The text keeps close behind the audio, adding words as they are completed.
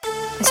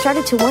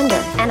started to wonder,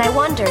 and I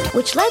wondered,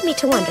 which led me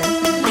to wonder.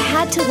 I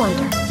had to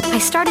wonder. I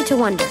started to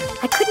wonder.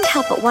 I couldn't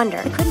help but wonder.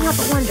 I couldn't help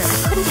but wonder.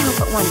 I couldn't help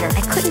but wonder.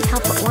 I couldn't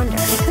help but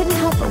wonder. I couldn't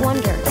help but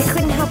wonder. I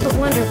couldn't help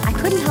but wonder. I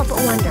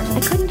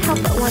couldn't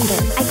help but wonder.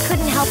 I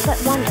couldn't help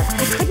but wonder.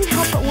 I couldn't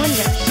help but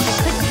wonder. I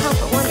couldn't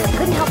help but wonder. I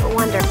couldn't help but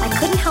wonder. I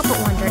couldn't help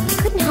but wonder. I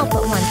couldn't help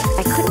but wonder.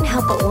 I couldn't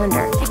help but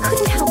wonder. I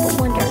couldn't help but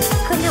wonder.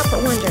 I couldn't help but wonder. I couldn't help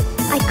but wonder.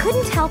 I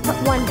couldn't help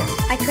but wonder.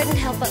 I couldn't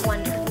help but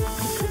wonder.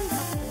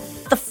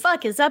 The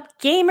fuck is up,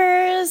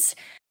 gamers?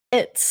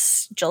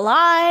 It's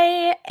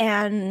July,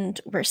 and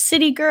we're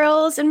city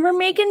girls, and we're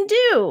making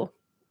do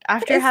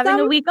after having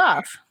a week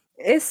off.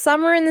 It's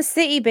summer in the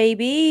city,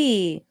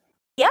 baby.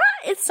 Yeah,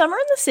 it's summer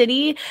in the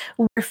city.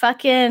 We're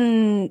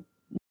fucking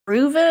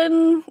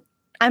grooving.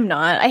 I'm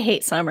not. I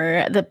hate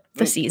summer, the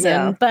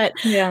season, but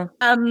yeah.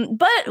 But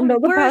no, the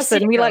we're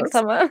person. We like girls.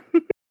 summer.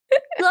 We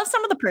love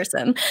some of the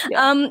person.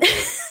 Yeah.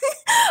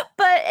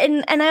 But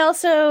and I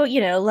also,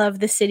 love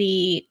the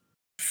city.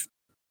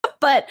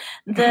 But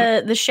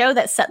the show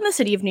that's set in the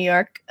city of New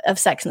York, of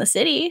Sex and the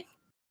City,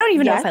 I don't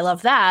even know if I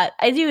love that.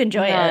 I do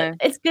enjoy it.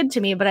 It's good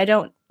to me, but I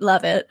don't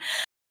love it.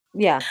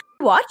 Yeah.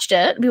 We watched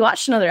it. We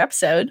watched another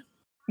episode.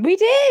 We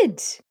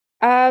did.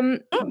 I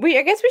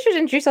guess we should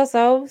introduce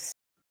ourselves.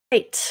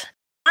 Right.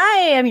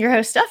 I am your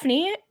host,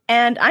 Stephanie,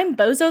 and I'm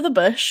Bozo the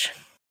Bush.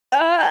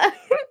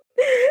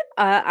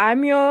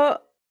 I'm your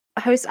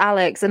host,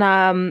 Alex,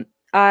 and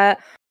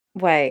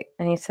wait,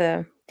 I need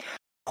to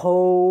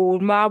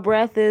hold my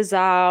breath as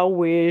I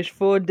wish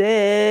for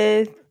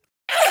death.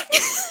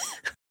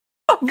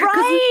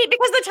 Right,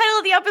 because the title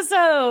of the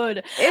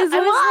episode is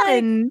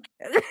one.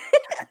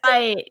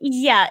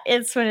 Yeah,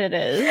 it's what it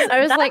is. I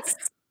was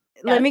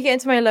let me get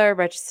into my lower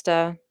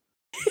register.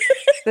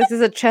 This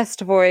is a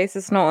chest voice.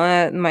 It's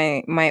not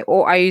my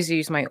I usually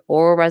use my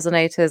oral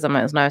resonators. I'm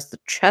it's nice the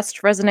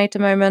chest resonator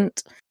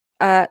moment.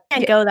 I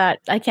can't go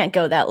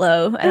that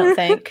low, I don't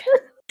think.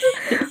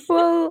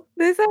 Well,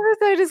 this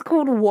episode is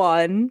called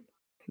One.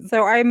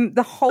 So I'm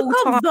the whole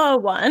time. The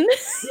one.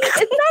 It's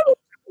not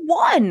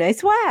one, I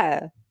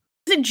swear.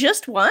 Is it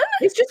just one?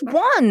 It's just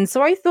one.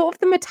 So I thought of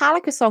the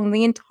Metallica song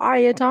the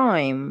entire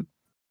time.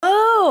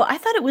 Oh, I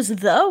thought it was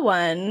the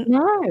one.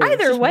 No.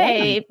 Either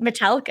way, one.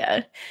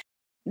 Metallica.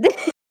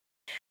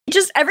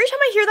 Just every time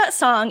I hear that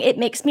song, it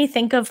makes me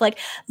think of the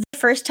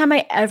first time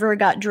I ever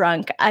got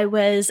drunk. I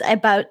was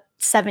about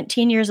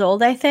 17 years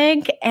old, I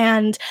think,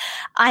 and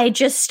I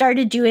just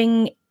started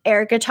doing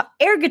Air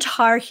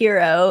Guitar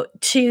Hero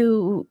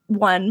to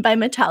One by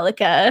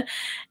Metallica,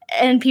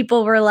 and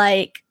people were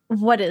like,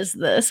 what is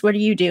this? What are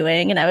you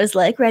doing? And I was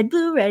like, red,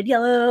 blue, red,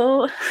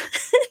 yellow.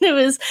 It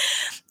was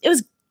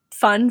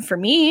fun for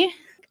me.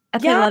 I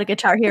played a lot of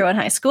Guitar Hero in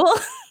high school.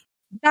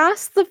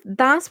 That's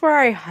where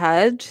I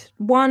heard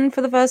One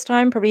for the first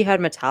time, probably heard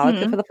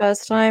Metallica for the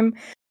first time.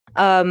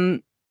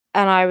 And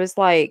I was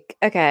like,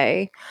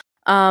 okay,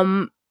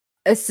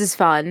 this is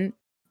fun.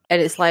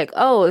 And it's like,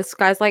 oh, this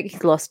guy's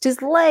he's lost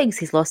his legs,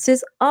 he's lost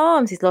his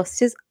arms, he's lost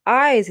his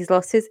eyes, he's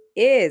lost his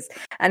ears.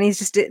 And he's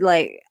just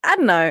I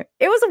don't know.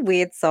 It was a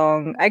weird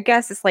song. I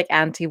guess it's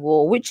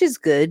anti-war, which is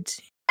good.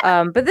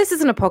 But this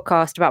isn't a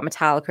podcast about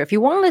Metallica. If you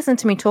want to listen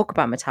to me talk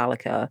about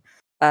Metallica,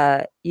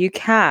 you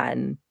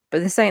can, but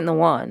this ain't the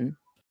one.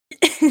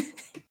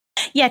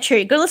 Yeah,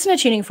 true. Go listen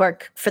to Tuning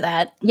Fork for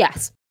that.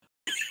 Yes.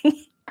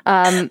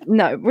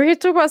 No, we're here to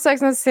talk about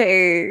Sex and the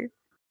City.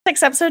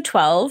 Sex episode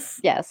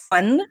 12. Yes.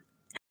 One.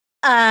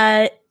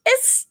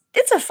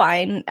 It's a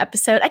fine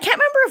episode. I can't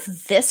remember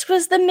if this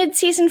was the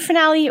mid-season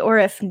finale or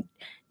if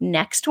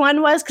next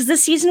one was, because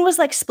this season was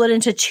split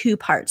into two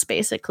parts,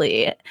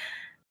 basically.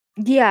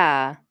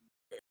 Yeah.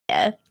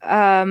 Yeah.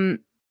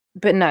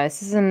 But no,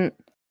 this isn't.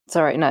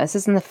 Sorry, no, this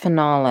isn't the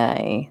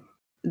finale.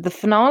 The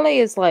finale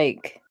is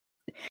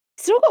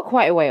still got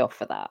quite a way off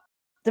for that.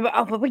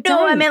 But we don't.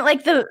 No, I meant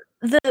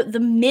the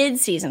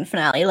mid-season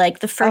finale,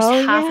 the first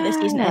half of the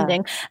season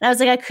ending. And I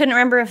was I couldn't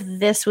remember if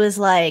this was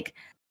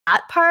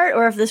that part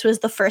or if this was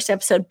the first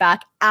episode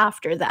back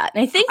after that.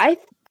 And I think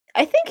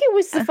it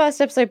was the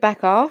first episode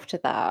back after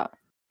that.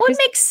 Well, it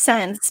makes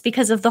sense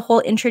because of the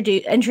whole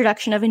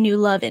introduction of a new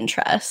love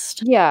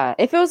interest. Yeah,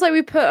 it feels like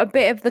we put a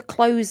bit of the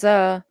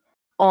closer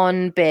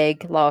on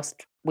Big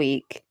last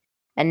week,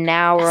 and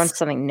now we're on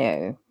something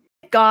new.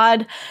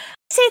 God, I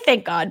say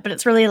thank God, but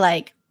it's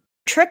really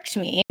tricked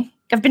me.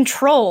 I've been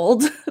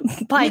trolled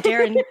by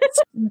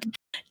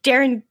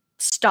Darren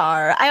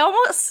Star.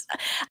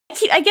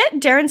 I get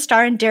Darren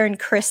Star and Darren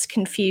Criss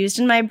confused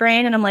in my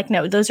brain, and I'm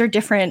no, those are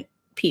different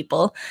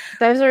people.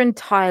 Those are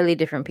entirely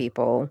different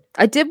people.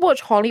 I did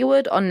watch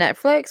Hollywood on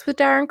Netflix with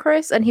Darren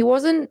Criss, and he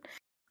wasn't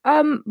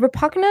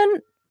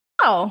repugnant.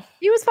 Oh,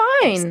 he was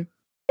fine.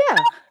 Yeah.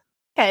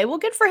 Okay, well,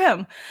 good for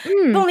him.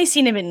 I've only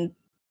seen him in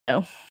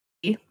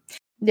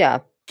yeah.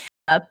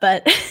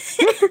 But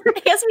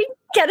I guess we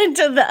get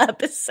into the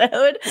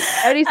episode.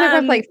 It only took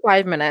us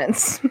 5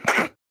 minutes.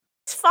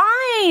 It's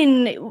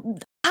fine.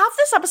 Half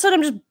this episode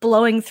I'm just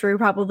blowing through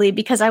probably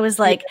because I was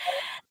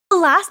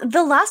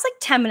the last like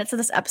 10 minutes of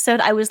this episode,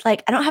 I was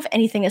like, I don't have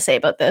anything to say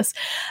about this.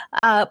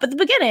 But the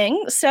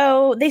beginning,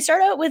 so they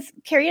start out with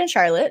Carrie and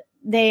Charlotte.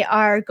 They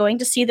are going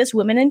to see this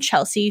woman in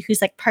Chelsea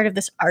who's like part of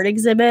this art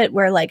exhibit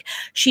where like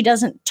she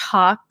doesn't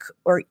talk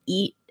or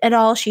eat at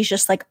all. She's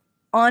just like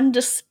on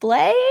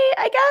display,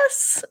 I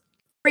guess.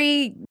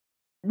 Very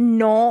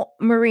not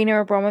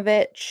Marina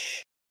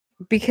Abramovich.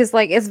 Because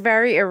like it's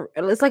very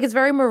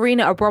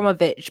Marina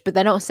Abramovich, but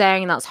they're not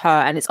saying that's her,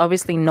 and it's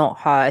obviously not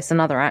her. It's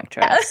another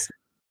actress.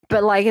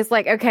 But like it's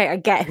like, okay, I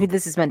get who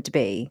this is meant to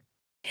be.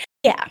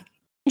 Yeah,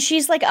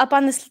 she's like up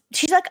on this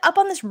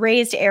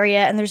raised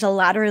area, and there's a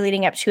ladder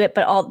leading up to it.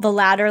 But all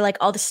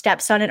the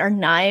steps on it are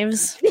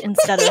knives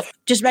instead of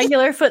just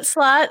regular foot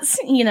slots.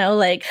 You know,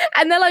 like,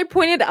 and they're like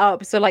pointed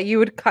up, so like you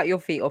would cut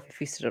your feet off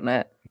if you stood on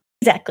it.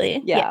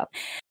 Exactly. Yeah.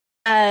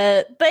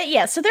 But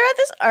yeah, so they're at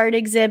this art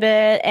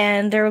exhibit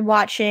and they're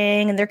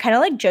watching and they're kind of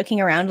like joking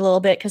around a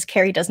little bit because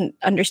Carrie doesn't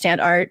understand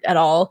art at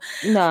all.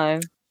 No.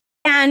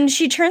 And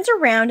she turns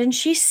around and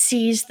she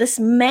sees this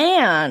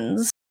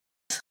man's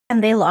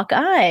and they lock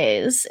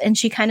eyes. And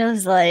she kind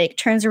of like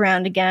turns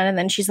around again and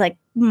then she's like,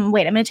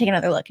 wait, I'm going to take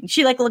another look. And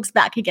she like looks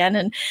back again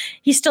and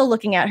he's still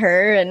looking at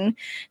her. And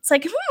it's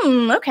like,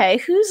 okay,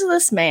 who's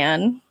this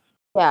man?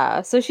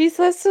 Yeah, so she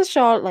says to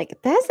Charlotte, like,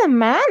 there's a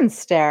man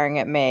staring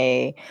at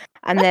me.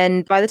 And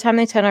then by the time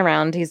they turn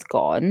around, he's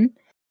gone.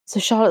 So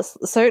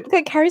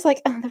like, Carrie's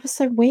like, oh, that was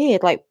so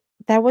weird. Like,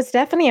 there was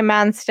definitely a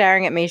man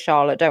staring at me,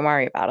 Charlotte. Don't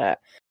worry about it.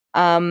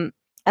 And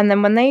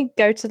then when they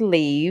go to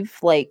leave,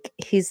 like,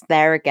 he's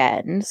there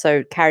again.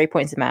 So Carrie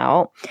points him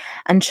out.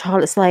 And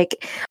Charlotte's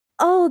like,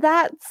 oh,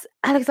 that's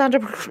Alexander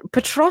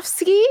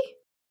Petrovsky.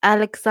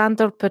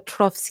 Alexander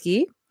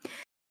Petrovsky.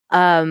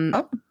 I'm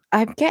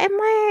getting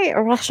my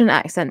Russian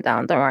accent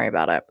down. Don't worry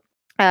about it.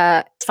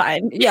 It's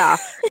fine. Yeah.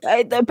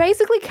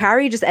 Basically,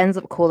 Carrie just ends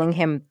up calling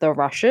him the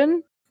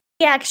Russian.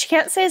 Yeah, because she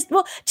can't say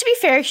well, to be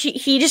fair,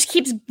 he just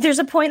keeps... There's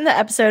a point in the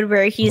episode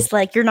where he's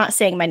like, you're not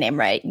saying my name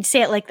right. You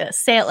say it like this.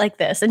 Say it like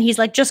this. And he's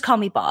like, just call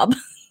me Bob.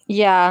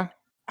 Yeah.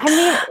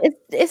 I mean,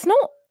 it's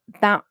not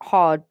that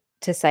hard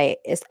to say.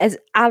 It's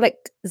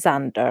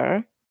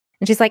Alexander.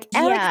 And she's like,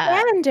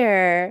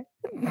 Alexander.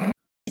 Yeah.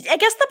 I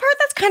guess the part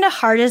that's kind of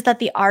hard is that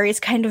the R is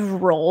kind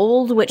of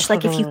rolled, which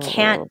like if you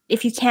can't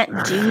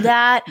do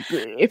that,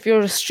 if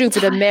you're a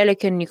stupid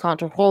American, you can't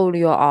roll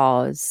your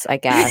R's, I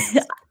guess.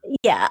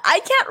 Yeah, I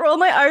can't roll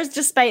my R's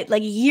despite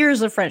like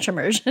years of French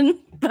immersion,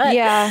 but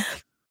yeah,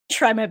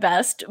 try my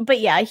best.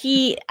 But yeah,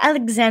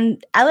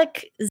 Alexander, I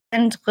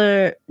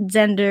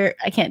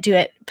can't do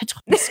it.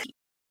 Petrovsky.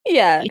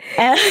 Yeah,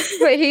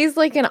 but he's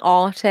like an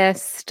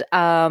artist.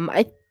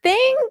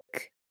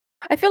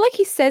 I feel like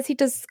he says he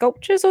does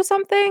sculptures or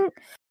something.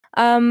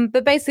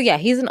 But basically, yeah,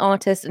 he's an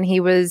artist and he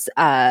was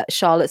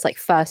Charlotte's like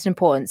first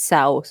important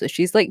sell. So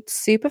she's like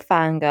super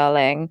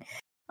fangirling.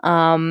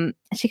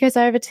 She goes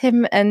over to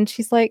him and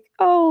she's like,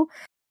 oh,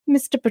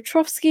 Mr.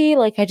 Petrovsky,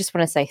 like, I just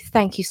want to say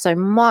thank you so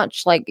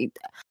much. Like,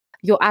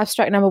 your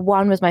abstract number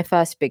 1 was my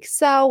first big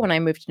sell when I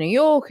moved to New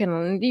York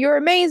and you're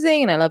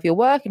amazing and I love your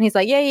work. And he's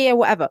like, yeah,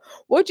 whatever.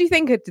 What do you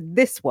think of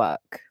this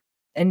work?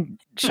 And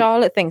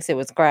Charlotte thinks it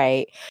was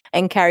great.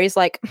 And Carrie's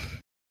like,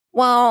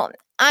 well,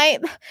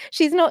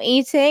 she's not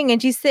eating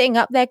and she's sitting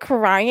up there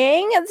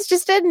crying. It's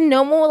just a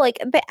normal, like,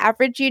 the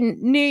average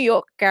New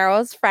York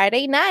girl's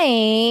Friday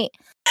night.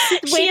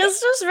 She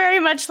is just very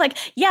much like,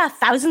 yeah,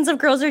 thousands of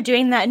girls are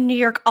doing that in New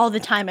York all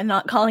the time and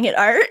not calling it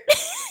art.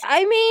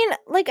 I mean,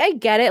 like, I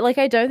get it. Like,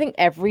 I don't think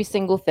every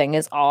single thing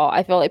is art.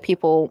 I feel like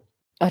people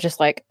are just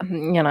like,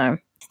 you know,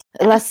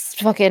 let's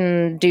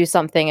fucking do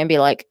something and be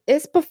like,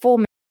 it's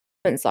performance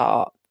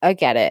art. I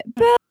get it.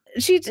 But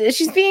she's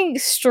being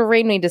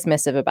extremely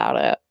dismissive about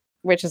it,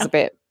 which is a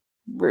bit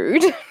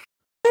rude.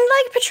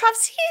 Like,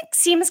 Petrovsky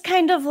seems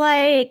kind of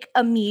like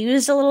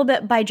amused a little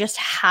bit by just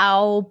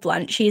how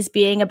blunt she's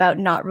being about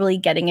not really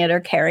getting it or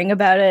caring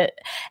about it.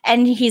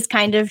 And he's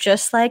kind of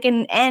just like,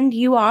 and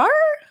you are?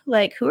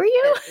 Like, who are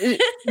you?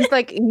 He's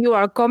like, you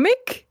are a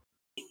comic?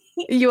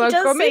 You are a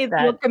comic?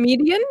 You're a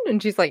comedian?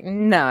 And she's like,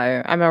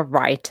 no, I'm a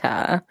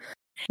writer.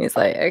 He's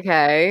like,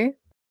 okay.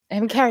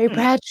 I'm Carrie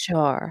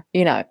Bradshaw.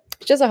 You know,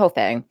 it's just a whole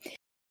thing.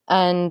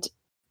 And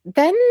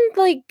then,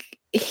 like,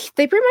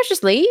 they pretty much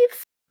just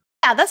leave.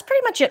 Yeah, that's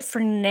pretty much it for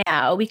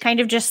now. We kind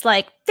of just,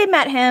 like, they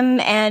met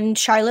him, and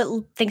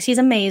Charlotte thinks he's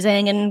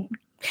amazing, and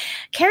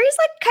Carrie's,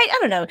 like, I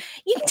don't know.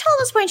 You can tell at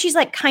this point she's,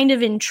 like, kind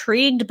of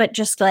intrigued, but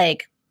just,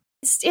 like,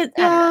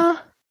 I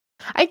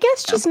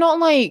guess she's not,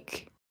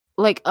 like,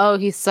 oh,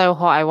 he's so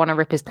hot, I want to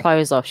rip his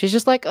clothes off. She's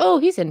just like, oh,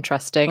 he's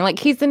interesting. Like,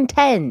 he's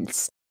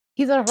intense.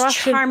 He's a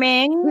Russian...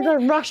 Charming. He's a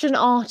Russian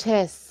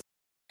artist.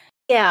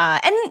 Yeah,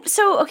 and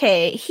so,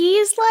 okay,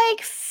 he's,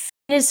 like,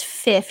 in his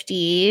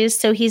 50s,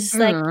 so he's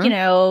like, you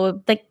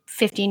know, like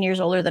 15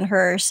 years older than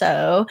her,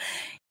 so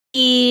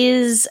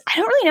I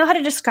don't really know how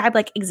to describe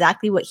like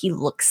exactly what he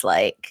looks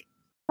like.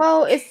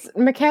 Well, it's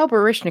Mikhail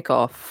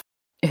Baryshnikov,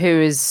 who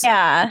is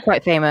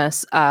quite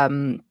famous,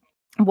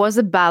 was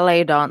a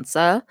ballet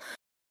dancer,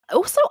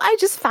 Also, I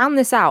just found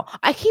this out.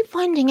 I keep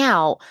finding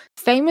out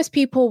famous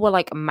people were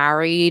like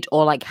married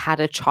or like had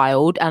a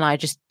child, and I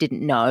just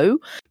didn't know.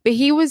 But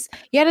he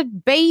had a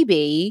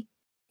baby.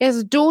 He has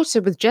a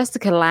daughter with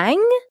Jessica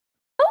Lange.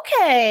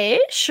 Okay,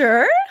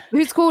 sure.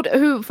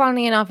 Who,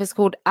 funnily enough, is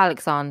called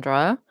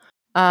Alexandra.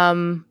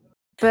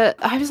 But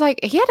I was like,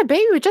 he had a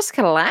baby with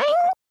Jessica Lange?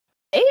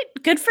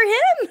 Good for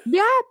him.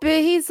 Yeah,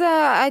 but he's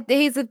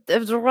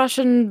a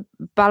Russian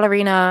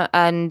ballerina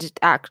and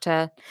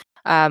actor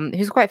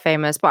who's quite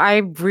famous, but I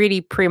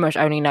really pretty much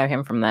only know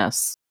him from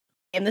this.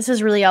 And this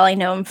is really all I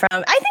know him from.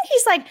 I think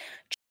he's like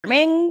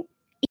charming.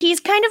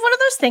 He's kind of one of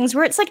those things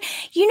where it's like,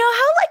 you know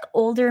how like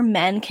older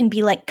men can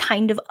be like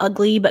kind of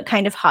ugly but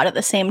kind of hot at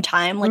the same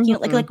time, like you know,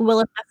 like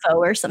Willem Dafoe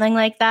or something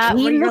like that.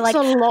 He where you're looks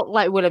like, a lot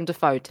like Willem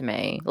Dafoe to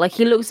me. Like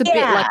he looks a bit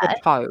like a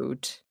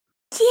toad.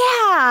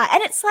 Yeah,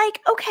 and it's like,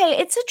 okay,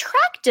 it's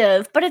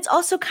attractive, but it's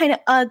also kind of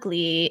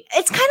ugly.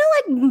 It's kind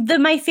of like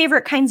my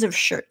favorite kinds of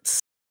shirts.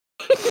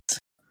 Like,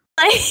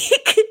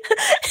 I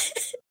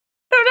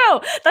don't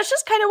know. That's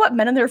just kind of what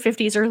men in their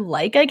 50s are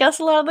like, I guess,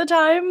 a lot of the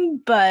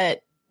time.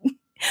 But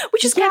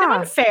which is kind of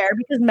unfair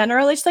because men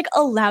are just like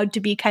allowed to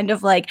be kind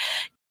of like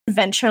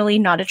conventionally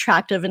not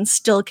attractive and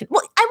still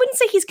well, I wouldn't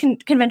say he's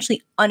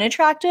conventionally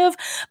unattractive,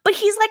 but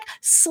he's like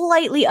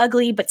slightly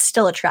ugly but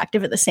still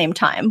attractive at the same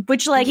time,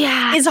 which like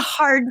is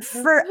hard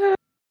for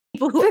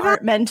people who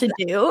aren't men to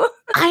do.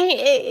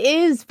 It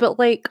is, but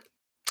like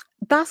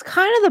that's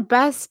kind of the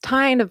best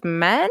kind of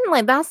men.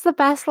 Like that's the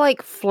best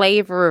like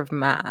flavor of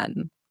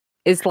man.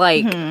 Is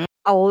like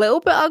a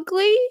little bit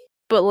ugly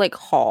but like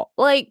hot.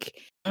 Like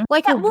it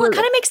kind of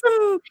makes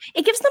them,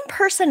 it gives them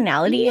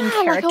personality and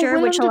character,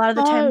 which a lot of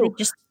the time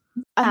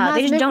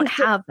they just don't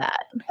have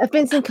that.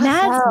 Vincent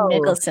Mads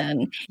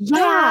Mikkelsen.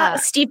 Yeah.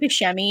 Steve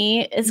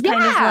Buscemi is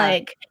kind of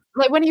like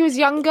when he was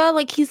younger,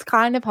 like he's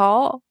kind of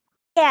hot.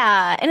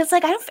 Yeah, and it's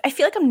like I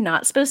feel like I'm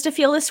not supposed to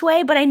feel this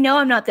way, but I know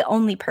I'm not the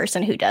only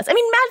person who does. I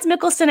mean,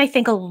 Mads Mikkelsen, I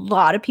think a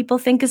lot of people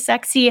think is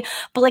sexy,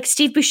 but like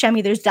Steve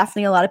Buscemi, there's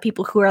definitely a lot of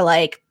people who are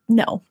like,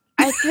 no.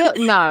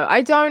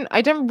 I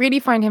don't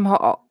really find him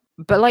hot.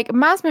 But like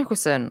Mads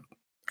Mikkelsen,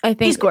 I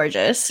think he's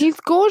gorgeous. He's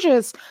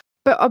gorgeous,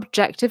 but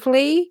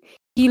objectively,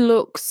 he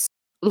looks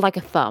like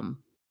a thumb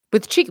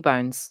with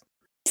cheekbones.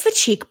 It's the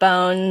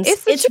cheekbones.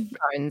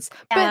 Cheekbones.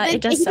 But he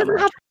doesn't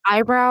have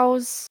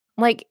eyebrows.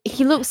 Like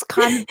he looks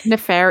kind of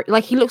nefarious.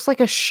 Like he looks like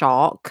a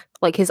shark.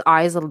 Like his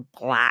eyes are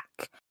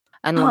black,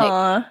 and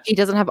like he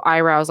doesn't have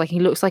eyebrows. Like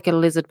he looks like a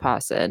lizard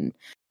person.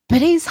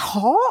 But he's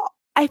hot.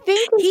 I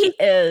think he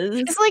is.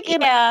 It's like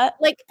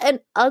like an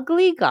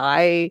ugly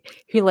guy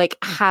who like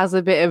has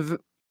a bit of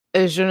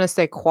a je ne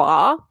sais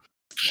quoi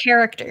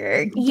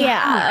character.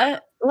 Yeah.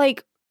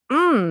 Like,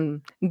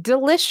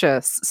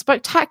 delicious,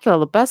 spectacular,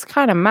 the best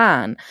kind of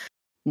man.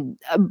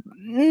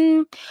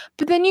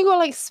 But then you got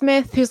like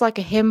Smith, who's like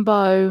a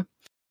himbo,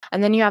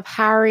 and then you have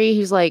Harry,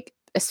 who's like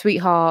a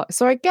sweetheart.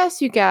 So I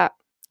guess you get,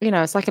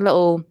 it's like a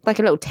little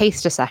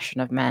taster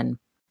session of men.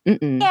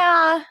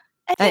 Yeah.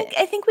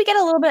 I think we get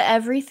a little bit of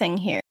everything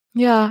here.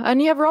 Yeah,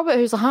 and you have Robert,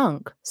 who's a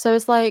hunk. So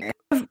it's like,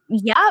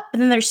 yep.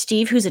 And then there's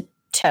Steve, who's a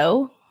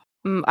toe.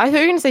 I thought you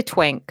were going to say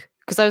twink,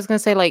 because I was going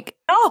to say like,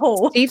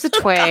 Steve's a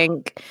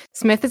twink,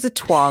 Smith is a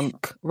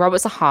twunk,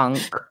 Robert's a hunk.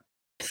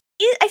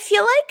 I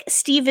feel like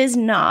Steve is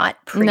not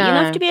pretty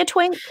enough to be a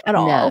twink at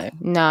all.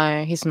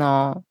 No, he's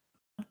not.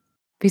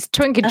 He's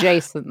twink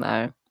adjacent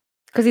though,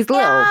 because he's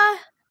little.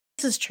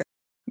 This is true.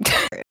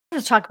 I'm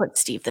going to talk about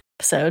Steve this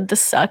episode.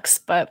 This sucks,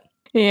 but.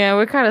 Yeah,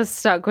 we're kind of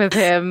stuck with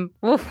him.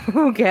 We'll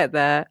get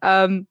there.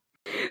 But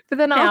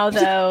then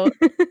though.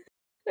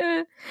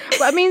 But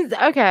I mean,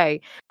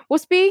 okay. Well,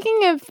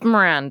 speaking of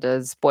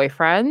Miranda's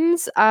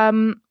boyfriends,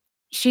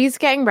 she's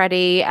getting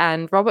ready,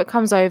 and Robert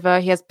comes over.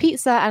 He has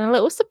pizza and a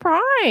little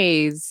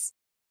surprise.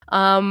 It's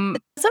not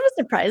a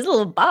surprise, a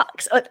little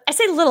box. I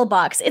say little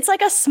box. It's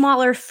like a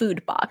smaller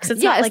food box.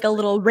 It's not like a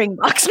little ring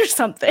box or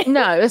something.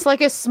 No, it's like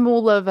a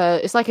smaller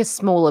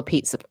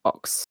pizza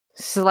box.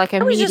 So like a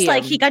medium. He's just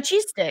like, he got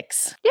cheese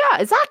sticks. Yeah,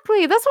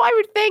 exactly. That's what I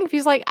would think. If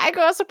he's like, I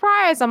got a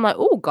surprise. I'm like,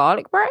 oh,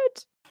 garlic bread.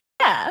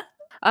 Yeah.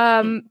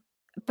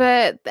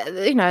 But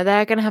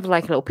they're gonna have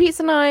like a little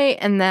pizza night,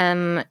 and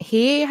then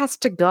he has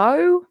to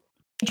go.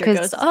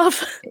 Goes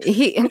off.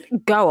 He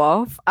go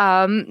off.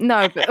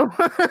 No,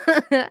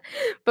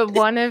 but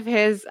one of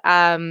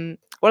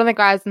the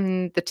guys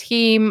in the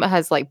team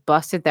has like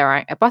busted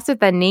their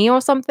knee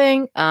or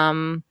something.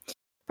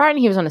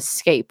 Apparently he was on a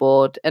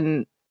skateboard,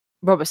 and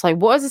Robert's like,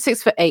 what is a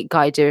 6'8"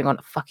 guy doing on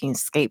a fucking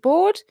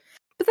skateboard?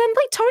 But then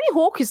like Tony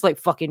Hawk is like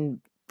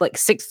fucking like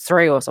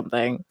 6'3" or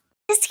something.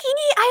 Is he?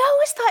 I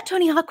always thought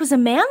Tony Hawk was a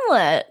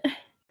manlet.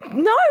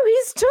 No,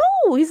 he's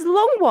tall. He's a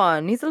long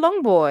one. He's a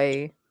long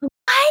boy. What?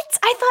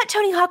 I thought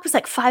Tony Hawk was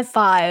like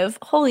 5'5".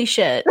 Holy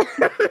shit.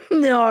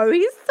 No,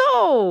 he's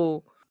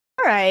tall.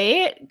 All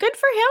right. Good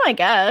for him, I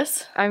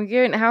guess. I'm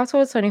going, how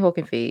tall is Tony Hawk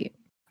in feet?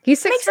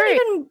 He's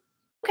 6'3".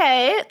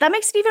 Okay, that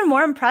makes it even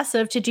more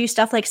impressive to do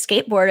stuff like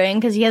skateboarding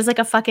because he has like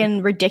a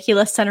fucking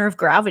ridiculous center of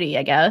gravity,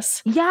 I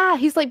guess. Yeah,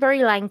 he's like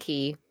very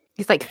lanky.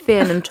 He's like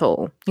thin and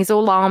tall. He's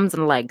all arms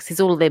and legs. He's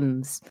all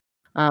limbs.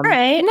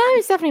 Right. No,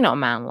 he's definitely not a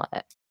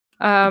manlet.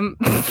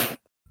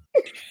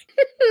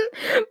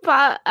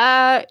 But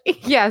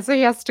yeah, so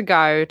he has to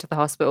go to the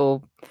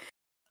hospital.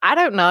 I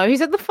don't know.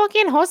 He's at the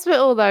fucking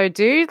hospital though,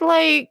 dude.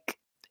 Like,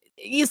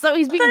 he's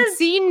being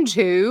seen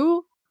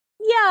to.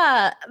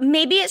 Yeah,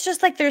 maybe it's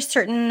just like there's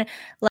certain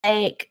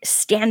like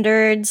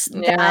standards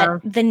that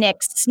the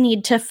Knicks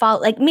need to follow.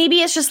 Like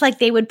maybe it's just like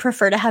they would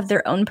prefer to have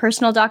their own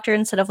personal doctor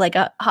instead of like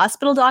a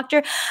hospital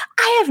doctor.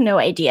 I have no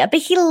idea, but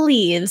he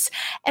leaves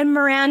and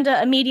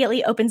Miranda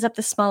immediately opens up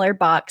the smaller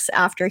box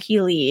after he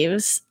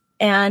leaves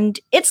and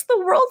it's the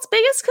world's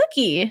biggest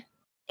cookie.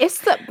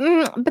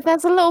 But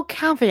there's a little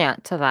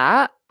caveat to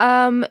that.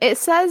 It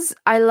says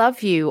 "I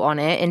love you" on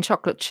it in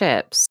chocolate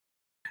chips.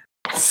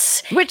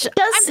 Which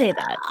does say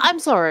that. I'm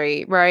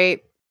sorry, right?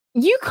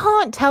 You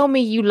can't tell me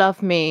you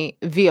love me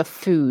via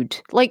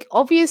food. Like,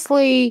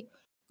 obviously,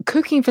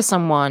 cooking for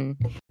someone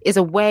is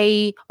a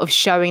way of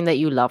showing that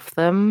you love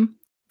them,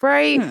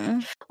 right?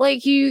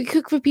 Like, you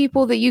cook for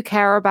people that you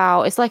care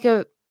about. It's like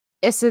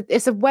it's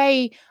a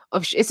way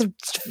of it's a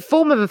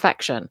form of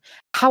affection.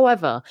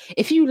 However,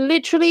 if you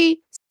literally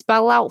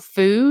spell out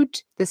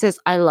food that says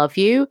 "I love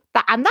you,"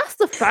 and that's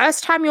the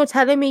first time you're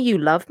telling me you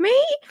love me.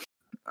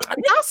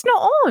 That's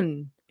not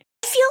on.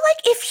 I feel like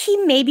if he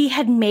maybe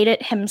had made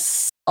it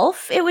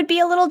himself, it would be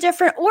a little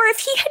different. Or if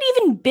he had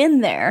even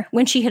been there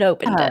when she had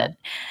opened it.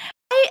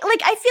 I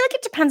feel like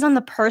it depends on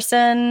the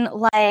person.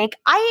 Like,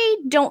 I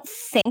don't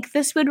think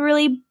this would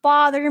really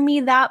bother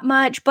me that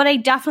much, but I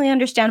definitely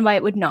understand why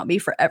it would not be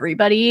for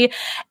everybody.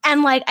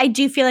 And like, I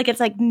do feel like it's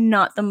like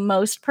not the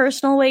most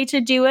personal way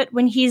to do it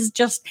when he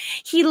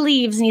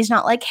leaves and he's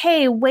not like,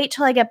 hey, wait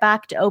till I get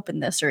back to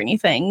open this or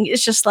anything.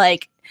 It's just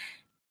like,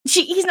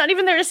 he's not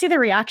even there to see the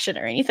reaction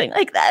or anything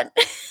like that.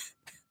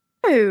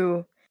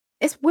 No,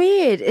 it's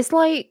weird. It's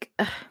like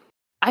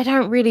I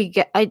don't really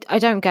get. I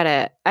don't get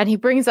it. And he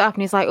brings it up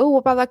and he's like, "Oh, what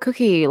about that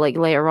cookie?" Like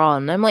later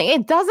on, I'm like,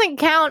 it doesn't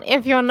count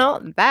if you're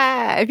not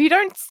there. If you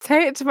don't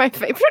say it to my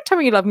face, if you don't tell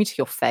me you love me to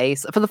your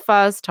face for the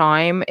first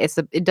time,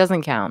 it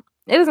doesn't count.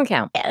 It doesn't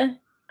count. Yeah,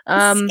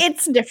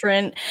 it's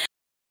different.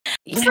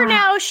 Yeah. For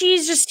now, she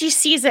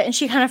sees it and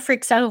she kind of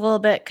freaks out a little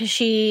bit because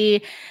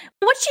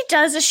what she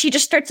does is she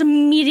just starts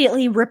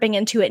immediately ripping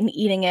into it and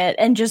eating it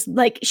and just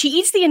like she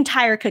eats the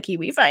entire cookie.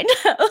 We find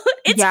out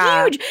it's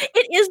huge.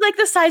 It is like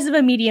the size of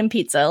a medium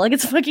pizza. Like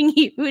it's fucking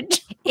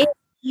huge. It's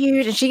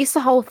huge, and she eats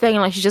the whole thing.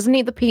 Like she doesn't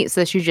eat the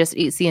pizza; she just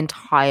eats the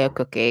entire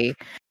cookie.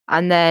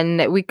 And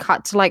then we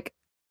cut to like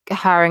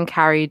her and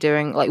Carrie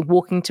doing like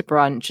walking to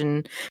brunch,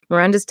 and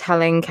Miranda's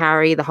telling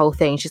Carrie the whole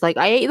thing. She's like,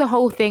 I ate the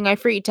whole thing, I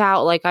freaked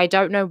out, like I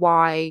don't know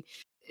why.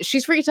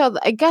 She's freaked out.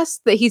 I guess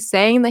that he's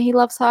saying that he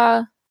loves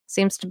her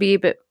seems to be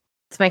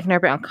it's making her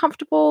a bit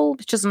uncomfortable.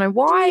 She doesn't know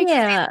why.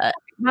 Yeah,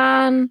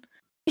 man.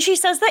 She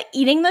says that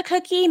eating the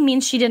cookie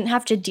means she didn't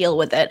have to deal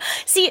with it.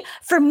 See,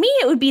 for me,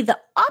 it would be the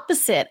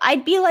opposite.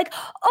 I'd be like,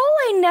 oh,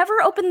 I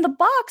never opened the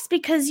box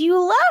because you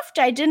left.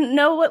 I didn't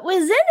know what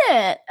was in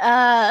it.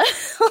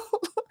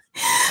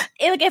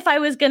 Like if I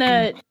was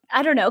gonna,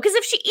 I don't know, because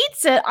if she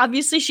eats it,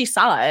 obviously she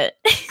saw it.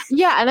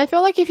 Yeah, and I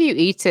feel like if you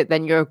eat it,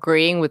 then you're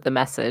agreeing with the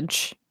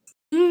message.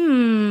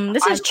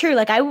 This is true.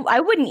 Like I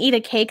wouldn't eat a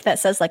cake that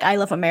says like "I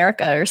love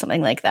America" or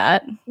something like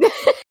that.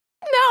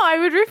 No, I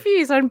would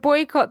refuse. I'd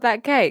boycott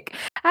that cake.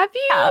 Have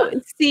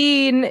you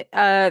seen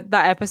that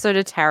episode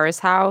of Terrace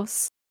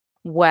House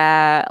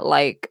where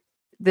like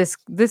this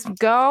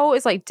girl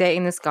is like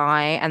dating this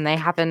guy and they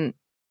haven't?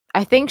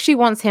 I think she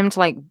wants him to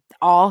like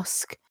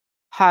ask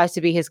her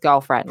to be his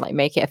girlfriend, like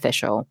make it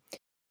official,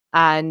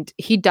 and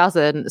he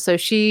doesn't. So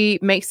she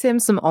makes him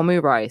some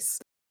omu rice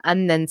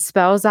and then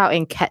spells out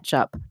in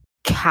ketchup,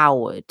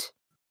 "Coward."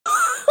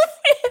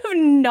 I have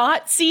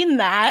not seen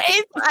that.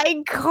 It's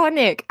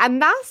iconic.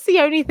 And that's the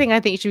only thing I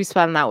think you should be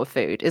spelling out with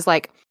food is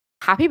like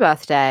happy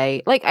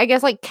birthday. Like I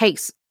guess like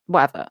cakes,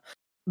 whatever.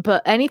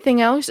 But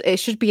anything else, it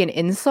should be an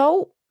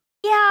insult.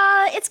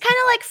 Yeah, it's kind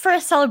of like for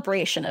a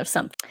celebration of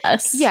something.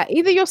 Yeah,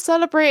 either you're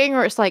celebrating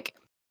or it's like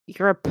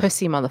you're a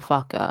pussy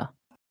motherfucker.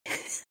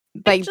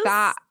 Like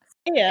that.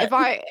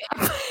 Yeah.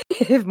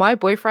 If my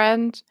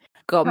boyfriend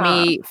got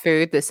me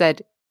food that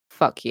said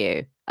 "fuck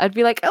you," I'd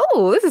be like,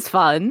 oh, this is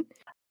fun.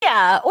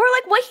 Yeah, or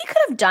like what he could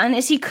have done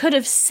is he could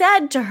have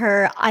said to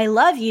her, "I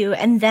love you,"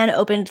 and then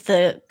opened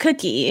the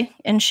cookie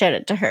and showed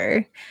it to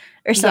her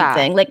or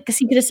something. Like, because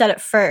he could have said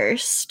it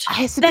first.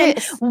 Then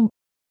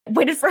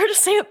waited for her to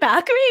say it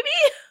back,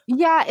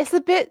 maybe? Yeah, it's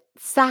a bit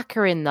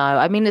saccharine, though.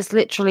 I mean, it's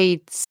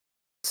literally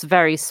it's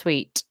very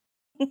sweet.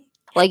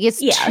 Like, it's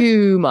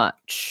too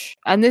much.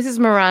 And this is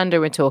Miranda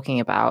we're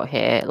talking about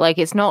here. Like,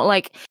 it's not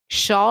like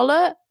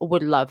Charlotte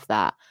would love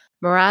that.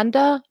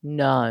 Miranda,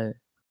 no.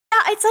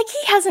 Yeah, it's like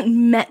he hasn't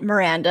met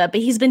Miranda, but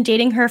he's been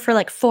dating her for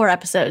like 4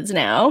 episodes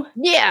now.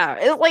 Yeah,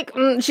 it's like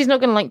she's not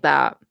gonna like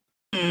that.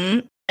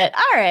 All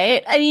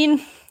right. I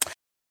mean,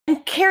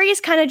 and Carrie's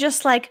kind of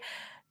just like,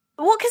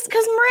 Well,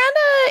 because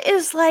Miranda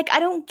is like, I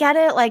don't get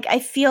it. Like, I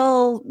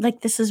feel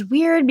like this is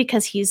weird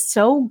because he's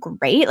so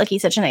great. Like,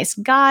 he's such a nice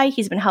guy.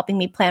 He's been helping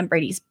me plan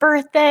Brady's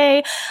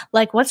birthday.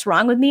 Like, what's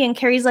wrong with me? And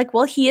Carrie's like,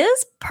 well, he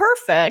is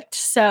perfect.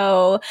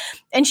 So,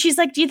 and she's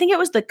like, do you think it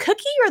was the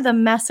cookie or the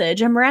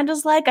message? And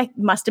Miranda's like, I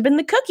must have been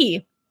the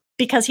cookie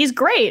because he's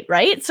great,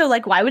 right? So,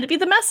 like, why would it be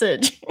the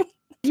message?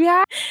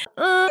 Yeah.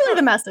 Really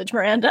the message,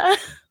 Miranda.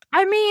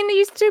 I mean, it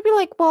used to be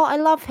like, well, I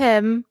love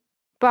him,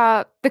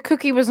 but the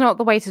cookie was not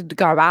the way to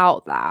go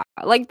about that.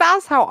 Like,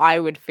 that's how I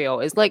would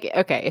feel. Is like,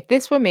 okay, if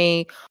this were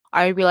me,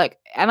 I would be like,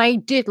 and I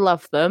did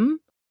love them.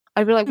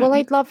 I'd be like, well,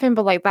 I'd love him,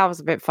 but like, that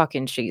was a bit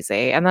fucking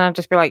cheesy. And then I'd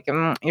just be like,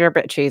 you're a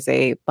bit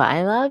cheesy, but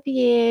I love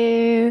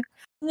you.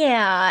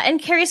 Yeah.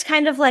 And Carrie's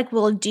kind of like,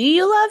 well, do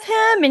you love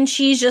him? And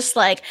she's just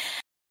like,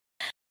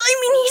 I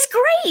mean, he's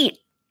great.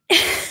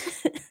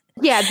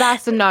 Yeah,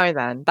 that's a no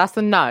then. That's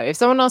a no. If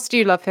someone asks, do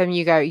you love him?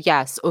 You go,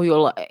 yes, or you're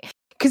like,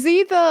 because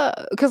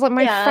like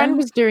my friend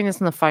was doing this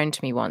on the phone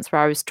to me once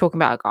where I was talking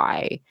about a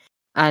guy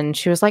and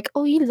she was like,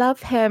 oh, you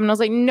love him. And I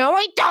was like, no,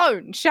 I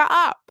don't. Shut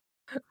up.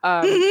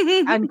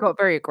 And got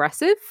very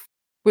aggressive,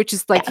 which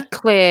is like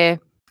clear.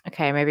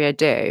 Okay, maybe I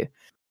do.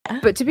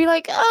 But to be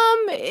like,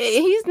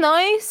 he's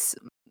nice.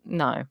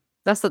 No,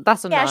 that's a no.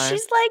 Yeah,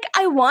 she's like,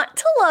 I want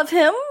to love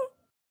him.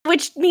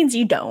 Which means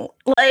you don't.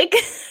 Like,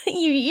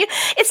 you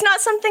it's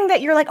not something that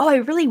you're like, oh, I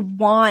really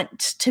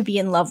want to be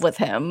in love with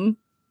him.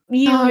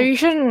 You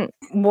shouldn't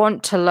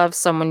want to love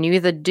someone. You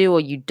either do or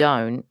you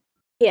don't.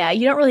 Yeah,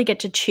 you don't really get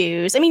to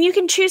choose. I mean, you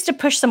can choose to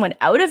push someone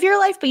out of your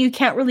life, but you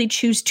can't really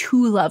choose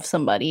to love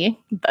somebody.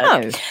 But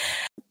no.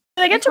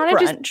 They get to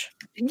brunch.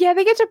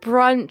 They get to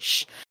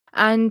brunch.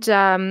 And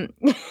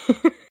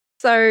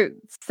so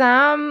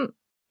Sam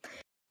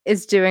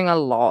is doing a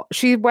lot.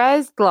 She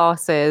wears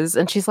glasses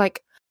and she's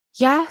like,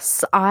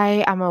 yes,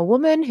 I am a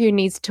woman who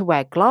needs to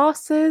wear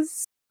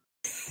glasses.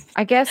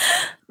 I guess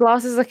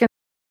glasses are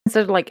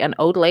considered like an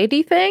old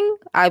lady thing.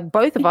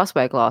 Both of us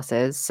wear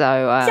glasses, so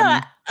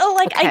yeah,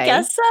 like okay. I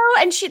guess so.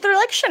 And they're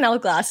like Chanel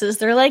glasses.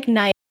 They're like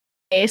nice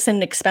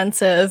and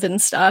expensive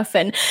and stuff.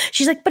 And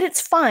she's like, but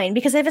it's fine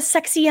because I have a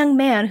sexy young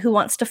man who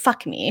wants to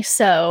fuck me.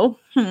 So,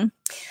 so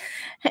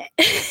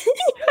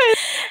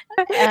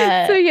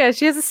yeah,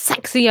 she has a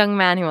sexy young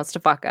man who wants to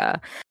fuck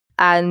her,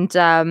 and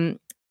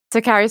so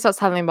Carrie starts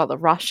telling me about the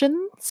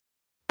Russians.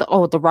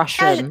 The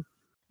Russian.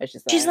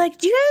 She's like,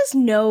 do you guys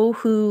know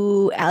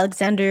who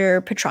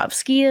Alexander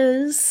Petrovsky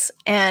is?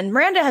 And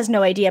Miranda has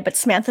no idea, but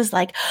Samantha's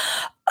like,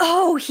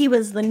 oh, he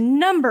was the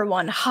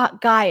 #1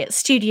 hot guy at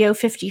Studio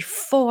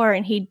 54,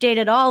 and he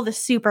dated all the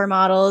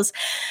supermodels.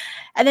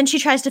 And then she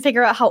tries to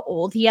figure out how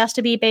old he has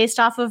to be based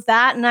off of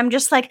that. And I'm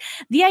just like,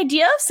 the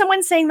idea of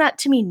someone saying that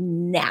to me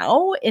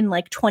now in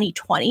like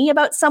 2020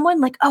 about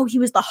someone like, oh, he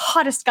was the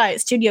hottest guy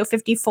at Studio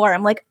 54.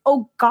 I'm like,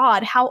 oh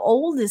God, how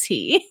old is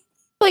he?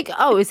 Like,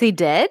 oh, is he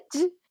dead?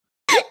 Yeah.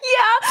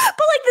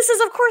 But like, this is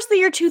of course the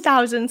year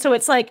 2000. So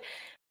it's like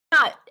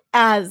not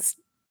as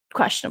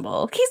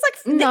questionable. He's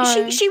like,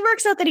 no. she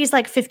works out that he's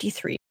like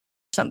 53 or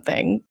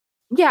something.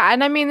 Yeah.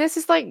 And I mean, this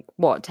is like,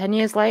 what, 10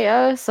 years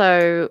later?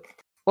 So...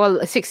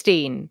 Well,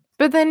 16.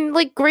 But then,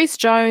 like, Grace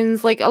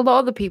Jones, like, a lot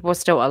of the people are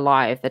still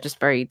alive. They're just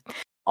very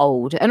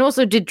old. And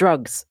also did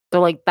drugs. So,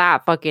 like,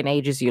 that fucking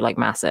ages you, like,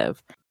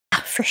 massive.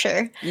 For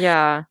sure.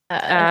 Yeah.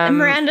 And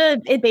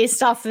Miranda,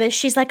 based off of this,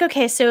 she's like,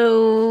 okay,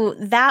 so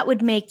that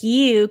would make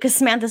you... Because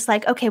Samantha's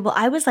like, okay, well,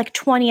 I was, like,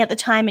 20 at the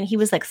time, and he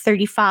was, like,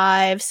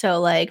 35.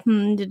 So, like,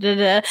 And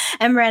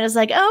Miranda's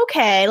like,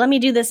 okay, let me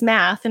do this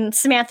math. And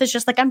Samantha's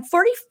just like, I'm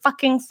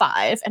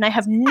 40-fucking-5, and I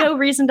have no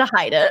reason to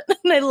hide it.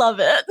 And I love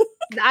it.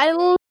 I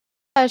love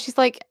her. She's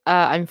like,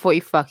 I'm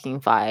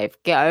 40-fucking-5.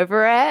 Get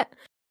over it.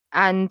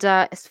 And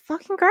it's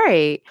fucking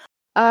great.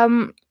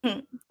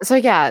 So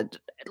yeah,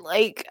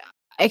 like,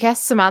 I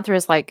guess Samantha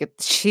is like,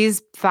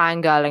 she's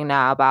fangirling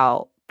now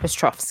about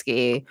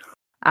Petrovsky.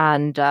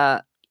 And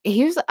I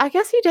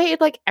guess he dated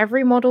like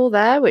every model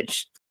there,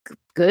 which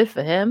good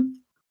for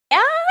him. Yeah,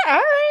 all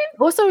right.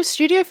 Also,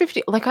 Studio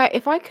 50, like,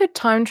 if I could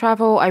time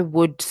travel, I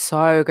would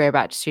so go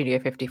back to Studio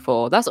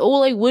 54. That's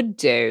all I would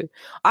do.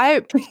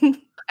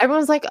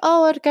 Everyone's like,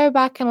 oh, I'd go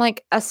back and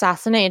like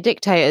assassinate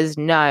dictators.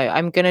 No,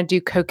 I'm gonna do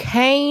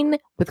cocaine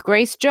with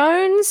Grace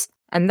Jones,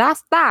 and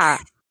that's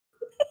that.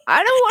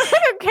 I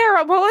don't care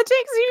about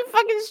politics. You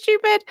fucking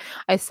stupid.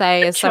 I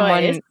say as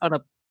someone on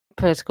a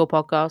political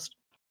podcast.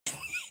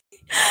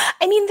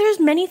 I mean,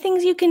 there's many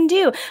things you can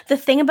do. The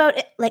thing about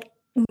like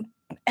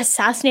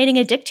assassinating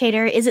a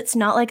dictator is it's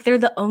not like they're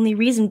the only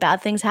reason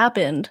bad things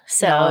happened.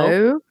 So,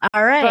 no,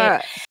 all right.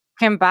 But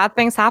can bad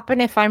things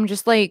happen if I'm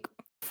just like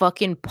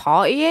fucking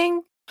partying?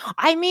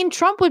 I mean,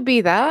 Trump would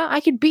be there. I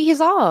could beat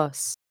his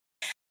ass.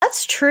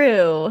 That's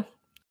true.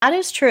 That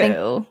is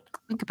true.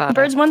 Think about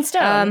Birds, one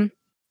stone.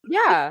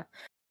 Yeah.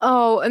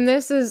 Oh, and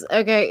this is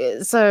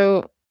okay.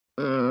 So,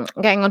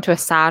 getting onto a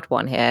sad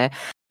one here.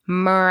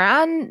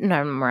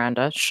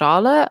 Miranda.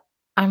 Charlotte.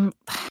 I'm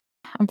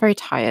very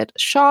tired.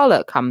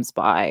 Charlotte comes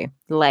by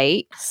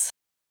late,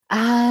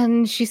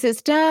 and she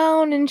sits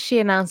down and she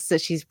announces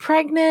that she's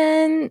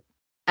pregnant.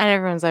 and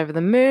everyone's over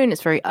the moon.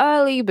 It's very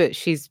early, but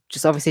she's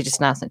just obviously just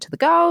announcing it to the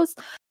girls.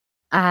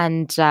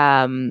 And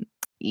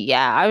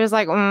yeah, I was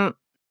like,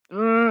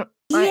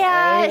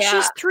 yeah,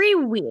 she's 3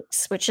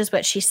 weeks, which is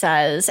what she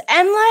says.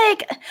 And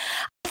like,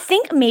 I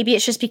think maybe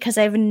it's just because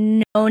I've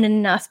known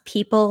enough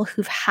people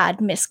who've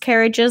had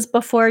miscarriages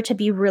before to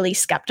be really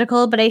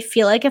skeptical. But I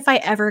feel like if I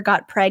ever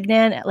got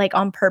pregnant, like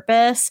on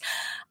purpose,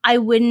 I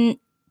wouldn't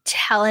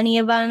tell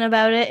anyone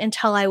about it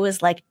until I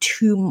was like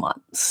 2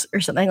 months or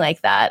something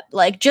like that.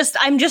 Like, just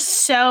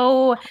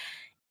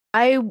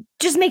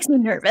just makes me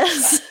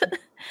nervous.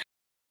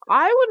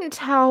 I wouldn't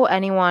tell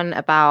anyone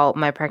about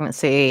my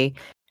pregnancy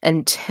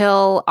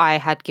until I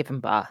had given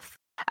birth.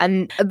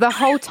 And the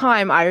whole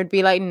time I would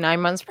be like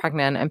 9 months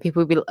pregnant, and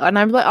people would be, and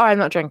I'd be like, oh, I'm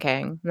not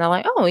drinking. And they're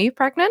like, oh, are you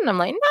pregnant? And I'm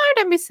like, no,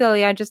 don't be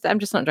silly. I'm just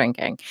not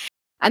drinking.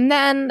 And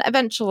then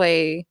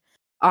eventually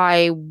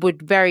I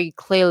would very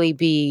clearly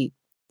be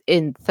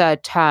in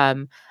 3rd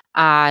term,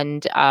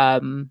 and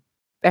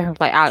everyone's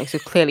like, Alex, you're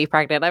clearly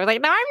pregnant. I was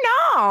like, no, I'm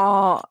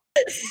not.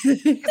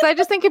 Because I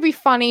just think it'd be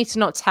funny to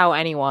not tell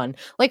anyone.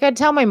 Like, I'd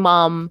tell my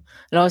mum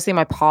and obviously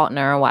my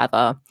partner or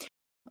whatever.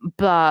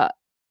 But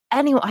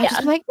anyway, I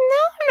just be like, no,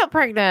 I'm not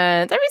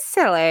pregnant. Don't be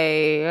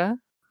silly.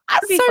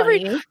 That's so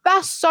rude.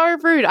 That's so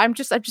rude. I've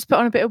just put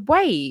on a bit of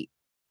weight.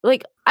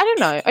 Like, I don't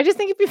know. I just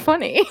think it'd be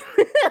funny.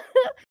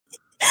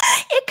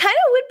 It kind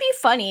of would be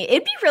funny.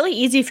 It'd be really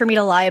easy for me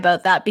to lie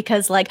about that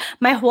because like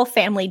my whole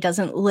family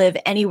doesn't live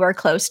anywhere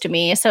close to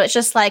me. So it's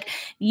just like,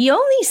 you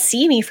only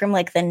see me from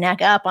like the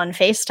neck up on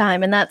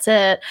FaceTime and that's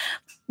it.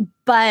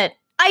 But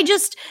I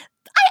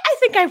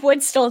think I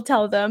would still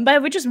tell them, but I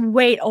would just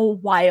wait a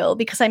while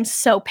because I'm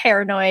so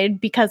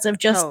paranoid because of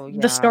just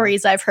the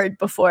stories I've heard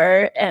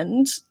before.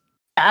 And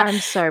I'm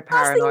so paranoid. The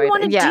last thing you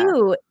want to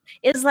do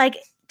is like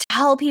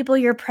tell people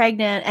you're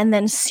pregnant and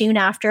then soon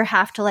after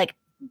have to like,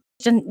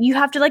 you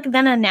have to like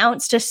then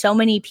announce to so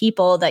many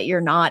people that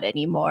you're not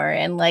anymore.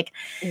 And like,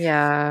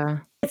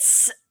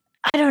 it's,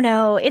 I don't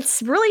know.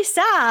 It's really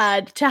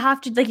sad to have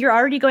to like, you're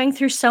already going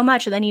through so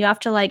much and then you have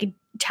to like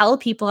tell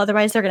people,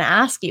 otherwise they're going to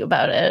ask you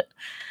about it.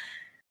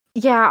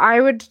 Yeah,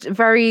 I would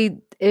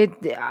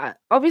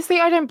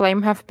obviously I don't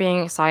blame her for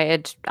being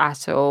excited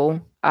at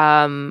all.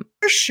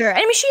 For sure. I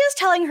mean, she is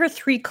telling her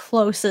 3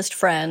 closest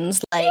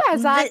friends. Like, yeah,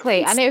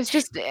 exactly. And it was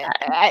just,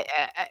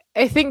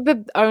 I think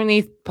the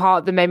only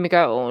part that made me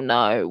go, oh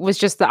no, was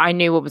just that I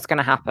knew what was going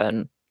to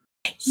happen.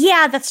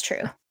 Yeah, that's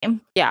true.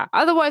 Yeah.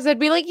 Otherwise, I'd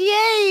be like,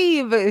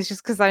 yay! But it's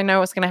just because I know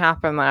what's going to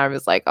happen that I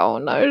was like, oh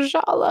no,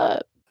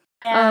 Charlotte.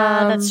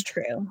 Yeah, that's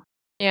true.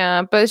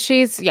 Yeah, but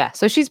she's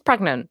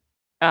pregnant.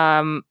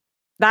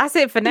 That's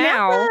it for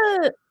now.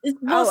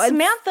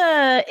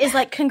 Samantha is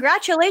like,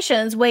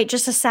 congratulations. Wait,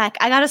 just a sec.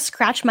 I gotta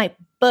scratch my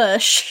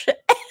bush.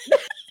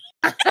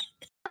 Charlotte,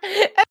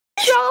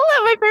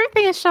 my favorite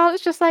thing is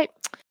Charlotte's just like,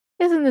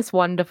 isn't this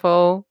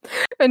wonderful?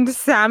 And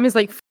Sam is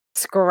like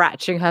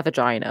scratching her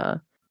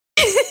vagina.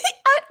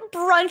 At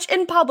brunch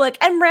in public.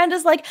 And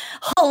Miranda's like,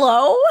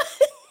 hello?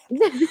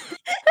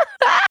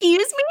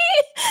 Excuse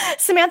me?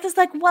 Samantha's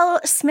like, well,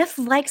 Smith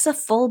likes a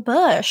full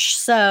bush,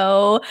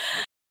 so...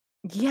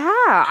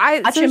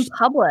 Yeah, watch in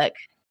public.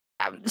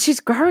 She's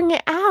growing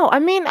it out. I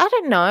mean, I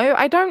don't know.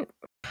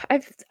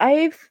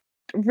 I've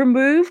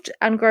removed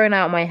and grown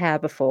out my hair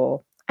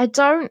before. I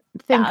don't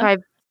think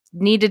I've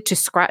needed to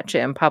scratch it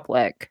in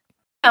public.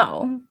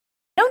 No.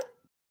 I don't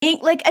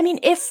think, like, I mean,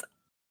 if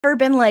ever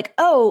been like,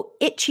 oh,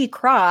 itchy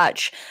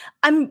crotch,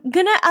 I'm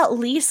gonna at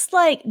least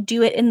like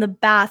do it in the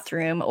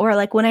bathroom or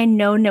like when I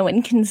know no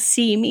one can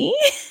see me.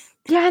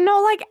 Yeah, not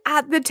like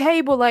at the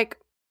table, like,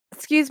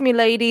 excuse me,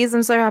 ladies,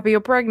 I'm so happy you're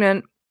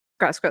pregnant.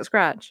 Scratch, scratch,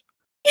 scratch.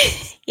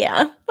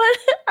 Yeah, but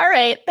all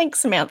right. Thanks,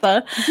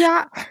 Samantha.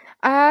 Yeah.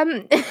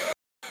 I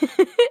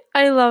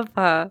love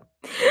her.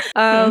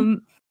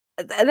 And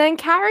then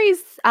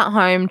Carrie's at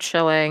home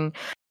chilling,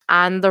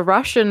 and the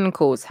Russian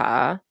calls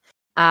her,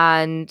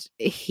 and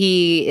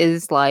he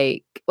is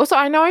like, also,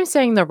 I know I'm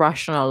saying the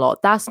Russian a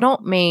lot. That's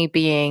not me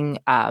being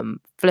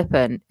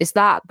flippant.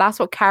 That's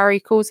what Carrie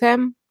calls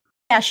him?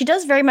 Yeah, she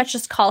does very much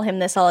just call him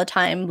this all the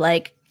time.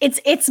 Like,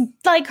 it's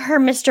like her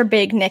Mr.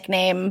 Big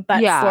nickname,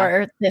 but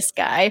for this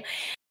guy.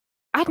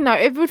 I don't know.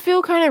 It would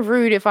feel kind of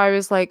rude if I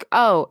was like,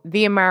 oh,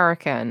 the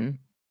American.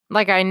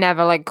 Like, I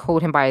never like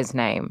called him by his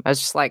name. I was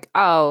just like,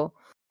 oh,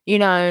 you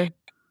know,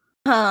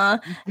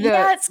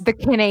 the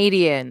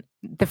Canadian,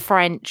 the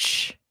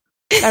French.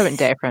 I wouldn't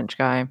date a French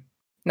guy.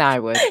 No, I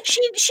would.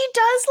 She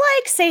does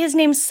like say his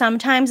name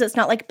sometimes. It's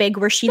not like Big,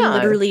 where she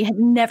literally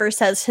never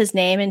says his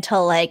name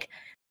until like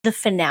the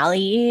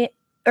finale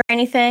or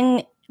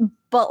anything.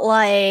 But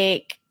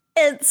like,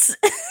 it's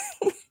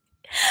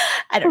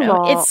I don't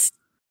know. It's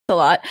a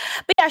lot.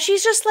 But yeah,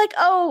 she's just like,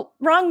 oh,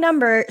 wrong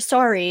number.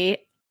 Sorry.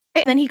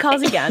 And then he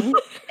calls again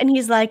and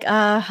he's like,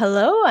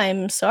 hello,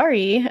 I'm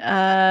sorry.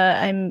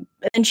 And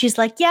she's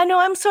like, yeah, no,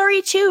 I'm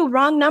sorry too.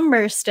 Wrong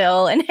number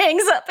still, and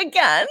hangs up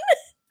again.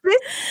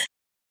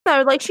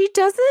 No, like, she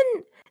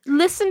doesn't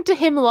listen to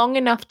him long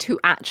enough to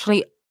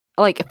actually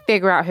like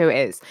figure out who it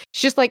is.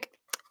 She's just like,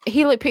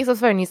 he like picks up the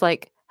phone and he's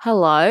like,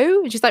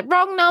 hello? And she's like,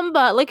 wrong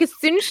number. Like, as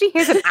soon as she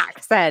hears an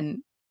accent,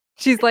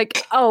 she's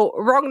like, oh,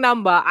 wrong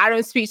number. I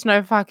don't speak to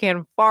no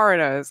fucking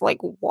foreigners. Like,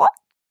 what?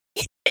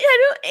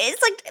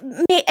 It's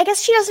like, I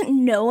guess she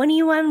doesn't know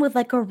anyone with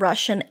like a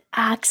Russian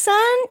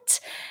accent.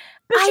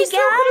 But she I still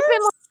could have been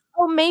guess. like,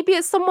 oh, maybe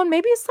it's someone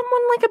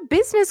like a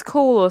business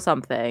call or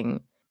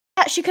something.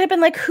 Yeah, she could have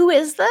been like, who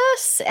is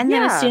this? And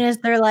then as Yeah. soon as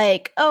they're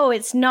like, oh,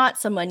 it's not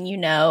someone you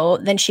know,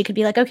 then she could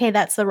be like, okay,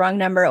 that's the wrong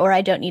number, or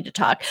I don't need to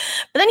talk.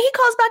 But then he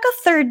calls back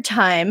a third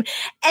time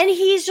and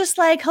he's just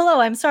like, hello,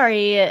 I'm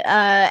sorry.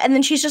 And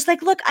then she's just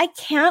like, look, I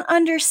can't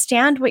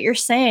understand what you're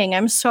saying.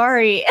 I'm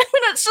sorry. And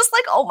it's just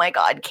like, oh my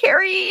God,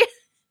 Carrie.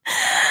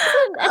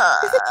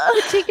 It's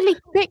a particularly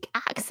thick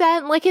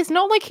accent. Like, it's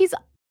not like he's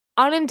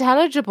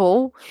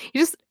unintelligible. He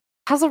just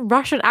has a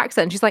Russian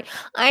accent. She's like,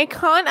 I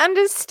can't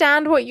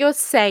understand what you're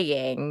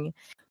saying.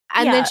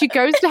 And then she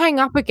goes to hang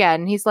up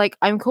again. He's like,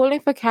 I'm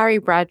calling for Carrie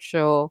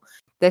Bradshaw.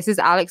 This is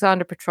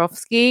Alexander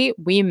Petrovsky.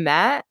 We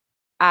met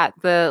at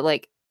the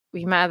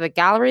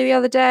gallery the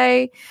other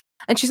day.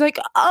 And she's like,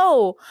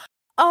 I'll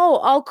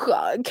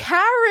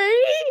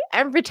Carrie,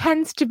 and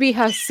pretends to be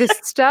her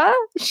sister.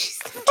 Does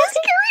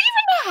Carrie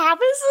even have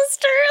a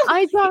sister?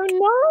 I don't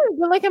know.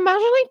 But like,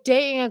 imagine like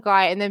dating a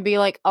guy and then be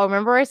like, oh,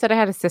 remember I said I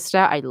had a sister?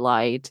 I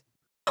lied.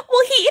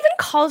 Well, he even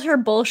calls her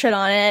bullshit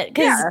on it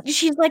because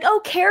she's like,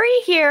 oh, Carrie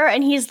here.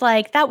 And he's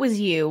like, that was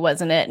you,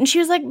 wasn't it? And she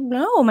was like,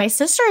 no, my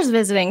sister's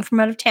visiting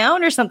from out of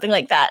town or something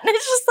like that. And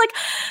it's just like,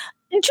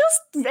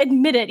 just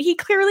admit it. He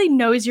clearly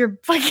knows you're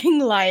fucking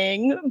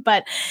lying.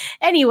 But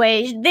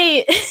anyway,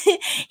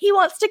 he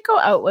wants to go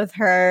out with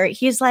her.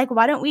 He's like,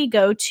 why don't we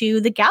go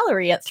to the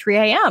gallery at 3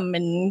 a.m.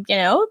 and,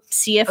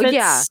 see if it's...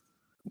 Yeah,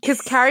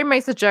 because Carrie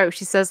makes a joke.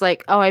 She says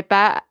like, oh, I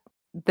bet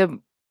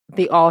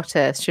the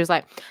artist, she was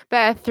like, but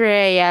at 3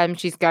 a.m.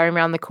 she's going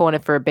around the corner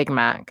for a Big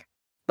Mac.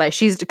 Like,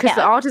 because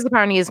the artist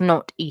apparently is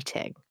not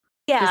eating.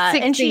 Yeah, for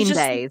 16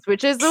 days,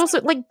 which is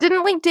also like,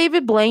 didn't like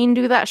David Blaine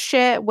do that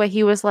shit where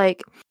he was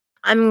like,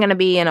 I'm gonna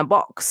be in a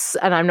box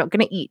and I'm not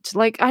gonna eat.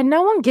 Like,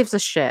 no one gives a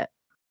shit.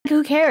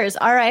 Who cares?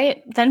 All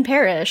right, then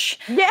perish.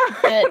 Yeah,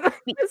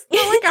 it's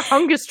not like a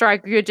hunger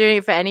strike if you're doing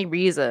it for any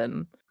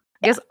reason.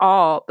 I guess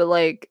art, but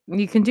like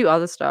you can do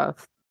other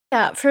stuff.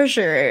 Yeah, for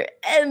sure.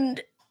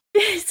 And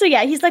so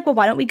yeah, he's like, well,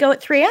 why don't we go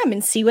at 3 a.m.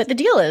 and see what the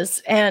deal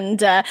is?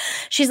 And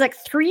she's like,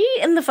 3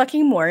 in the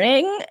fucking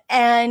morning.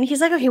 And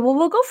he's like, okay, well,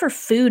 we'll go for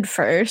food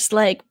first,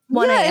 like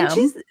 1 a.m.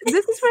 And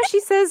this is where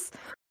she says,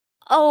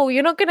 oh,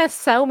 you're not going to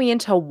sell me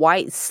into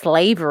white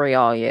slavery,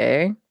 are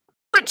you?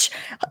 Which,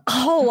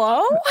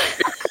 hello?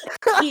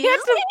 I had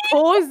to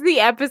pause the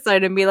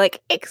episode and be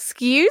like,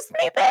 excuse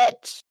me,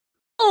 bitch?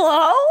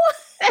 Hello?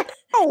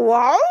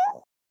 Hello?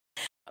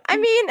 I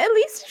mean, at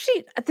least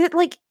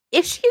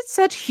if she had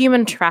said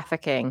human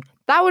trafficking,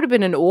 that would have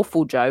been an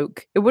awful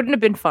joke. It wouldn't have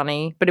been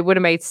funny, but it would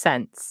have made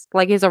sense.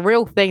 Like, it's a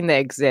real thing that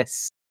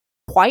exists.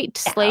 White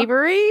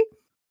slavery?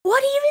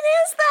 What even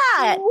is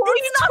that?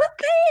 It's not a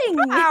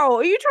thing. Wow.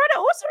 Are you trying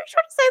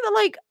to say that,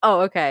 like,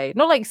 oh, okay,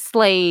 not like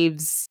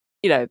slaves,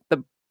 the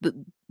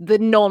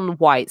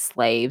non-white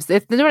slaves.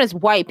 If when it's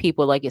white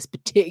people, like, it's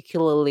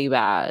particularly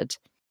bad.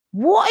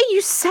 What are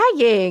you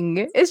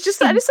saying? It's just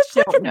that it's such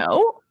such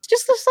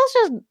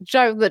a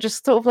joke that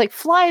just sort of like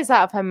flies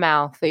out of her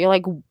mouth that you're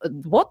like,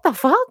 what the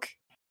fuck?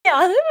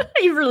 Yeah,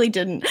 he really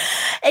didn't.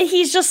 And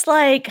he's just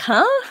like,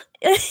 huh?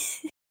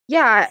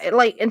 Yeah,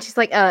 like, and she's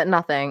like,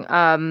 nothing.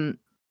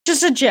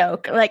 Just a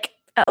joke. Like,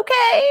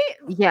 okay.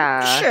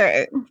 Yeah.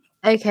 Sure.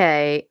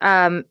 Okay.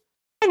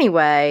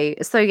 Anyway,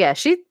 so yeah,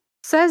 she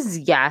says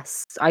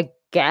yes, I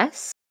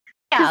guess.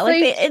 Yeah,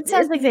 like it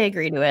sounds like they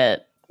agree to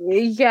it.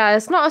 Yeah,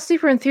 it's not a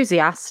super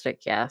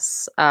enthusiastic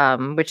yes,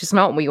 which is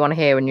not what you want to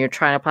hear when you're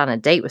trying to plan a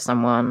date with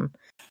someone.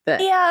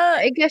 But yeah,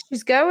 I guess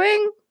she's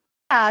going.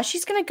 Yeah,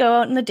 she's gonna go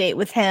out on the date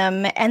with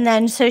him, and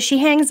then so she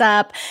hangs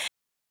up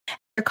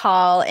her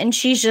call, and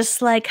she's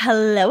just like,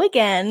 "Hello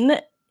again,"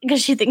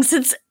 because she thinks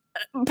it's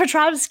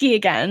Petrovsky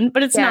again,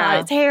 but it's not.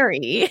 It's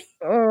Harry.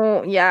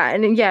 Oh yeah,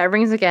 and yeah, it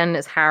rings again.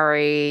 It's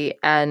Harry,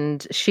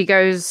 and she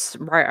goes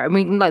right. I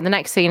mean, like the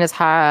next scene is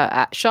her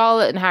at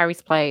Charlotte and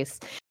Harry's place.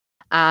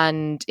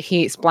 And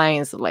he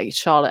explains that like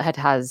Charlotte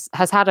has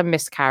had a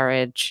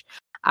miscarriage,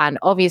 and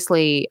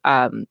obviously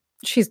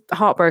she's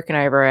heartbroken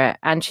over it,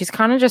 and she's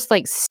kind of just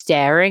like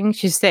staring.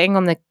 She's sitting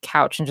on the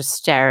couch and just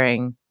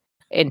staring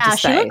into space.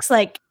 She looks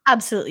like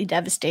absolutely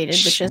devastated,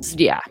 which is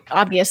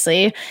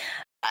obviously.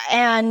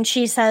 And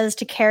she says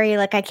to Carrie,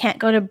 like, I can't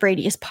go to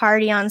Brady's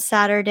party on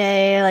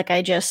Saturday. Like,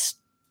 I just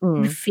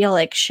feel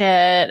like shit.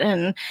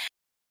 And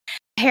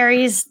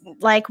Harry's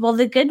like, well,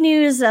 the good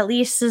news, at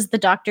least, is the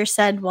doctor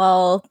said,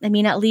 well, I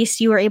mean, at least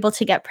you were able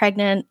to get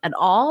pregnant at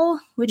all,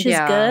 which is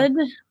good.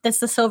 That's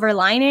the silver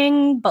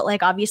lining. But,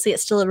 like, obviously,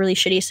 it's still a really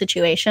shitty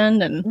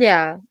situation. And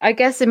yeah, I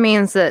guess it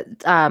means that,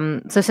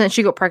 so since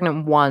she got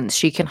pregnant once,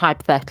 she can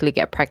hypothetically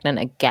get pregnant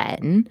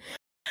again.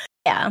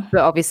 Yeah. But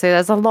obviously,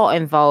 there's a lot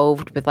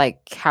involved with,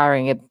 like,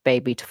 carrying a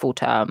baby to full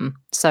term.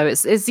 So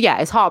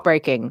it's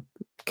heartbreaking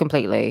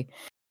completely.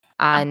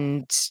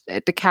 And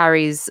the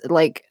Carrie's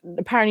like,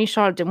 apparently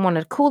Charlotte didn't want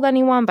to call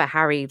anyone, but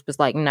Harry was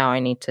like, no, I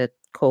need to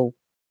call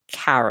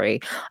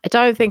Carrie. I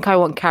don't think I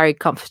want Carrie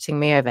comforting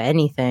me over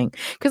anything,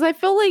 because I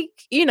feel like,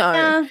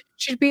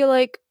 she'd be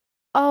like,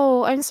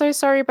 oh, I'm so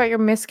sorry about your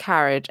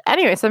miscarriage.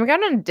 Anyway, so I'm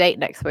going on a date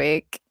next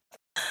week.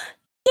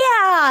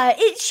 Yeah,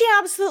 she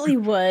absolutely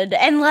would.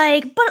 And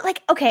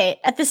but okay,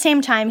 at the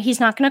same time,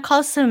 he's not going to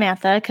call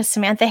Samantha because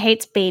Samantha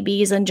hates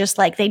babies and just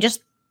they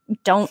just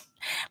don't,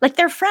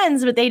 they're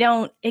friends, but they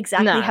don't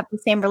exactly have the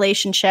same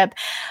relationship.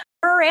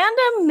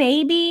 Miranda,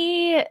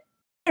 maybe, I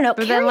don't know.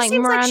 But Carrie then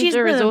seems Miranda she's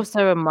is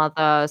also a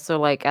mother,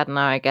 so I don't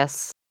know, I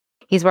guess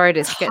he's worried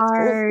it gets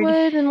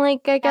awkward, and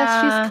I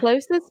guess she's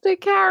closest to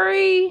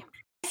Carrie.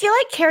 I feel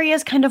like Carrie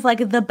is kind of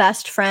the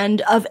best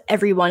friend of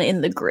everyone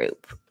in the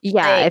group.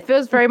 Yeah, it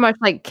feels very much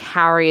like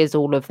Carrie is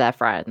all of their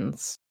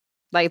friends.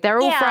 They're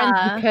all friends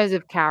because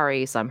of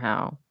Carrie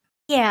somehow.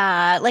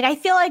 Yeah, I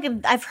feel like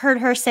I've heard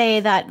her say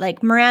that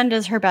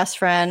Miranda's her best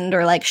friend,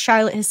 or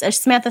Charlotte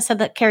Samantha said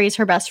that Carrie's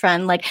her best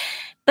friend.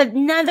 But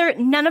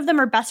none of them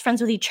are best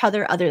friends with each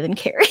other than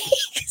Carrie.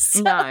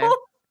 So. No,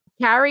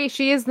 Carrie,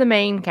 she is the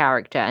main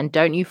character, and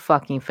don't you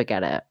fucking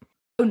forget it.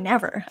 Oh,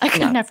 never. I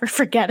could never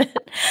forget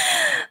it.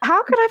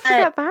 How could I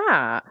forget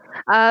that?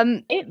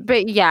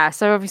 But yeah,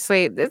 so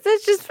obviously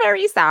it's just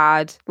very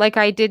sad.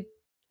 I did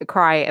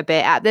cry a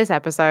bit at this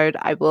episode,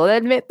 I will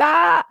admit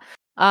that.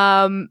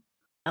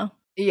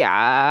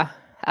 Yeah.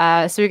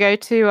 So we go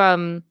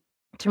to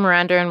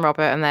Miranda and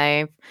Robert, and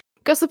they've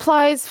got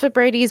supplies for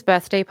Brady's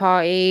birthday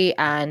party,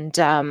 and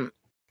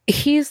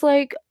he's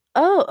like,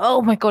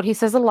 oh my god, he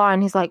says a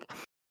line, he's like,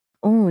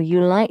 oh,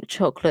 you like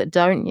chocolate,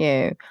 don't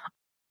you?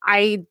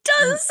 I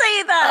does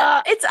say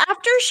that. It's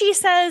after she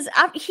says,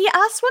 he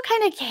asks what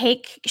kind of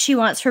cake she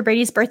wants for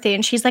Brady's birthday,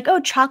 and she's like,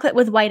 oh, chocolate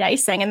with white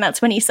icing, and that's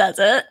when he says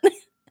it.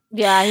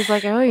 Yeah, he's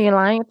like, oh, you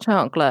like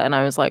chocolate? And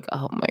I was like,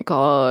 oh my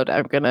god,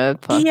 I'm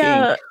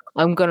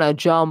gonna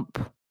jump.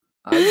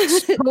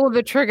 Pull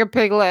the trigger,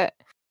 Piglet.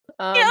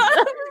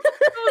 It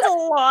was a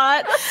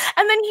lot.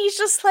 And then he's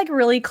just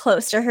really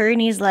close to her,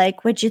 and he's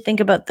like, what'd you think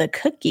about the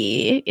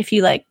cookie? If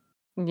you like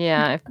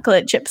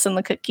chocolate chips in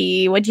the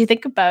cookie, what'd you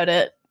think about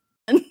it?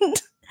 And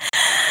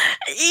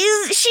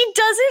she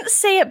doesn't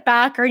say it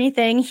back or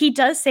anything. He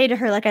does say to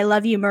her, I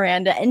love you,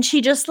 Miranda. And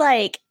she just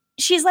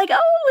she's like, oh,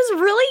 it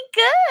was really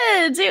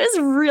good. It was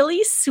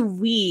really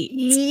sweet.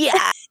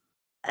 Yeah.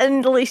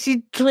 And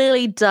she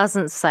clearly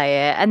doesn't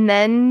say it. And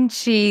then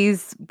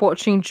she's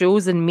watching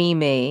Jules and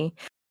Mimi,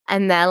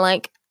 and they're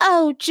like,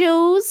 oh,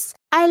 Jules,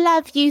 I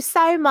love you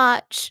so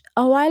much.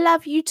 Oh, I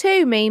love you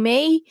too,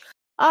 Mimi.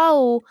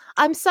 Oh,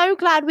 I'm so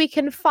glad we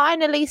can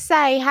finally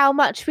say how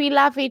much we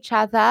love each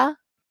other.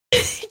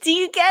 Do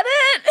you get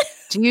it?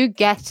 Do you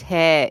get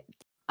it?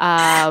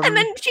 And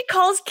then she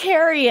calls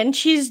Carrie, and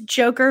she's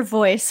Joker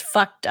voice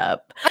fucked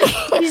up.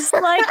 He's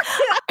like,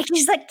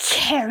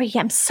 Carrie,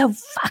 I'm so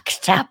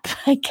fucked up.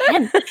 I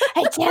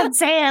can't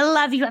say I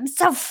love you. I'm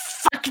so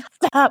fucked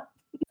up.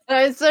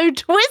 I'm so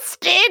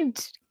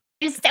twisted.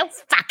 You're so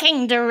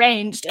fucking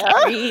deranged,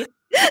 Carrie.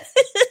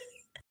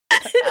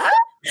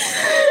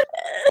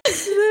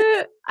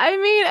 I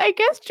mean, I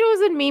guess Jules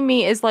and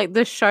Mimi is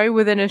the show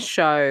within a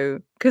show.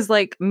 Because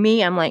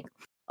me, I'm like,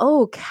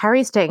 oh,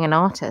 Carrie's dating an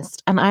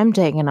artist, and I'm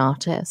dating an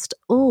artist.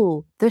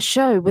 Oh, the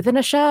show within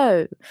a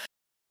show.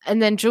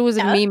 And then Jules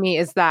and Mimi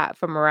is that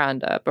for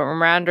Miranda, but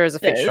Miranda is a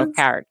fictional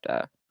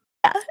character.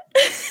 Yeah.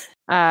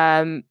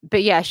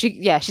 But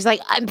she's like,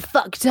 I'm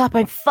fucked up.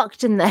 I'm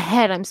fucked in the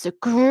head. I'm so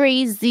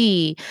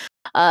crazy.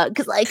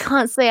 Because I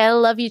can't say I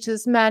love you to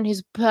this man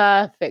who's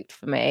perfect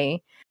for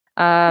me.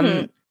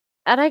 And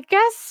I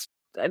guess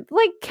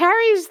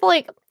Carrie's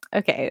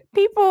okay,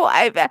 people.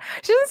 She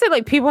doesn't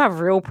say people have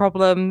real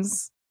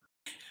problems,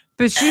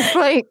 but she's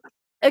like,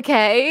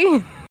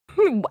 okay,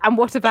 and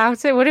what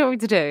about it? What do you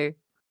want me to do?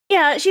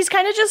 Yeah, she's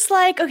kind of just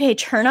okay,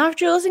 turn off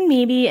Jules and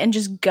Mimi and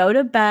just go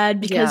to bed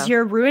because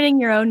you're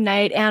ruining your own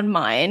night and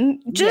mine.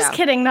 Just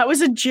kidding, that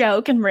was a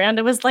joke. And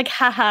Miranda was like,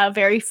 haha,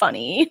 very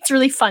funny. It's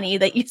really funny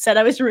that you said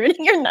I was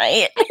ruining your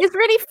night. It's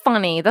really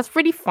funny. That's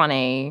really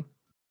funny.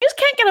 I just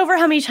can't get over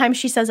how many times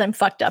she says I'm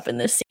fucked up in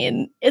this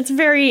scene. It's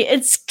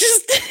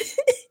just,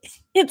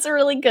 it's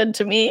really good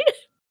to me.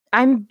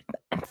 I'm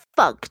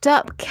fucked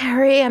up,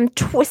 Carrie. I'm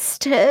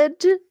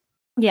twisted.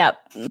 Yep.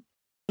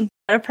 Not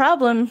a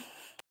problem.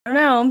 I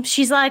don't know.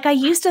 She's like, I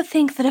used to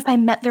think that if I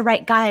met the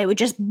right guy, I would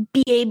just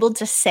be able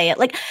to say it.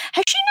 Has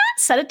she not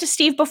said it to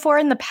Steve before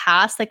in the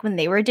past, when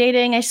they were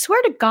dating? I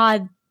swear to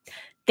God,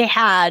 they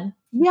had.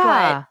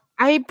 Yeah.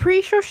 I'm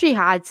pretty sure she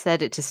had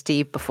said it to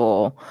Steve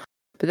before,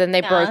 but then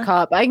they broke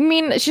up. I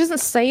mean, she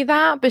doesn't say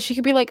that, but she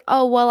could be like,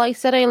 oh, well, I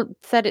said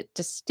it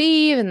to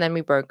Steve, and then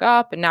we broke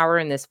up, and now we're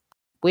in this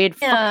weird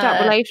fucked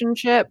up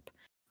relationship.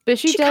 But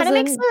she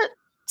doesn't.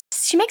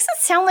 She makes it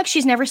sound like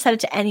she's never said it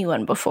to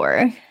anyone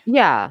before.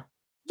 Yeah.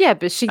 Yeah,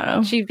 but she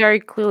very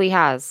clearly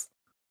has.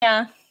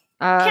 Yeah.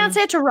 Can't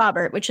say it to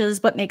Robert, which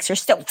is what makes her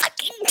so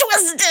fucking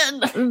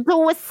twisted.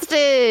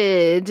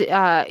 Twisted.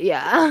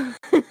 Yeah.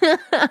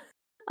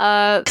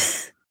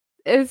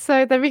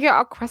 So then we get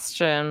our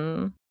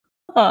question.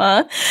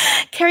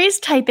 Carrie's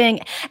typing,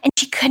 and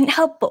she couldn't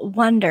help but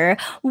wonder,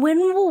 when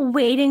will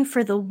waiting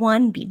for the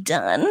one be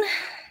done?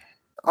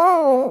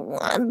 Oh,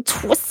 I'm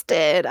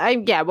twisted.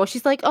 Well,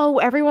 she's like, oh,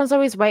 everyone's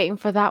always waiting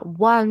for that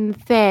one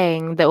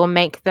thing that will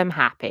make them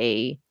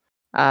happy.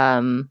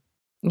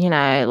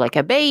 Like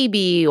a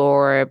baby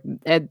or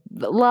a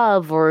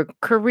love or a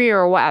career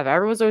or whatever.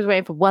 Everyone's always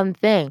waiting for one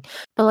thing.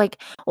 But like,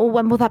 oh,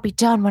 when will that be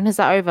done? When is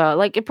that over?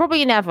 Like, it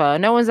probably never.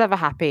 No one's ever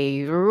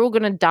happy. We're all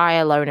gonna die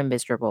alone and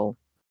miserable.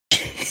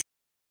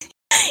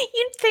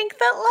 You'd think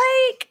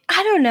that, like,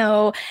 I don't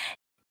know.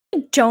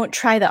 Don't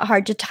try that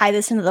hard to tie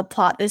this into the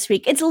plot this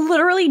week. It's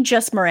literally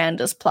just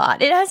Miranda's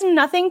plot. It has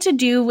nothing to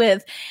do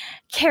with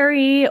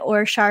Carrie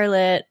or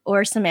Charlotte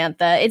or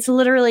Samantha. It's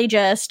literally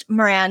just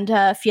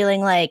Miranda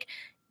feeling like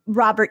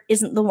Robert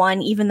isn't the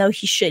one, even though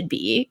he should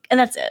be. And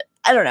that's it.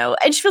 I don't know.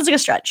 It just feels like a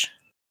stretch.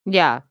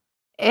 Yeah.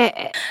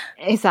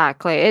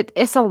 Exactly.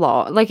 It's a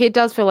lot. Like, it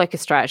does feel like a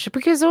stretch.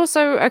 Because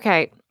also,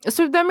 okay,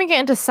 so then we get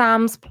into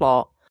Sam's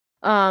plot,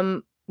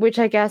 which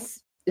I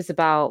guess is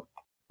about...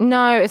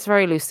 No, it's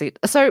very loosely.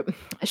 So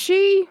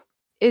she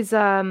is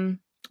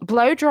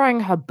blow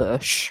drying her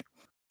bush.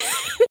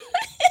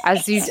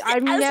 As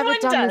never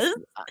done this.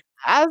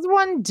 As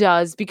one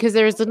does, because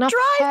there is enough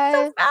hair.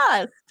 So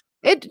fast.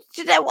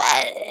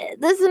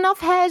 There's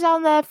enough hair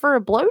down there for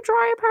a blow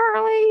dry,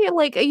 apparently.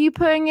 Like, are you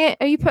putting it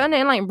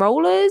in like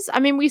rollers? I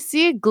mean, we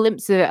see a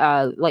glimpse of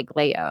it like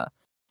later,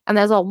 and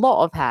there's a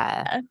lot of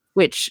hair,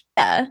 which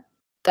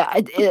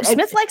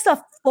Smith likes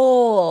a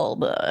full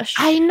bush.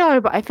 I know,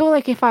 but I feel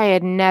like if I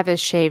had never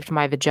shaved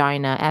my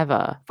vagina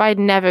ever, if I had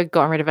never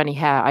gotten rid of any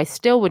hair, I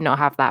still would not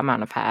have that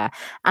amount of hair.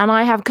 And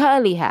I have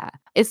curly hair.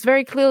 It's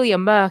very clearly a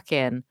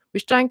merkin,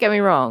 which, don't get me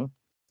wrong,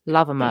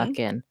 love a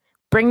merkin.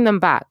 Bring them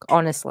back,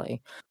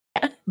 honestly.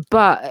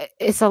 But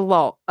it's a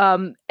lot.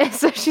 So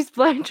she's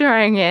blow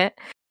drying it,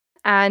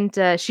 and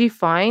she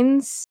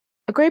finds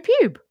a grey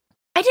pube.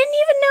 I didn't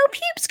even know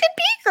pubes could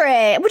be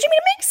gray. Which, I mean,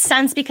 it makes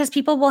sense because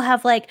people will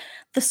have like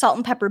the salt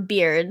and pepper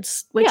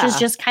beards, which is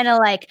just kind of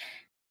like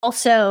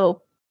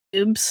also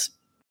pubes,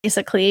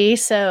 basically.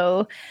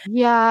 So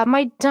yeah,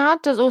 my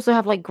dad does also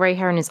have like gray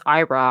hair in his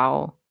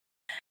eyebrow.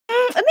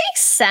 It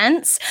makes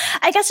sense.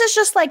 I guess it's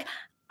just like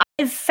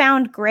I've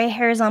found gray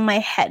hairs on my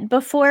head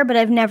before, but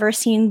I've never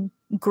seen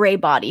gray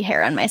body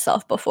hair on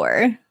myself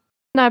before.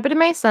 No, but it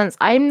makes sense.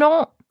 I'm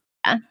not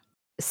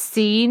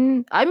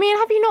seen. I mean,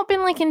 have you not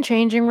been like in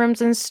changing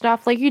rooms and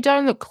stuff? Like, you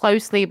don't look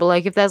closely, but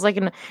like if there's like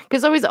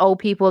because always old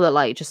people that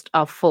like just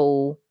are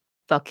full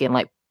fucking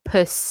like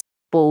puss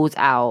balls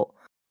out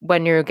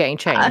when you're getting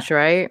changed,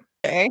 right?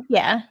 Sure.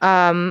 Yeah.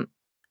 And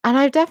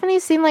I've definitely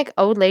seen like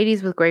old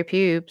ladies with grey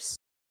pubes,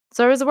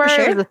 so I was aware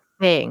it was a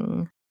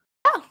thing.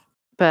 Oh,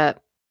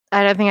 but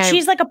I don't think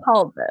she's like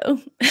appalled though.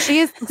 She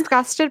is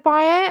disgusted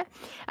by it,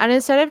 and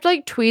instead of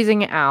like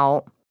tweezing it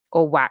out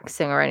or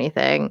waxing or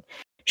anything,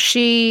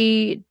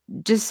 she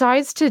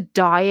decides to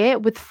dye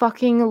it with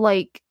fucking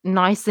like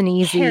nice and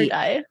easy hair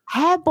dye.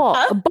 A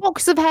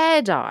box of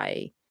hair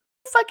dye.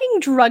 Fucking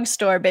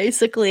drugstore,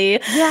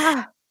 basically.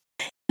 Yeah.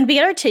 And we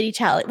get our titty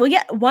tally. We'll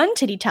get one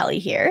titty tally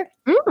here.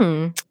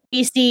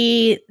 We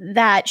see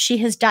that she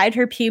has dyed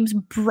her pubes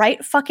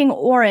bright fucking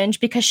orange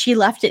because she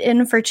left it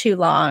in for too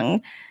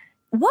long.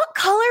 What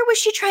color was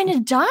she trying to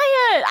dye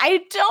it?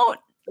 I don't...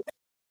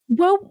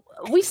 Well,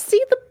 we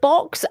see the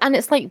box and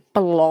it's like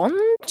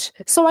blonde.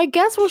 So I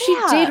guess what she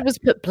did was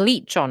put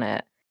bleach on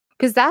it.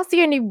 Because that's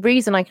the only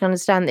reason I can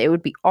understand that it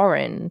would be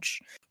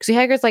orange. Because your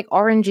hair goes like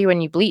orangey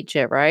when you bleach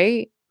it,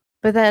 right?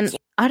 But then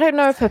I don't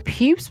know if her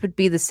pubes would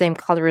be the same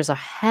color as her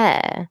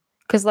hair.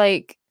 Because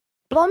like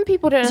blonde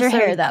people don't necessarily...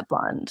 Is her hair that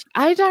blonde?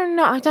 I don't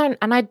know.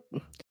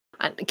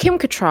 And Kim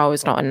Cattrall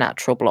is not a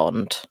natural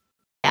blonde.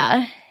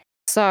 Yeah.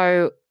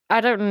 So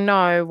I don't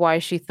know why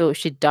she thought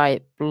she'd dye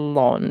it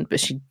blonde,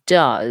 but she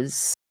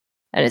does.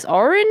 And it's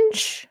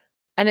orange.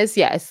 And it's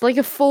like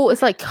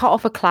it's like cut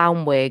off a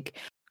clown wig.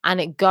 And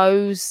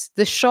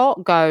the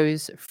shot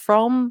goes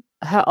from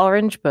her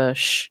orange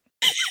bush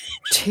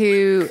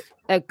to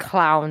a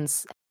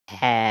clown's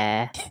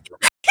hair.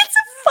 It's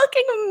a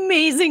fucking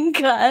amazing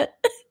cut.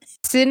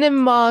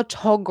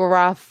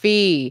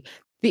 Cinematography.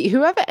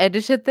 Whoever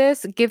edited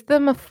this, give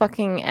them a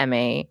fucking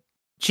Emmy.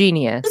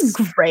 Genius. It's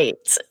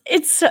great.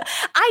 It's earlier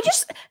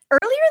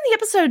in the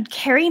episode,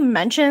 Carrie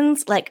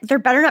mentions like there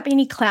better not be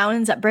any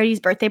clowns at Brady's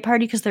birthday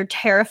party because they're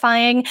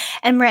terrifying,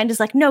 and Miranda's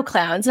like, no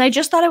clowns. And I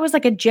just thought it was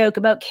like a joke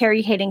about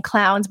Carrie hating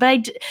clowns,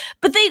 but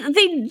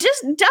they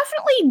just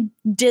definitely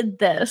did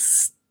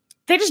this.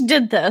 They just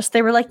did this.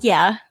 They were like,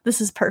 yeah, this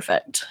is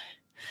perfect.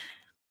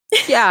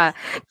 Yeah.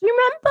 Do you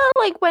remember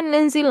like when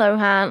Lindsay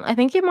Lohan, I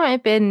think it might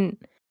have been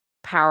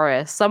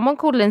Paris, someone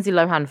called Lindsay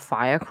Lohan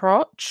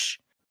Firecrotch?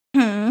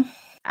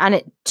 And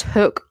it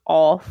took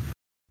off.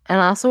 And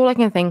that's all I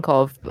can think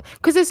of.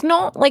 Because it's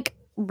not like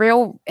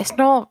real. It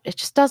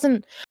just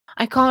doesn't.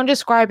 I can't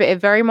describe it.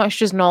 It very much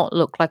does not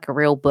look like a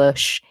real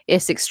bush.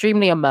 It's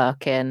extremely a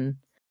merkin.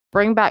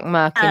 Bring back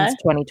merkins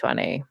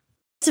 2020.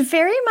 It's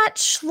very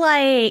much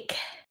like.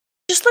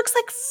 Just looks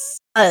like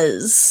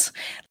fuzz.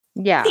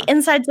 Yeah. The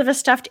insides of a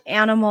stuffed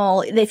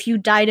animal, if you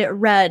dyed it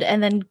red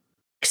and then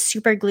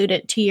super glued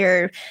it to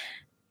your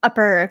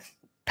upper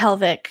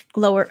pelvic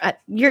lower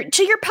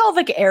your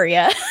pelvic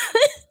area.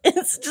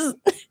 It's just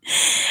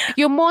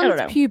your mons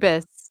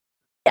pubis.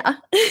 Yeah.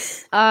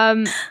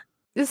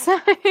 So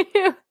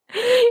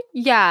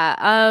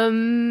yeah,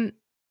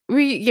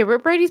 we're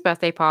at Brady's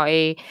birthday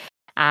party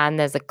and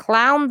there's a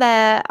clown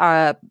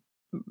there.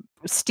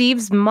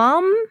 Steve's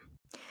mum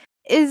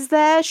is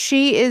there.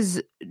 She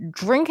is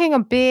drinking a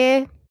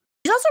beer.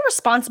 She's also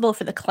responsible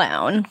for the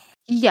clown.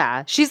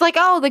 Yeah, she's like,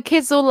 oh, the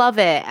kids will love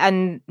it.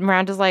 And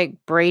Miranda's like,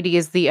 Brady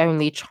is the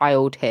only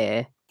child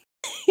here.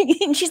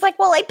 And she's like,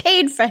 well, I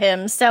paid for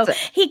him, so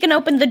he can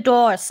open the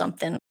door or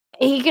something.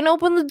 He can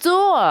open the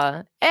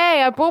door.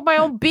 Hey, I brought my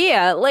own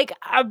beer. Like,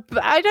 I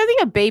don't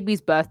think a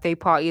baby's birthday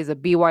party is a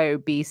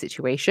BYOB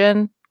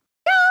situation.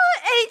 Yeah,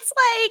 it's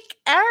like,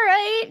 all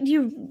right,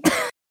 you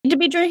need to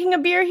be drinking a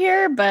beer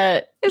here,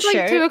 but it's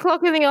sure. like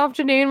 2:00 in the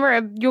afternoon. We're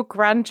at your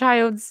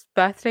grandchild's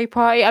birthday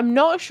party. I'm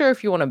not sure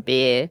if you want a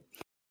beer.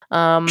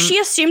 She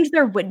assumed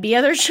there would be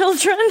other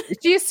children.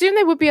 She assumed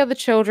there would be other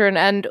children,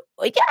 and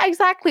yeah,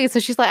 exactly. So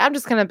she's like, I'm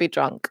just gonna be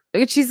drunk.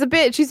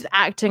 She's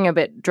acting a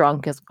bit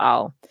drunk as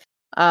well.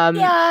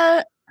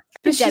 Yeah.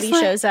 Debbie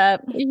shows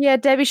up. Yeah,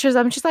 Debbie shows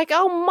up and she's like,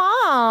 oh,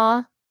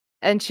 Ma.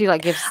 And she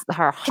like gives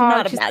her a hug.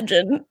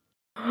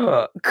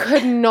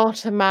 Could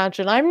not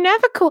imagine. I'm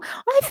never cool.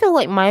 I feel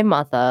like my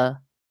mother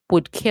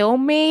would kill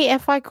me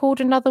if I called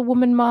another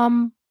woman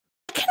mom.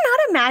 I cannot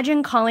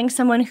imagine calling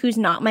someone who's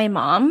not my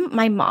mom,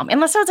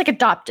 unless I was like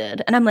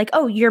adopted. And I'm like,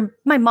 oh, you're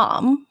my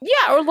mom.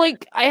 Yeah, or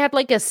like I had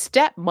like a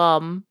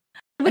stepmom.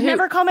 I would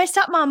never call my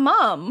stepmom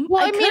mom.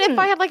 Well, I mean, if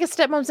I had like a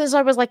stepmom since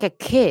I was like a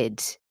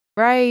kid,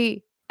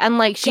 right? And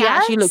like she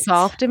actually looked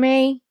after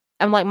me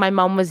and like my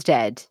mom was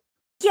dead.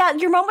 Yeah,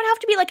 your mom would have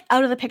to be like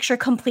out of the picture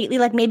completely.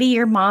 Like maybe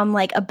your mom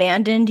like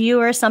abandoned you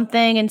or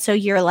something. And so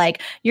you're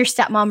like, your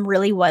stepmom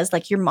really was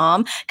like your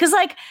mom. Cause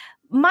like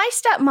my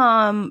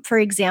stepmom, for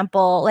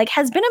example, like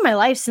has been in my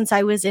life since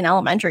I was in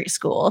elementary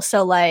school.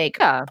 So like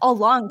a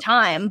long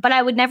time, but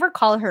I would never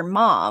call her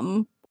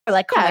mom or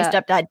like call my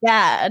stepdad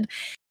dad.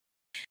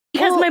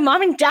 Because my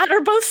mom and dad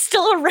are both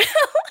still around.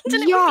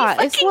 And yeah,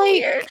 it's like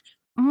weird.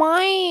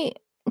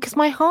 Because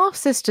my half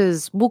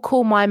sisters will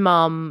call my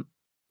mum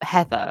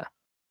Heather.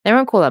 They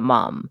won't call her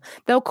mum.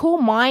 They'll call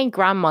my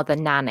grandmother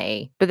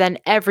Nanny, but then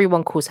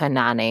everyone calls her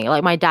Nanny.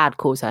 Like my dad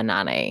calls her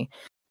Nanny.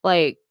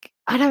 Like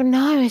I don't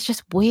know. It's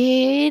just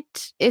weird.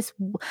 It's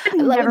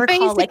never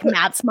call like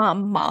Matt's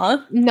mom Ma.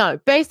 No,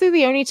 basically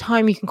the only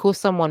time you can call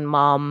someone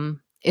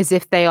mum is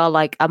if they are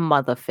like a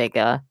mother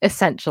figure,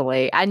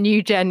 essentially, and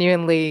you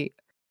genuinely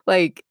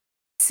like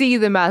see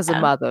them as a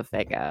mother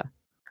figure.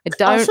 I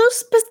don't. Also,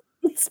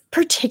 it's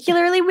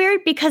particularly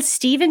weird because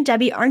Steve and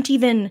Debbie aren't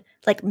even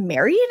like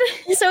married,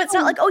 so it's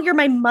not like, oh, you're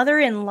my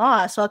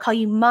mother-in-law, so I'll call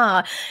you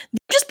Ma.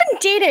 They've just been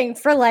dating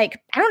for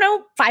like, I don't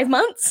know, 5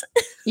 months.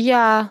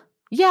 Yeah,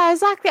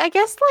 exactly. I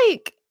guess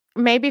like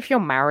maybe if you're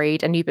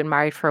married and you've been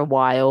married for a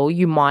while,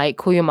 you might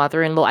call your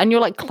mother-in-law, and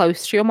you're like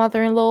close to your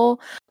mother-in-law,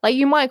 like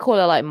you might call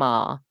her like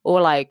Ma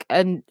or like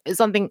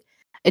something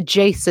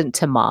adjacent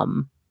to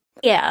mum.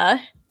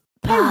 Yeah.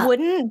 I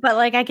wouldn't, but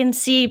like I can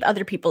see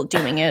other people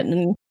doing it,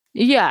 and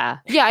yeah,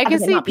 I can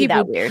see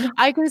people. Weird.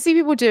 I can see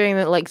people doing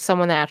that, like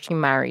someone they're actually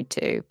married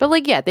to. But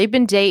like, yeah, they've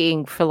been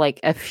dating for like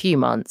a few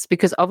months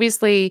because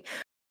obviously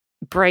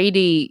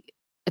Brady.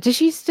 Did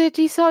he start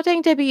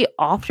dating Debbie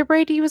after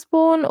Brady was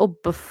born or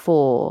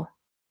before,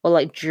 or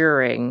like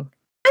during?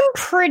 I'm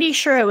pretty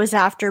sure it was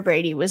after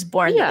Brady was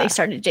born that they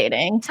started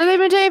dating. So they've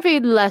been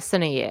dating for less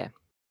than a year.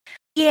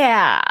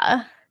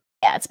 Yeah.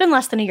 Yeah, it's been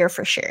less than a year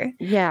for sure.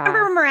 Yeah. I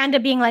remember Miranda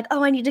being like,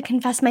 oh, I need to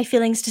confess my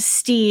feelings to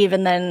Steve.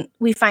 And then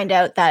we find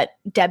out that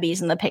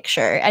Debbie's in the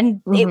picture.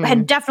 And it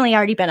had definitely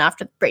already been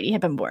after Brady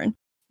had been born.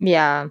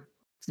 Yeah.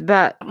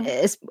 But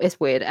it's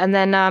weird. And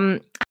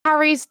then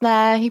Harry's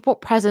there. He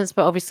bought presents,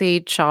 but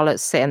obviously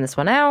Charlotte's sitting this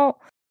one out.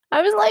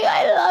 I was like,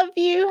 I love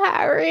you,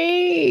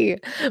 Harry.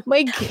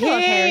 My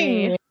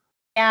king.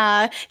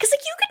 Yeah, because like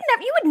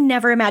you would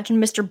never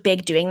imagine Mr.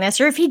 Big doing this,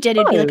 or if he did,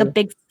 it'd be like a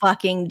big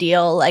fucking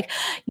deal. Like,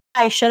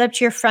 I showed up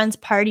to your friend's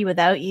party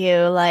without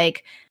you,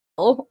 like,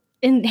 oh,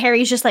 and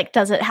Harry's just like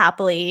does it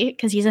happily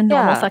because he's a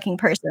normal fucking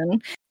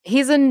person.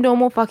 He's a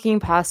normal fucking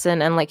person,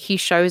 and like he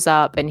shows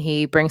up and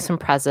he brings some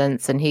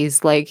presents, and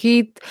he's like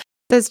he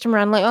says to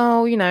Miranda like,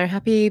 oh, you know,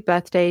 happy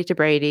birthday to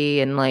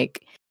Brady, and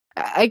like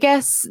I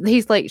guess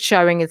he's like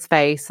showing his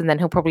face and then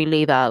he'll probably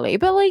leave early,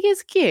 but like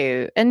it's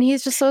cute. And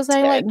he's just sort of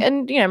saying like,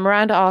 and you know,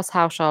 Miranda asks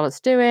how Charlotte's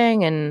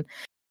doing, and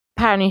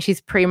apparently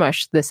she's pretty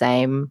much the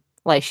same.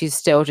 Like she's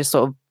still just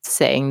sort of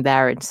sitting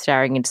there and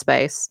staring into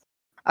space.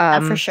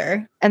 For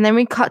sure. And then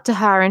we cut to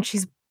her and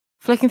she's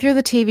flicking through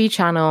the TV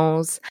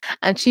channels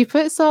and she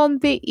puts on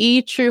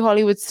the True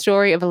Hollywood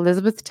Story of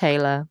Elizabeth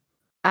Taylor.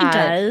 She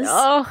does.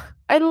 Oh,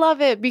 I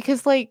love it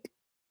because like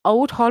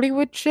old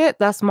Hollywood shit,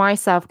 that's my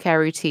self-care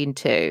routine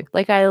too.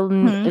 Like I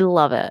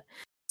love it.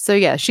 So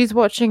yeah, she's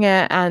watching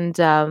it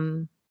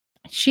and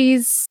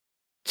she's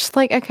just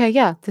like, okay,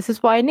 yeah, this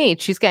is what I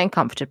need. She's getting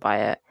comforted by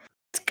it.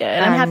 It's good.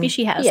 I'm happy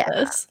she has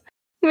this.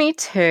 Me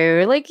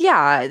too. Like,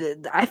 yeah,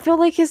 I feel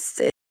like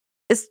it's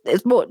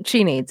what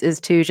she needs is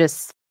to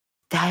just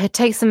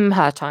take some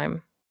her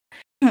time.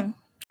 Good.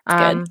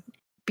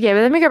 Yeah,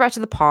 but then we go back to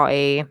the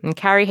party, and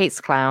Carrie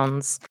hates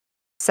clowns.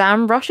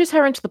 Sam rushes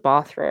her into the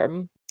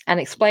bathroom and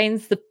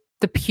explains the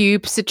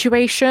pube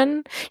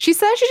situation. She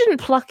says she didn't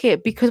pluck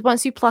it because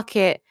once you pluck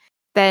it,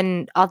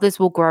 then others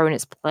will grow in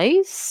its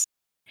place.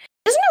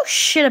 Doesn't know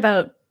shit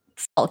about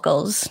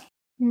follicles.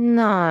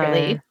 No.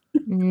 Really?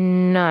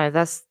 No,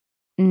 that's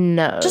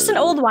no. Just an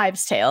old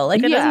wives' tale.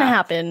 Like, it doesn't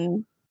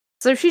happen.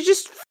 So she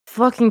just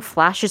fucking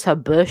flashes her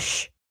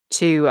bush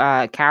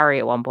to Carrie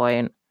at one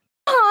point.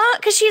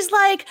 Because she's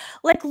like,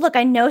 look,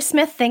 I know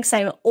Smith thinks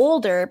I'm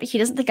older, but he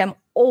doesn't think I'm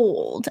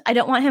old. I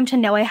don't want him to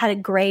know I had a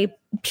gray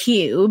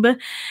pube.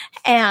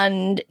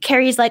 And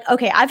Carrie's like,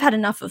 okay, I've had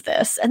enough of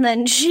this. And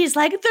then she's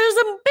like, there's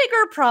a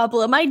bigger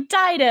problem. I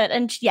dyed it.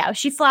 And yeah,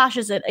 she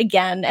flashes it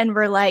again. And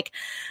we're like,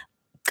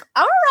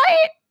 all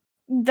right,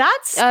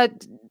 that's...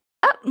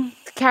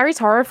 Carrie's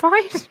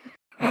horrified.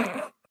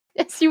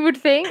 As you would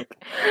think.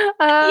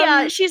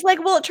 Yeah, she's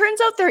like, well, it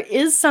turns out there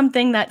is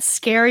something that's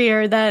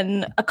scarier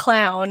than a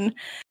clown.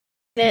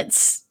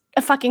 It's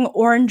a fucking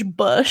orange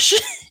bush.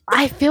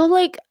 I feel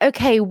like,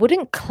 okay,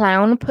 wouldn't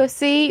Clown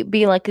Pussy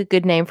be like a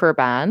good name for a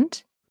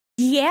band?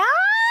 Yeah?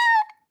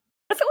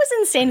 What if it was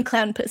Insane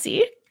Clown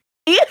Pussy?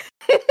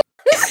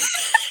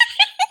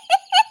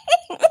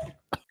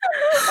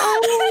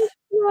 Oh my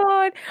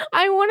god.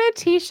 I want a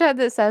t-shirt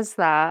that says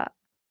that.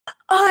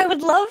 Oh, I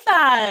would love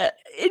that.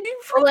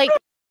 Or like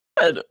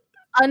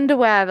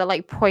underwear that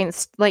like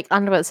points, like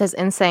underwear that says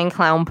Insane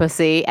Clown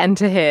Pussy,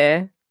 enter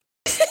here.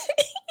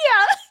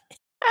 Yeah.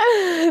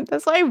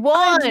 That's what I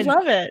want. I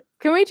love it.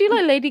 Can we do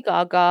like Lady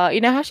Gaga? You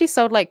know how she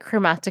sold like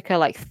Chromatica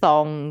like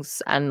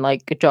thongs and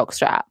like jock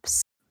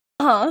straps?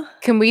 Uh-huh.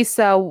 Can we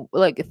sell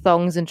like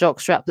thongs and jock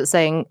straps that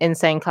saying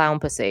Insane Clown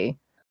Pussy?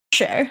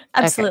 Sure.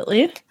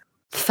 Absolutely. Okay.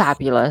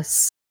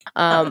 Fabulous.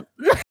 We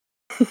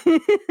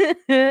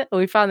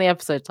found the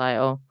episode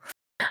title.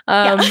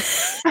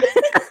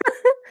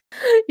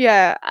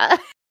 Yeah.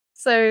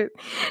 So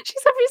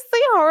she's obviously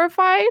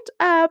horrified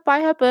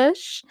by her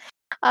bush.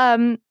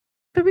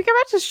 But we go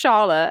back to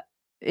Charlotte,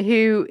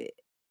 who...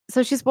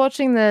 So she's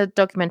watching the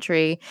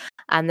documentary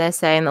and they're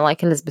saying that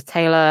like Elizabeth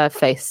Taylor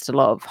faced a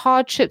lot of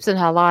hardships in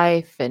her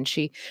life and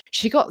she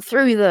got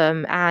through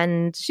them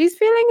and she's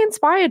feeling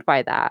inspired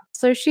by that.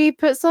 So she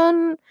gets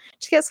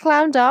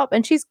clowned up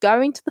and she's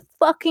going to the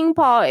fucking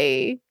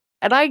party.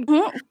 And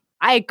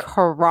I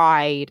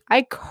cried.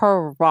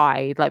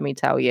 Let me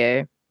tell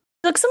you.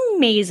 Looks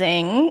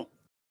amazing.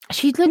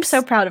 She looks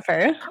I'm so proud of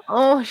her.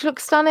 Oh, she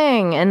looks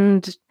stunning.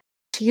 And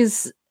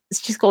she's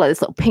got like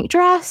this little pink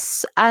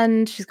dress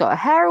and she's got her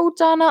hair all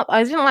done up.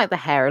 I didn't like the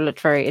hair.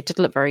 It did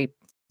look very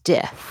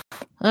stiff.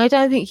 I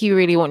don't think you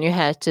really want your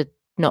hair to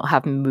not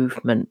have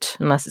movement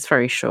unless it's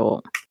very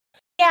short.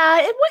 Yeah,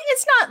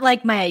 it's not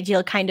like my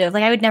ideal kind of,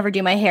 like I would never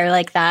do my hair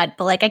like that,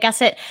 but like I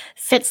guess it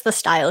fits the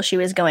style she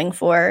was going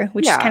for,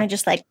 which is kind of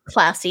just like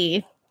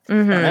classy.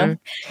 Mm-hmm. I don't know.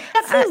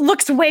 Definitely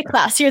looks way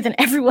classier than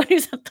everyone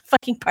who's at the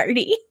fucking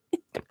party.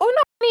 Oh,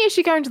 not only is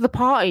she going to the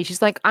party,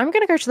 she's like, I'm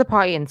going to go to the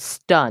party and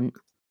stunt.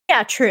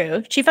 Yeah,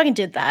 true. She fucking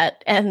did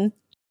that and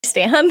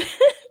stand.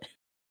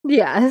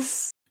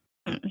 Yes.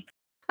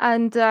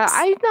 And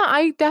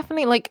I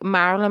definitely like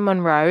Marilyn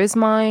Monroe is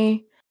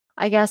my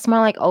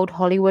like old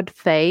Hollywood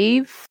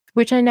fave,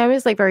 which I know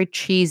is like very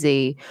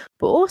cheesy,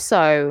 but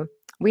also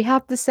we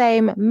have the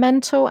same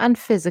mental and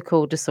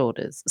physical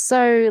disorders.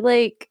 So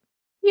like,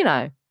 you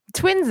know,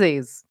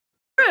 twinsies.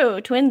 True,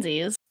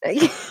 twinsies.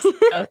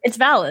 So it's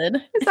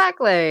valid.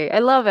 Exactly. I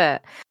love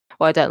it.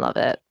 Well, I don't love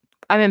it.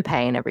 I'm in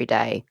pain every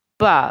day.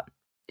 But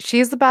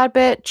she's the bad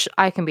bitch.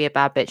 I can be a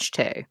bad bitch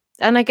too.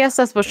 And I guess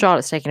that's what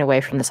Charlotte's taking away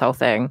from this whole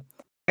thing.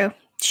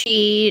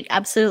 She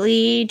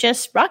absolutely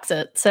just rocks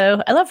it.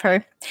 So I love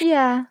her.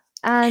 Yeah.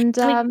 And,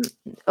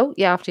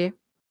 after you.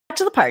 Back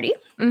to the party.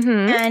 Mm-hmm.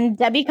 And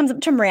Debbie comes up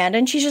to Miranda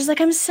and she's just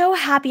like, I'm so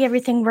happy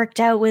everything worked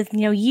out with,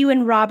 you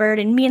and Robert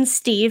and me and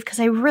Steve because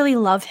I really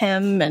love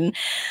him. And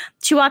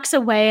she walks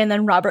away and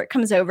then Robert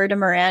comes over to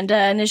Miranda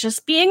and is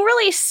just being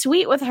really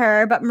sweet with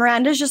her. But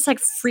Miranda's just like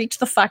freaked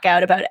the fuck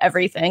out about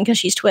everything because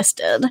she's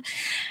twisted.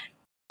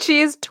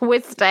 She is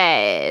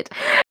twisted.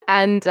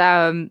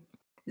 And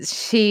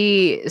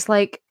she is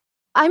like,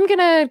 I'm going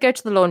to go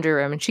to the laundry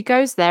room. And she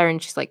goes there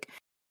and she's like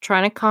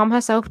trying to calm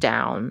herself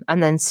down.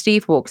 And then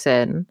Steve walks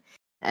in.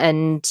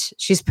 And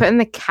she's putting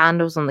the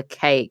candles on the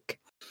cake.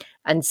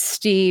 And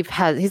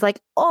he's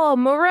like, oh,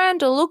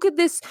 Miranda, look at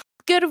this.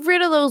 Get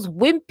rid of those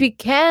wimpy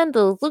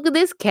candles. Look at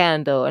this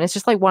candle. And it's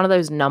just like one of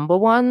those number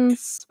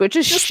ones, which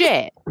is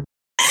shit.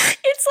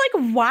 It's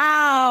like,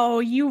 wow,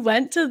 you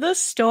went to the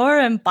store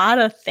and bought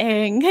a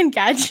thing.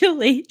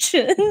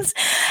 Congratulations.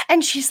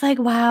 And she's like,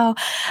 wow.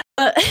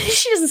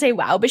 She doesn't say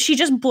wow, but she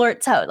just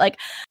blurts out like,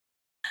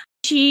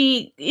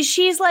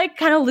 she's like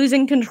kind of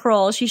losing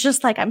control. She's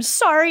just like, I'm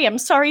sorry,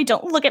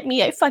 don't look at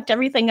me, I fucked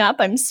everything up,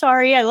 I'm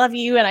sorry, I love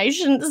you, and I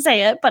shouldn't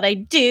say it, but I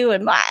do,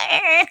 and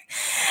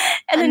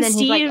then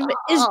Steve like,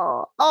 is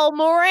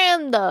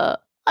Miranda,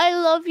 I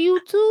love you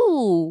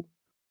too.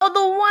 oh,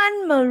 the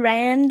one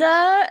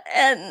Miranda.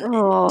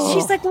 And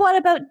she's like, what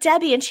about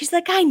Debbie? And she's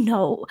like, I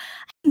know,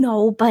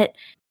 but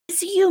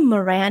it's you,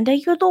 Miranda,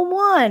 you're the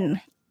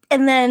one.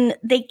 And then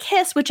they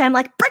kiss, which I'm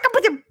like, break up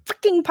with your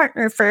fucking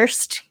partner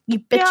first, you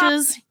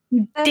bitches,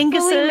 you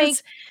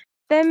dinguses.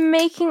 They're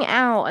making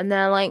out and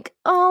they're like,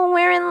 oh,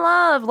 we're in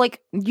love. Like,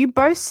 you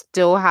both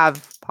still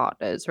have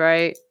partners,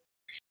 right?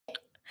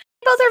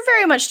 Both are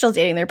very much still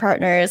dating their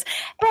partners.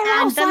 They're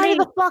outside of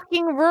the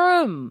fucking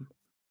room.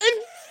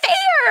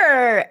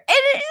 Fair.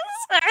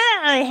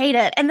 I hate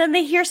it. And then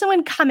they hear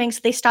someone coming, so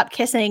they stop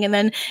kissing. And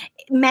then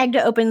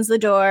Magda opens the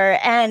door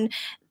and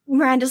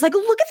Miranda's like,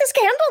 look at this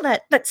candle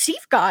that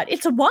Steve got.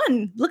 It's a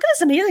one. Look at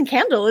this amazing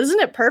candle. Isn't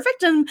it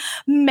perfect? And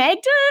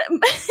Magda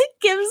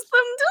gives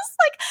them just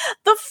like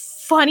the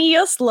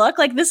funniest look.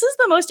 Like, this is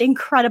the most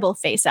incredible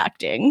face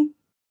acting.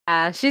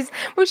 Yeah, she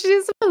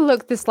doesn't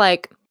look this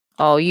like,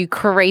 oh, you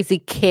crazy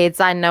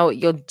kids, I know what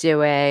you're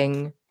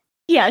doing.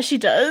 Yeah, she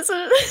does.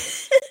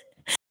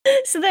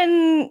 So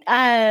then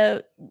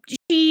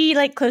she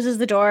like closes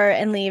the door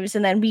and leaves,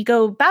 and then we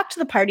go back to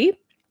the party.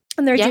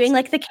 And they're doing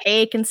like the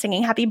cake and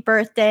singing happy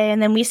birthday. And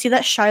then we see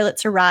that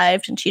Charlotte's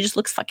arrived and she just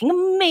looks fucking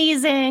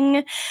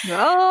amazing.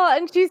 Oh,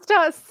 and she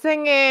starts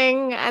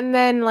singing. And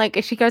then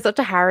like she goes up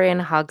to Harry and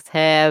hugs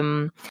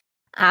him.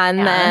 And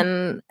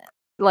then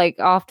like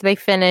after they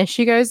finish,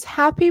 she goes,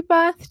 happy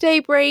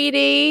birthday,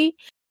 Brady.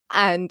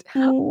 And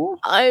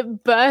I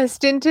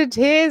burst into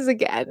tears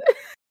again.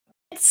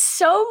 It's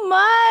so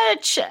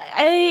much.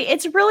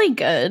 It's really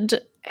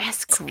good.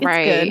 It's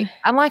great. It's good.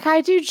 And like,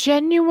 I do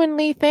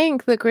genuinely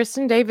think that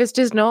Kristen Davis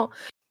does not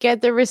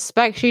get the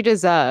respect she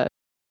deserves.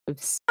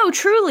 Oh,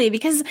 truly,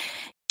 because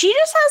she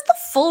just has the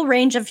full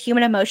range of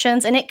human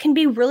emotions, and it can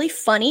be really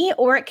funny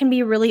or it can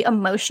be really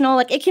emotional.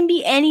 Like, it can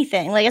be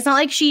anything. Like, it's not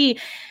like she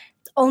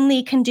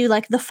only can do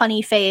like the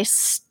funny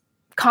face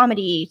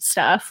comedy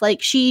stuff.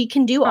 Like, she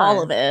can do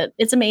all of it.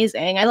 It's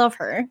amazing. I love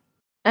her.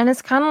 And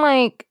it's kind of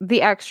like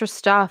the extra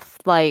stuff.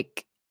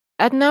 Like,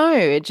 I don't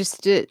know.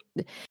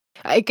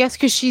 I guess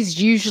because she's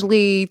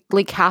usually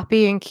like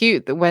happy and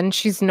cute, that when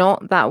she's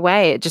not that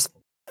way, it just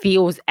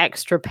feels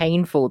extra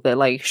painful that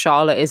like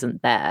Charlotte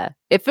isn't there.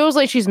 It feels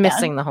like she's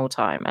missing the whole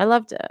time. I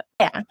loved it.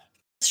 Yeah,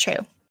 it's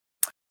true.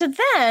 So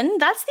then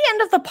that's the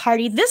end of the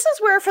party. This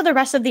is where for the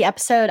rest of the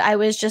episode, I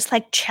was just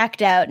like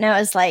checked out. And I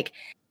was like,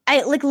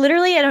 I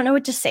don't know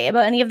what to say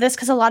about any of this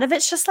because a lot of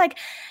it's just like,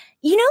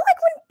 you know,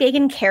 like when Big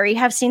and Carrie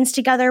have scenes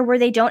together where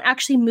they don't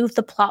actually move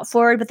the plot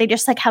forward, but they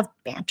just like have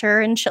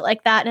banter and shit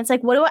like that. And it's like,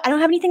 I don't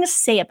have anything to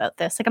say about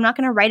this. Like, I'm not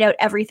going to write out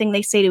everything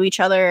they say to each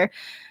other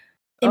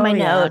in my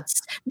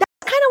notes. That's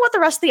kind of what the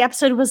rest of the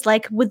episode was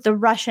like with the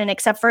Russian,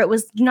 except for it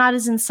was not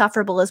as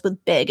insufferable as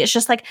with Big. It's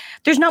just like,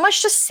 there's not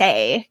much to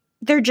say.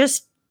 They're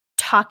just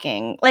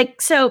talking.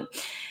 Like, so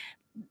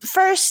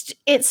first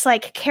it's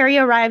like Carrie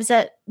arrives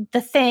at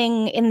the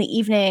thing in the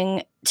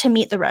evening to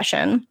meet the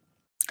Russian.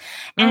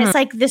 And it's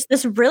like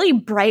this really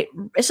bright,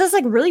 it's just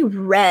like really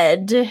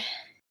red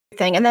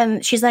thing. And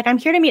then she's like, I'm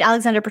here to meet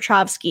Alexander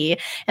Petrovsky.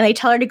 And they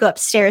tell her to go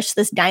upstairs to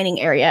this dining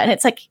area. And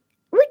it's like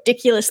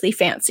ridiculously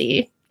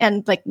fancy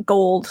and like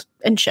gold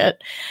and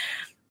shit.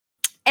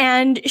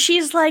 And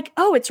she's like,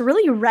 oh, it's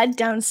really red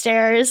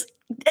downstairs.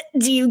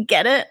 Do you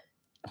get it?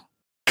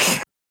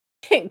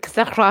 Is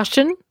that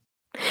Russian?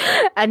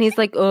 And he's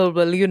like, oh,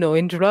 well, you know,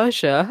 in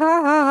Russia.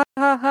 Ha, ha,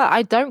 ha, ha.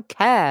 I don't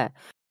care.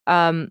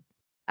 And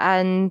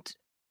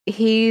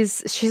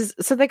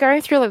so they're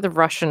going through like the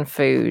Russian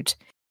food,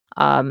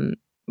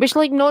 which,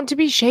 like, not to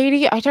be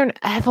shady, I don't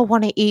ever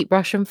want to eat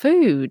Russian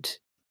food.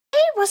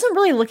 I wasn't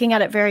really looking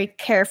at it very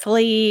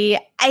carefully.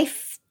 I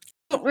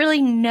don't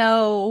really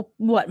know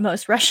what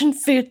most Russian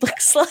food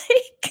looks like.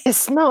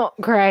 It's not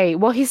great.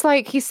 Well, he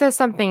says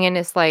something and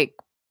it's like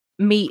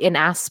meat in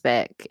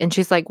aspic, and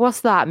she's like,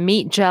 what's that,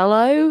 meat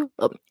jello?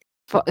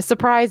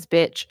 Surprise,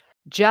 bitch.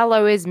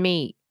 Jello is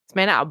meat. It's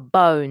made out of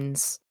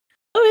bones.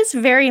 It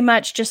was very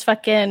much just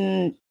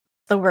fucking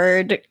the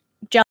word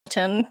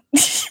gelatin,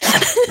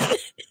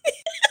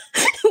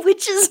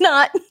 which is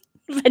not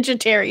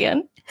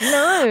vegetarian.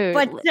 No,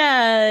 but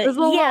there's a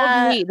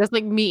lot of meat. There's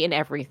like meat in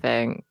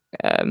everything.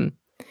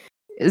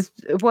 There's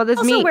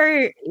also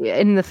meat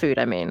in the food.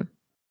 I mean,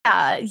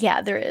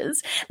 yeah, there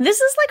is. This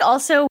is like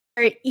also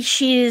where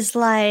she's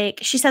like,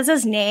 she says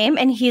his name,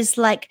 and he's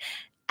like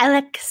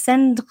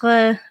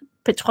Alexander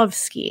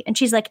Petrovsky, and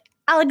she's like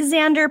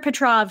Alexander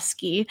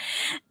Petrovsky.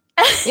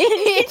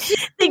 They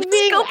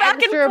just go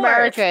back and forth.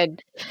 American.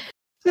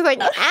 She's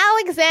like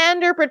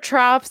Alexander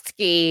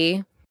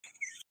Petrovsky.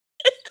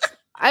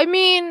 I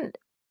mean,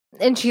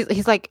 and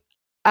he's like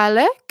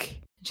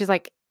Alec. She's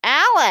like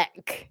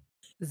Alec.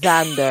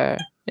 Xander.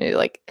 And he's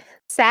like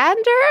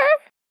Sander.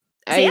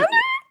 Xander?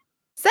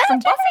 From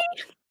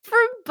Buffy.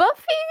 From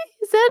Buffy.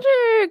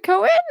 Xander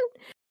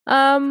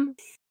Cohen.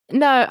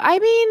 No, I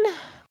mean,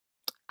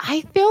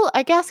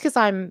 I guess because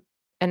I'm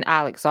an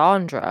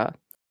Alexandra.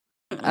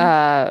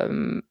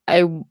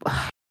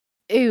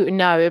 Ew,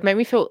 no, it made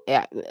me feel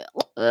made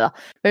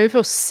me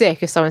feel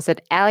sick if someone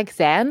said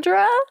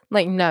Alexandra.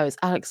 Like, no, it's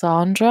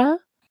Alexandra.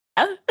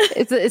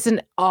 It's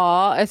an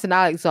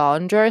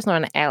Alexandra. It's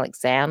not an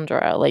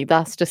Alexandra. Like,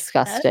 that's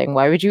disgusting.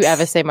 Why would you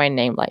ever say my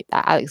name like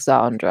that,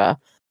 Alexandra?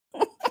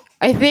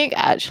 I think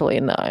actually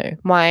no.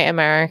 My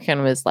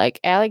American was like,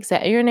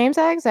 your name's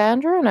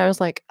Alexandra, and I was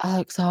like,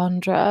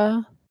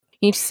 Alexandra.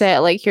 You need to say it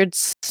like you're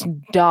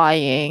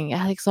dying,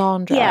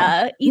 Alexandra.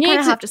 Yeah, you kind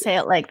of have to say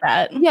it like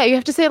that. Yeah, you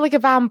have to say it like a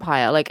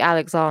vampire, like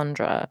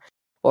Alexandra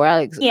or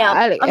Alex.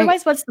 Yeah.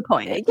 Otherwise, what's the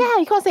point? Yeah,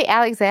 you can't say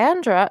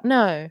Alexandra.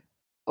 No,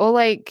 or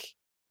like,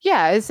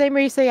 yeah, the same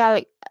way you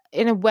say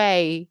in a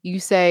way you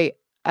say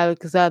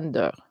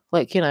Alexander.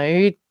 Like, you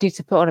need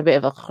to put on a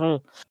bit of a.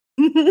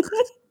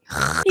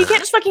 You can't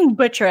just fucking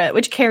butcher it,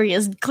 which Carrie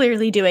is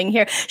clearly doing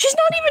here. She's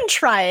not even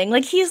trying.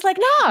 Like, he's like,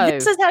 no,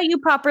 this is how you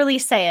properly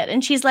say it.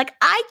 And she's like,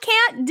 I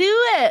can't do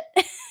it.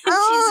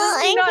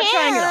 She's not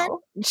trying at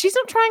all. She's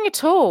not trying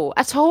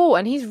at all.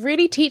 And he's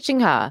really teaching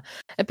her.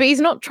 But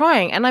he's not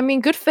trying. And I mean,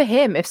 good for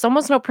him. If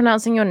someone's not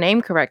pronouncing your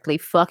name correctly,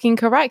 fucking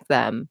correct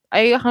them.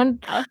 I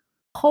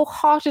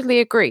wholeheartedly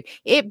agree.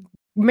 It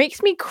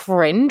makes me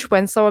cringe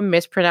when someone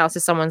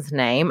mispronounces someone's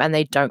name and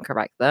they don't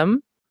correct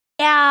them.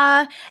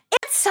 Yeah,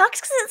 it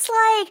sucks because it's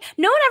like,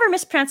 no one ever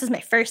mispronounces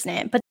my first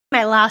name, but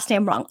my last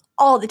name wrong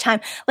all the time.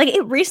 Like,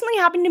 it recently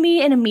happened to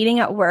me in a meeting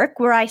at work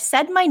where I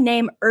said my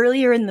name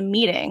earlier in the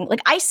meeting.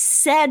 Like, I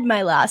said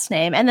my last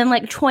name, and then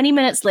like 20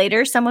 minutes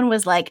later, someone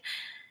was like,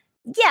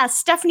 yeah,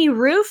 Stephanie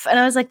Roof. And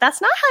I was like,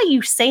 that's not how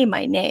you say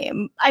my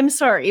name. I'm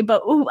sorry,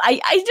 but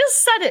I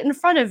just said it in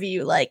front of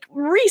you, like,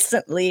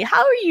 recently.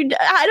 How are you?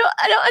 I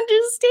don't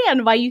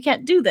understand why you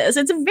can't do this.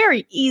 It's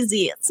very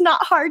easy. It's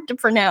not hard to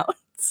pronounce.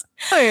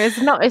 No,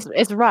 it's not.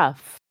 It's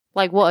rough.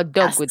 Like what a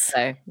dog would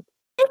say.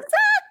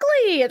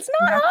 Exactly. It's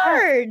not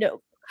hard.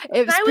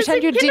 I was in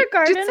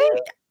kindergarten.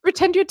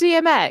 Pretend you're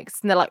DMX,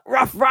 and they're like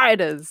Rough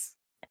Riders.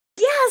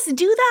 Yes,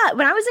 do that.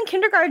 When I was in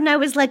kindergarten, I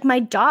was like,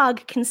 my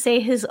dog can say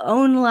his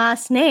own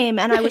last name,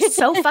 and I was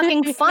so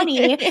fucking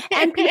funny,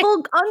 and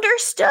people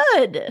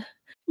understood.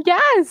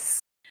 Yes.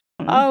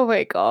 Oh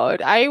my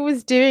god. I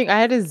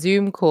had a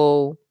Zoom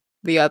call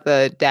the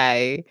other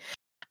day,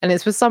 and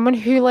it's with someone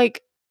who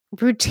like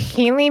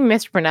routinely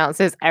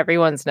mispronounces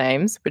everyone's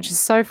names, which is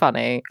so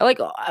funny. Like,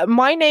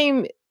 my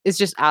name is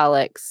just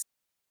Alex,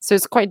 so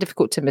it's quite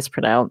difficult to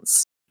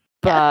mispronounce.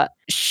 But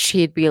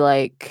she'd be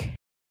like,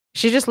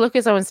 she'd just look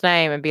at someone's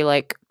name and be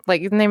like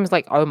his name is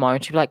like Omar,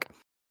 and she'd be like,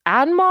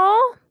 Anmar?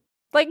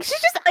 Like, she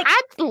just like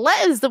adds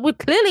letters that were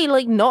clearly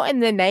like not in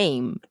their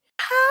name.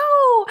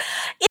 How?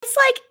 It's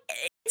like,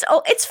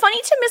 it's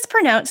funny to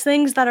mispronounce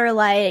things that are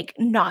like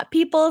not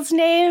people's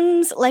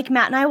names. Like,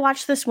 Matt and I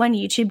watch this one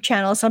YouTube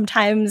channel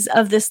sometimes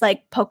of this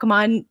like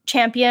Pokemon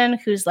champion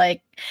who's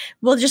like,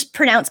 will just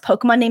pronounce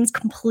Pokemon names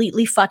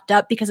completely fucked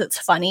up because it's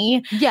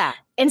funny. Yeah.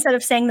 Instead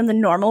of saying them the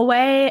normal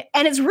way.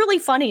 And it's really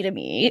funny to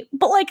me.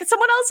 But like,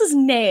 someone else's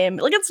name,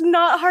 like, it's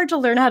not hard to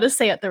learn how to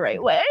say it the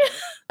right way.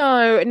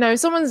 No,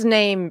 someone's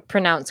name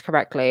pronounced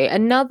correctly.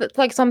 Another,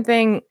 like,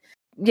 something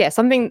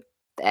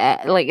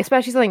like,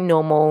 especially something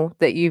normal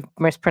that you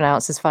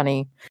mispronounce is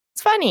funny.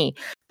 It's funny.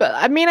 But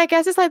I mean, I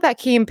guess it's like that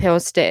Key and Peele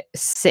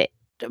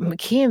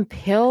Key and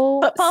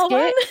Peele football skit?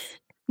 one?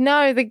 No,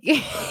 I was talking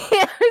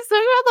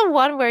about the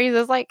one where he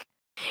goes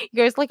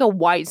like a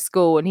white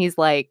school and he's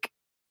like,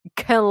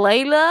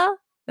 Kalela?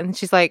 And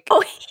she's like,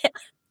 oh yeah,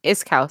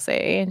 it's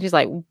Kelsey. And she's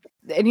like,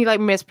 and he like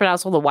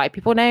mispronounced all the white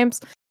people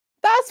names.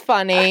 That's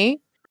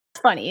funny.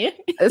 It's funny.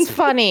 It's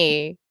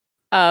funny.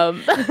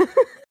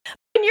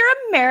 When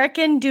you're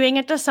American doing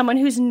it to someone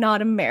who's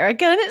not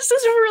American, it's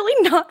just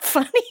really not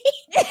funny.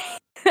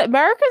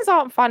 Americans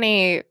aren't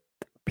funny,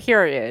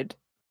 period.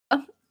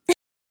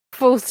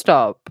 Full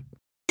stop.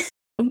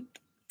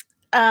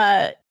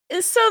 So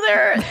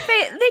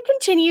they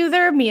continue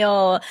their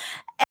meal,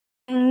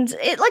 and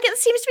it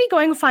seems to be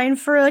going fine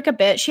for like a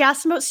bit. She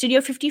asked him about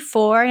Studio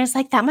 54, and it's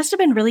like, that must have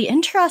been really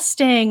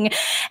interesting.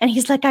 And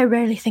he's like, I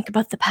rarely think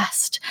about the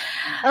past.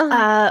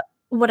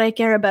 What I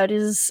care about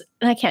is,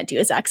 and I can't do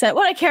his accent,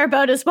 what I care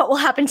about is what will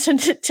happen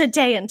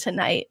today and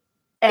tonight.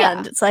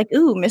 And it's like,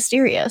 ooh,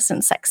 mysterious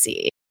and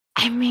sexy.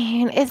 I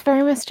mean, it's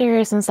very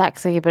mysterious and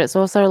sexy, but it's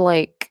also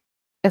like,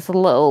 it's a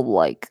little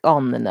like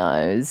on the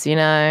nose, you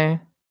know?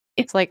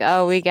 It's like,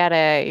 oh, we get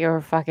it. You're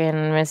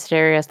fucking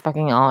mysterious,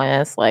 fucking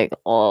honest. Like,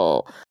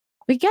 oh,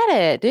 we get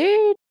it,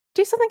 dude.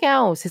 Do something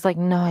else. He's like,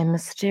 no, I'm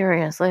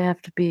mysterious. I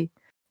have to be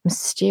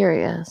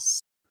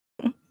mysterious.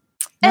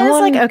 And it's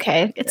like,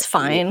 okay, it's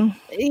fine.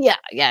 Yeah,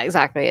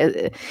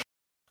 exactly.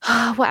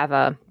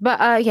 Whatever.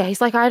 But yeah, he's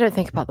like, I don't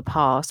think about the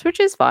past, which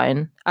is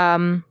fine.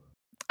 And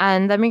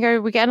then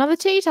we get another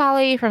tea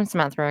tally from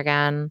Samantha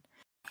again.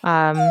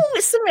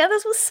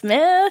 Samantha's with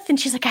Smith, and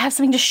she's like, I have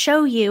something to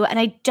show you, and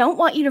I don't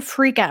want you to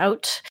freak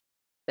out.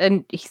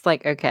 And he's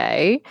like,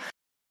 okay.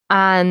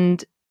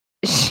 And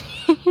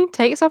she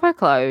takes off her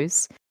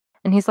clothes,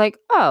 and he's like,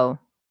 oh,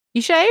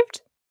 you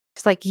shaved?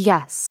 She's like,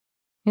 yes.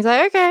 He's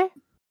like, okay.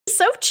 He's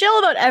so chill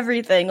about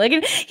everything. Like,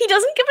 he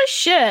doesn't give a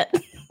shit.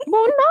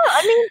 Well, no,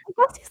 I mean,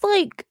 I guess he's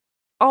like,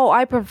 oh,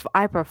 I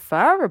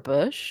prefer a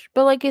bush,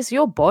 but like, it's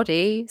your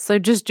body, so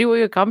just do what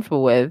you're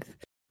comfortable with.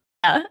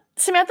 Yeah.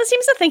 Samantha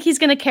seems to think he's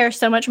going to care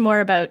so much more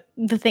about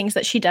the things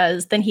that she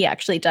does than he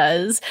actually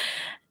does,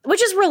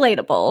 which is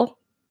relatable.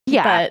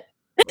 Yeah. But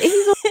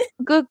he's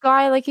a good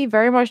guy. Like, he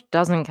very much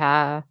doesn't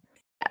care.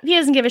 He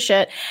doesn't give a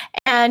shit.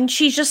 And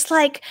she's just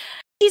like,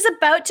 she's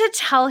about to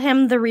tell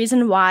him the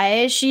reason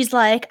why. She's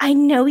like, I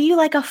know you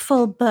like a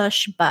full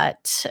bush,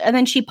 but. And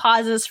then she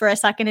pauses for a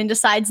second and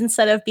decides,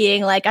 instead of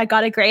being like, I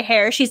got a gray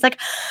hair, she's like,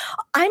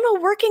 I'm a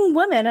working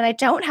woman and I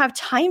don't have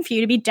time for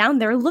you to be down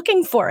there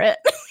looking for it.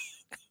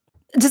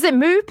 Does it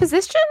move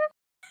position?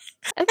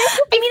 I mean,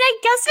 I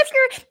guess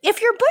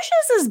if your bush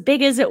is as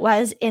big as it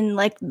was in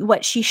like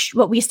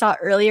what we saw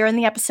earlier in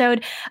the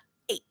episode,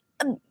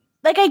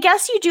 like, I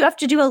guess you do have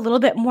to do a little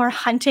bit more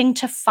hunting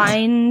to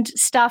find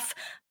stuff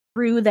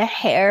through the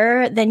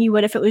hair than you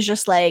would if it was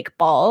just like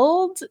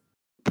bald.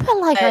 But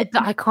like,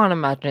 I can't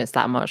imagine it's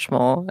that much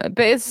more. But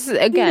it's,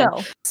 again,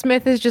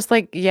 Smith is just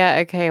like, yeah,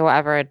 okay,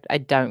 whatever. I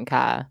don't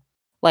care.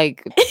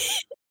 Like,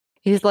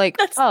 he's like,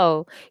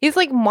 he's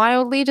like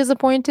mildly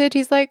disappointed.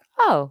 He's like,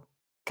 oh,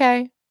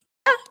 okay.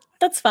 Yeah,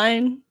 that's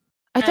fine.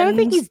 I don't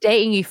think he's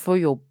dating you for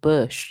your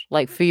bush,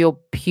 like for your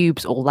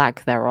pubes or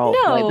lack thereof.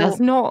 No. Like, that's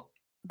not.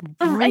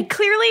 And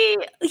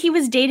clearly, he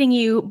was dating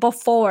you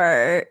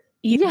before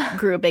you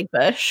grew a big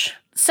bush.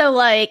 So,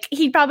 like,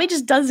 he probably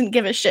just doesn't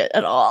give a shit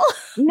at all.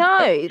 No,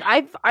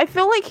 I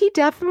feel like he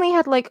definitely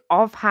had, like,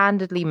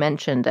 offhandedly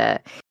mentioned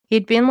it.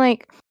 He'd been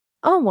like,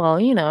 oh,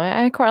 well, you know,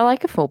 I quite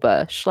like a full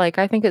bush. Like,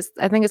 I think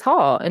it's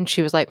hot. And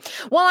she was like,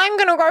 well, I'm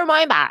going to grow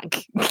mine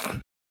back.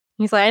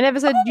 He's like, I never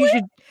said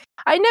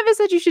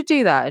you should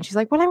do that. And she's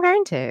like, well, I'm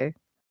going to.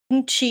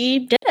 And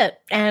she did it.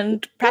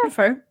 And proud of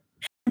her.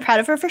 I'm proud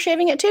of her for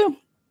shaving it, too.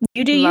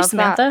 You do you,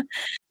 Samantha.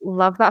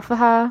 Love that for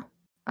her.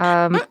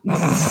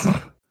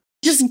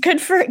 Just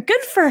good for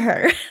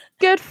her.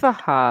 Good for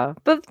her.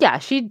 But yeah,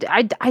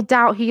 I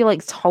doubt he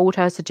like told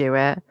her to do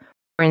it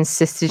or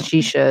insisted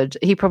she should.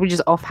 He probably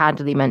just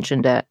offhandedly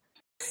mentioned it.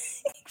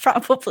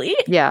 Probably.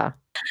 Yeah.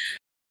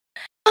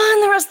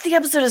 And the rest of the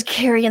episode is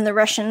Carrie and the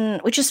Russian,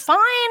 which is fine.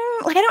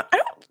 Like, I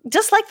don't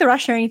dislike the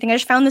Russian or anything. I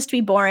just found this to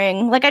be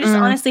boring. Like, I just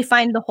honestly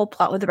find the whole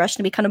plot with the Russian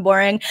to be kind of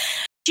boring.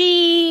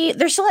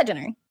 They're still at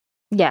dinner.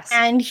 Yes.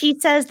 And he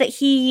says that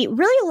he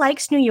really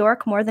likes New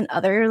York more than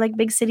other like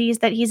big cities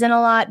that he's in a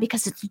lot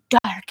because it's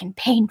dark and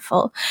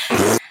painful.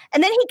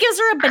 And then he gives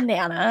her a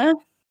banana.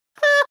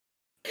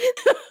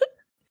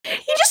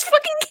 He just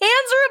fucking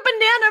hands her a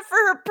banana for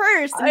her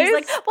purse. And he's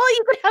like, well,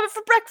 you could have it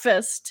for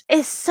breakfast.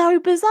 It's so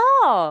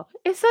bizarre.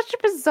 It's such a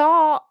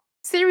bizarre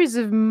series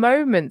of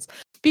moments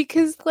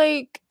because,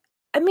 like,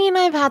 I mean,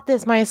 I've had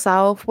this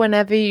myself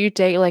whenever you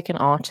date like an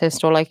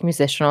artist or like a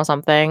musician or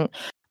something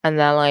and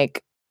they're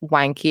like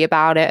wanky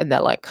about it and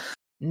they're like,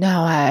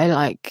 no, I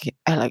like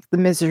the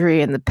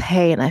misery and the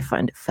pain. I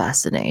find it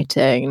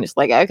fascinating. And it's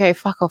like, okay,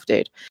 fuck off,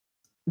 dude.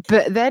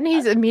 But then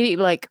he's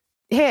immediately like,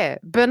 here,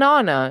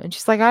 banana. And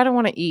she's like, I don't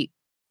want to eat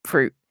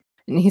fruit.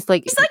 And he's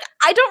like,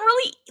 I don't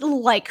really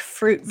like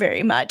fruit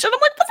very much. And I'm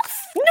like,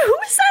 who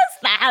says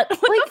that? What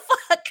the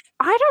fuck?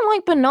 I don't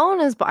like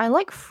bananas, but I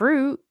like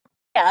fruit.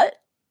 Yeah.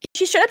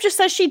 She straight up just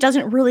says she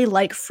doesn't really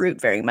like fruit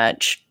very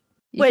much.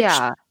 Which,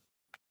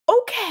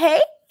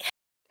 okay.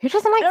 Who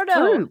doesn't like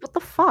fruit? What the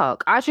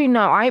fuck? Actually,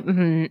 no. I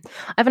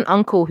have an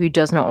uncle who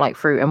does not like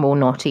fruit and will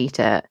not eat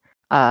it.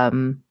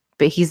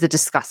 But he's a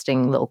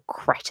disgusting little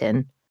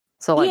cretin.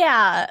 So, like,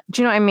 yeah.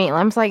 Do you know what I mean?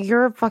 I'm just like,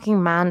 you're a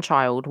fucking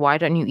man-child. Why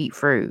don't you eat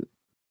fruit?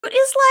 It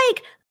is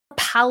like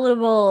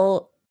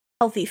palatable,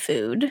 healthy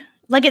food.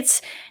 Like,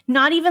 it's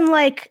not even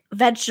like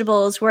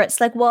vegetables where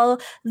it's like,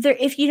 well,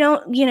 if you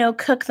don't,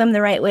 cook them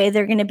the right way,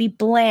 they're going to be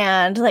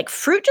bland. Like,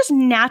 fruit just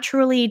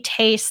naturally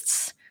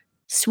tastes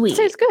sweet.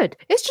 So it's good.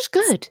 It's just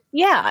good.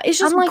 Yeah, it's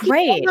just like,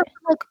 great. You can't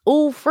have, like,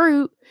 all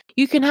fruit.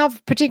 You can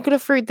have particular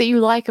fruit that you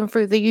like and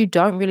fruit that you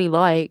don't really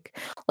like.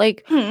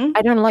 Like,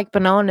 I don't like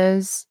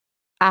bananas.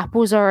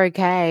 Apples are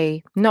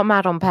okay. Not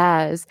mad on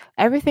pears.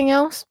 Everything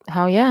else,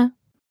 hell yeah.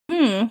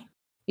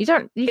 You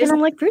don't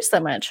like fruits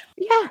that much.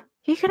 Yeah.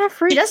 You can have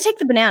fruit. She does take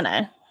the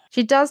banana.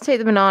 She does take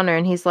the banana,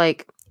 and he's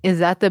like, is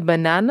that the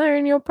banana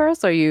in your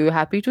purse? Are you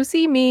happy to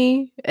see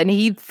me? And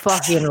he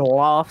fucking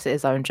laughs at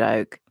his own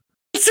joke.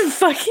 It's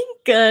fucking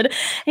good. And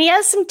he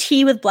has some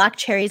tea with black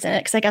cherries in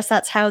it, because I guess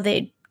that's how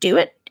they do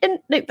it. And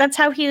that's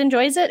how he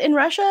enjoys it in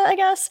Russia, I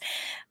guess.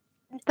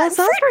 That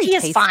sounds very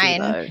tasty, is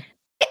fine. Though.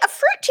 Yeah,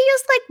 fruit tea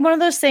is like one of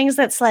those things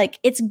that's like,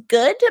 it's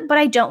good, but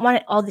I don't want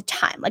it all the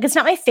time. Like, it's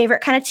not my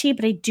favorite kind of tea,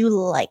 but I do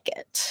like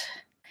it.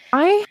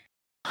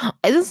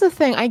 This is the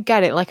thing, I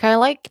get it. Like, I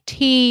like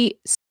tea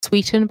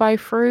sweetened by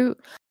fruit.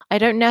 I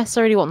don't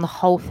necessarily want the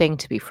whole thing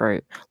to be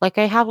fruit. Like,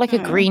 I have like a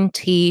green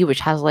tea which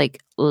has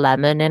like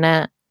lemon in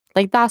it.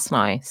 Like, that's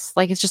nice.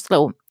 Like, it's just a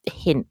little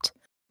hint.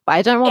 But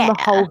I don't want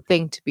the whole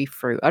thing to be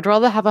fruit. I'd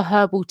rather have a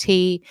herbal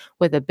tea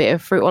with a bit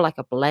of fruit or like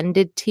a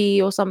blended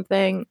tea or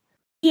something.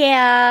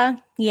 Yeah,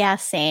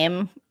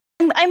 same.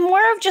 I'm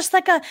more of just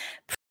like a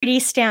pretty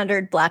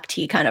standard black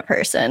tea kind of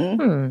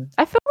person.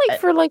 I feel like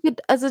for like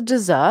as a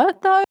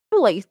dessert though,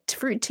 like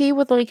fruit tea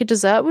with like a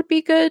dessert would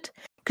be good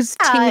because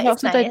tea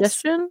helps with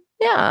digestion.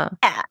 Yeah,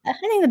 I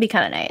think that'd be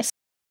kind of nice.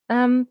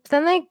 Then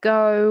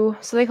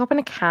they hop in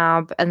a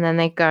cab and then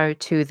they go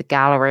to the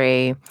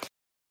gallery,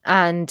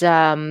 and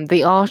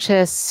the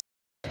artist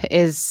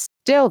is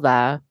still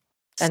there,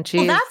 and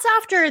well, that's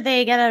after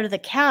they get out of the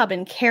cab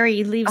and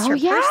Carrie leaves her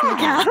purse in the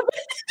cab.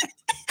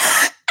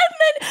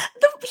 And then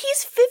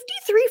he's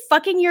 53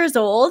 fucking years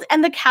old,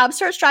 and the cab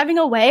starts driving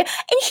away,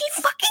 and he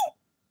fucking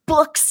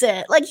books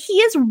it. Like, he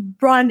is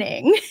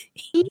running.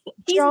 He's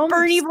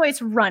Bernie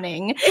Boyce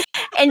running.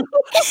 And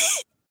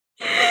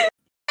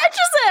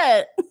catches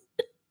it.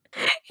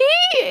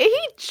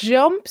 He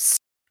jumps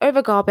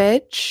over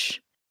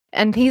garbage,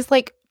 and he's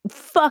like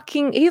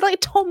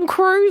Tom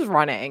Cruise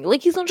running.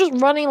 Like, he's not just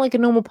running like a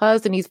normal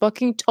person, he's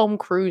fucking Tom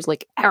Cruise,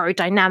 like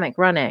aerodynamic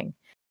running.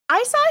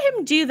 I saw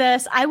him do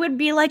this. I would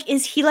be like,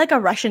 is he like a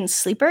Russian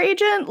sleeper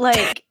agent?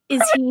 Like,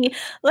 is he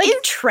like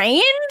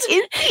trained?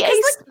 Is he a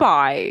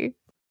spy?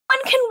 One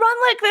can run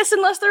like this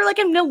unless they're like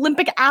an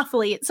Olympic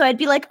athlete. So I'd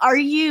be like, are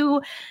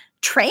you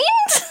trained?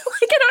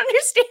 Like, I don't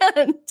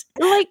understand.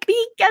 Like,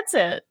 he gets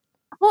it.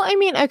 Well, I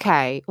mean,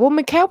 okay. Well,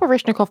 Mikhail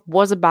Baryshnikov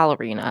was a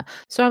ballerina.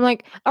 So I'm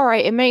like, all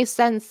right, it makes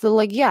sense that,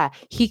 like, yeah,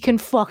 he can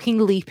fucking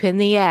leap in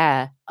the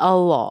air a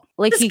lot.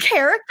 Like, this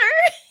character?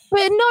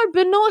 But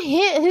not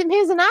him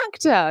as an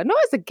actor. Not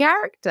as a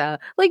character.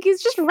 Like,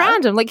 it's just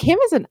random. Like, him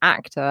as an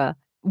actor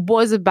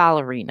was a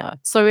ballerina.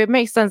 So it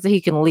makes sense that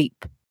he can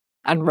leap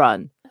and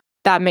run.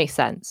 That makes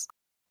sense.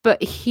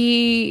 But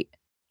I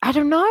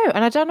don't know.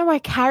 And I don't know why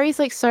Carrie's,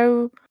 like,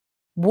 so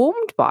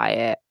warmed by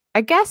it.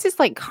 I guess it's,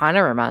 like, kind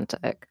of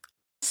romantic.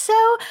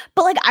 So,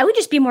 but like, I would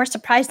just be more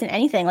surprised than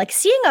anything. Like,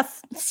 seeing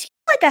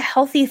like a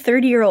healthy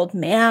 30-year-old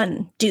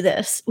man do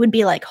this would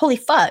be like, holy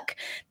fuck.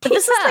 But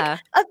this is like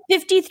a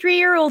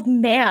 53-year-old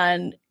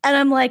man, and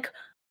I'm like,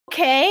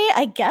 okay,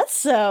 I guess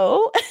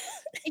so.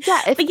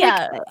 Yeah, it's like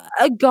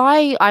a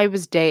guy I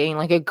was dating,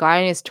 like a guy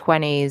in his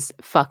 20s,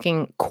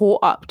 fucking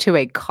caught up to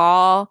a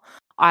car.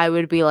 I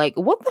would be like,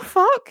 what the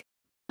fuck?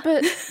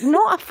 But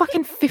not a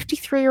fucking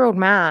 53-year-old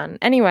man.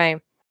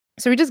 Anyway.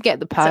 So we just get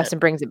the purse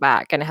and brings it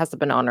back, and it has the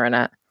banana in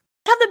it.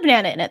 Have the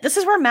banana in it. This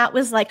is where Matt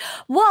was like,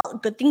 well,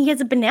 good thing he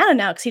has a banana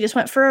now because he just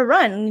went for a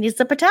run and needs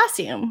the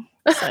potassium.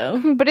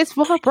 So, but it's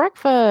for her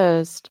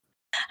breakfast.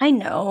 I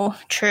know.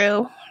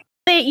 True.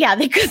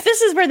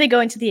 This is where they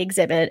go into the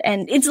exhibit,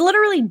 and it's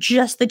literally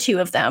just the two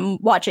of them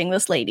watching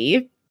this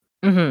lady.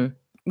 Mm-hmm.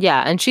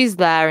 Yeah, and she's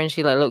there, and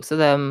she like looks at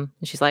them,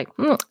 and she's like,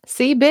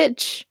 see,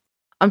 bitch,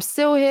 I'm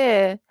still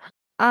here.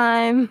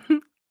 I'm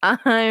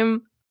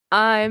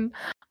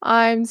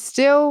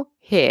still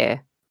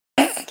here.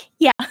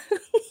 Yeah.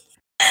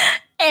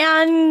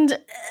 And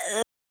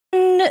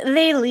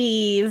they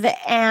leave,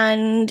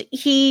 and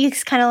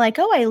he's kind of like,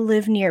 oh, I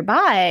live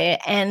nearby.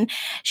 And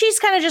she's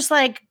kind of just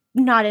like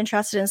not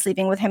interested in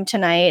sleeping with him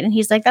tonight. And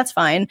he's like, that's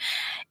fine.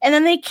 And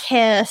then they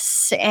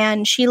kiss,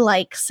 and she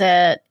likes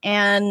it.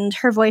 And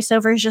her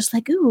voiceover is just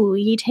like, ooh,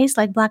 he tastes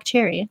like black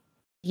cherry.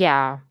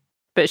 Yeah.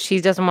 But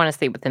she doesn't want to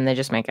sleep with him. They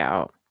just make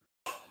out.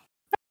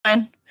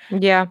 Fine.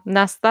 Yeah,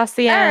 that's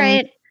the end. All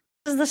right.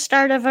 This is the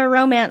start of a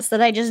romance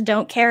that I just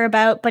don't care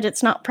about, but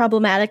it's not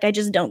problematic. I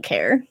just don't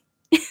care.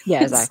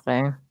 Yeah,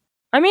 exactly.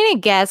 I mean,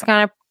 it gets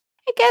kind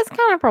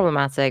of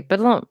problematic,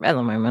 but at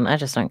the moment, I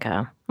just don't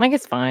care. Like,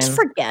 it's fine. Just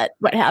forget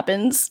what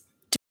happens.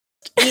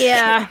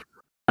 Yeah.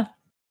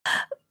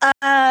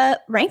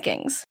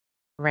 Rankings.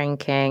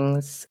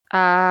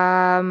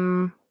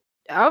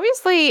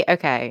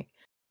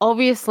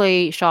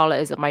 Obviously,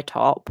 Charlotte is at my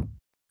top.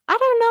 I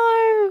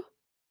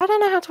don't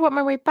know how to work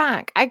my way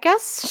back. I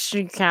guess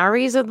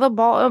Carrie's at the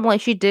bottom. Like,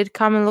 she did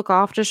come and look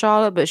after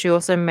Charlotte, but she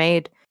also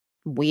made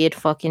weird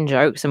fucking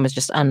jokes and was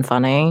just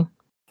unfunny.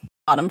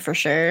 Bottom for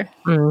sure.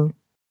 Then...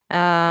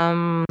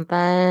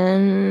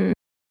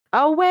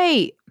 Oh,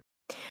 wait.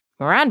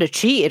 Miranda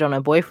cheated on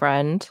her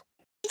boyfriend.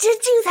 She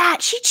did do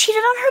that. She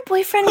cheated on her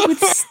boyfriend with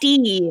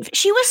Steve.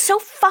 She was so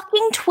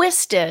fucking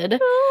twisted.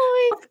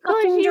 Oh my god,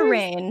 fucking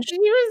deranged. She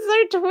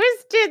was so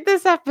twisted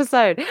this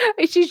episode.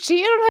 She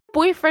cheated on her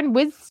boyfriend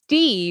with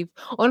Steve,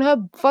 on her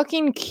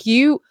fucking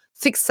cute,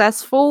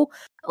 successful,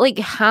 like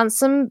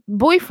handsome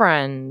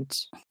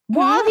boyfriend.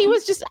 While he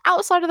was just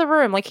outside of the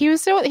room. Like, he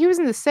was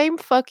in the same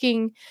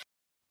fucking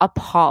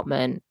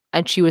apartment,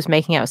 and she was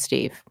making out with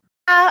Steve.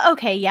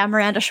 Okay, yeah,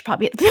 Miranda should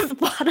probably be at the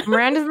bottom.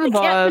 Miranda's at the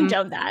bottom. Can't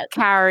condone that.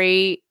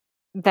 Carrie,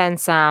 then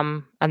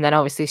Sam, and then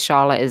obviously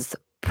Charlotte is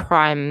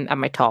prime at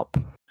my top.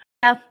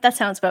 Yeah, that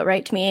sounds about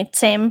right to me.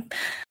 Same.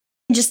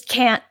 Just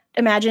can't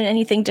imagine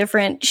anything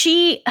different.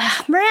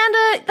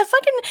 Miranda, the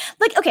fucking,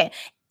 like, okay,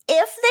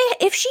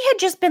 if she had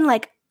just been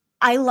like,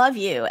 I love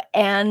you,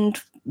 and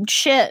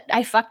shit,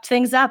 I fucked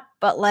things up,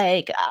 but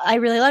like, I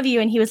really love you,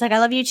 and he was like, I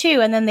love you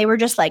too, and then they were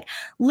just like,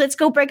 let's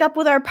go break up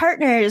with our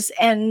partners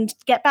and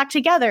get back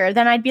together,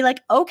 then I'd be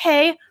like,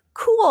 okay,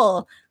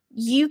 cool,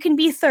 you can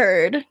be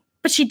third.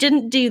 but she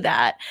didn't do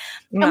that.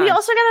 No. And we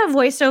also got a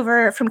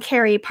voiceover from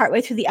Carrie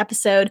partway through the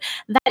episode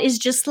that is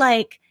just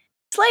like,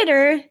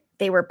 later,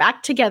 they were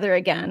back together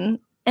again.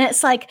 And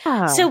it's like,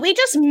 so we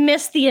just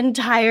missed the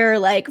entire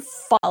like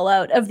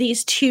fallout of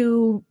these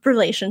two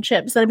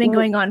relationships that have been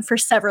going on for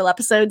several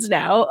episodes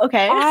now.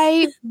 Okay.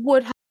 I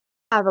would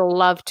have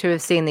loved to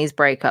have seen these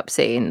breakup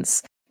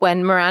scenes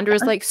when Miranda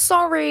is like,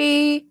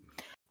 sorry,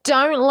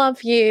 don't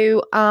love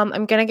you.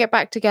 I'm going to get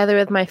back together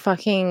with my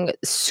fucking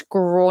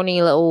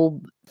scrawny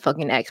little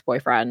fucking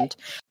ex-boyfriend,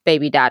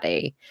 baby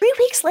daddy. 3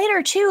 weeks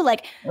later too.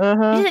 Like,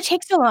 why did it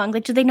take so long?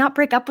 Like, did they not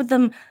break up with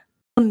them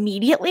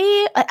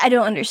immediately? I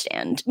don't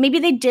understand. Maybe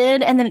they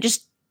did, and then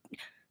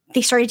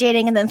they started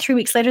dating, and then 3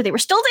 weeks later they were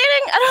still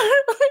dating.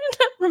 I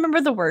don't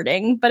remember the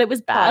wording, but it was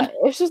bad.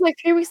 It's just like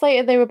 3 weeks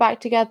later they were back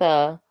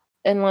together,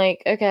 and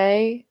like,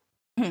 okay.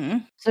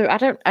 So I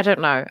don't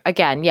know.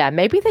 Again, yeah,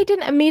 maybe they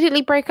didn't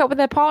immediately break up with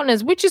their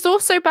partners, which is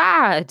also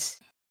bad.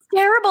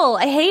 Terrible.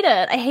 I hate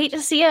it. I hate to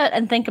see it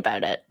and think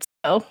about it.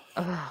 So.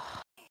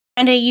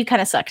 And you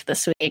kind of sucked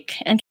this week,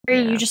 and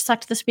Carrie, you just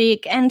sucked this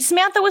week, and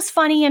Samantha was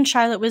funny, and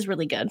Charlotte was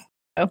really good.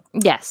 So.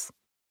 Yes.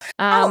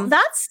 I don't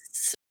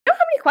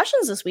have any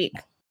questions this week.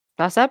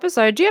 Last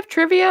episode. Do you have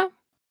trivia?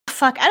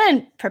 Fuck, I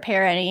didn't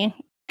prepare any.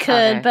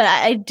 But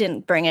I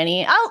didn't bring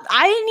any.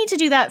 I need to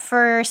do that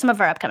for some of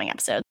our upcoming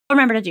episodes. I'll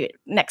remember to do it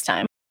next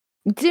time.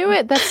 Do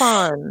it. They're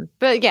fun.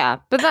 But yeah,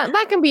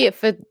 that can be it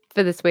for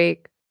this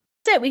week.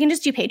 That's it. We can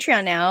just do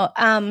Patreon now.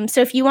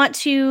 So if you want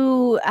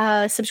to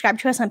subscribe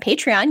to us on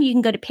Patreon, you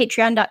can go to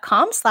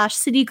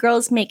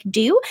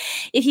patreon.com/citygirlsmakedo.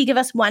 If you give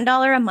us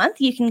 $1 a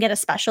month, you can get a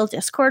special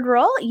Discord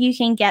role. You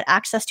can get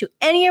access to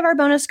any of our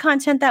bonus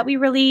content that we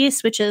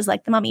release, which is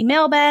like the Mummy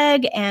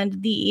Mailbag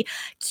and the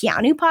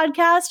Keanu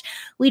podcast.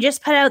 We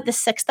just put out the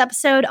 6th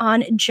episode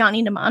on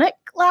Johnny Mnemonic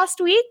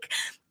last week.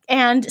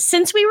 And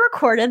since we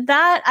recorded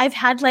that, I've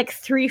had like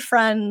 3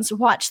 friends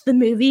watch the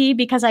movie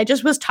because I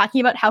just was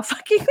talking about how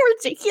fucking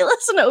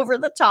ridiculous and over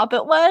the top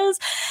it was.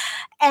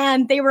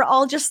 And they were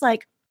all just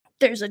like,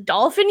 there's a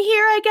dolphin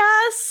here, I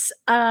guess.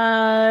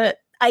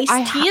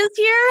 Ice-T is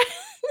here.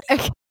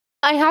 Okay.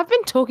 I have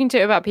been talking to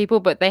about people,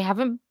 but they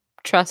haven't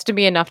trusted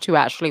me enough to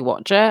actually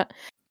watch it.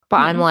 But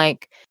I'm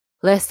like,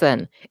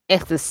 listen,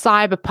 it's the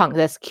cyberpunk.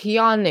 There's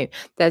Keanu.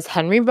 There's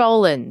Henry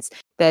Rollins.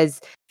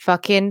 There's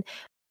fucking...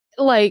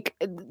 like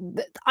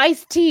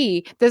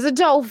Ice-T, there's a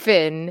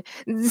dolphin,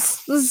 who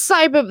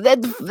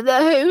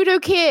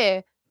don't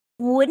care?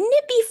 Wouldn't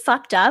it be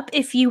fucked up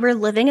if you were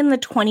living in the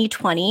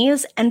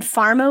 2020s and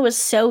pharma was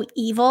so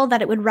evil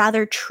that it would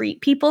rather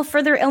treat people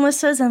for their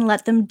illnesses and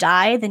let them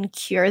die than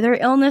cure their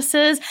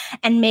illnesses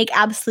and make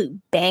absolute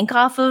bank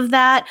off of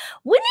that?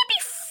 Wouldn't it be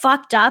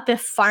fucked up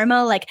if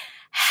pharma like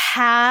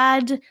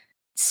had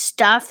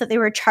stuff that they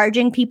were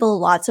charging people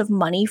lots of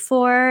money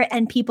for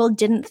and people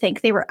didn't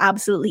think they were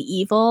absolutely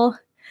evil?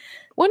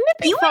 Wouldn't it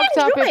be fucked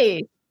up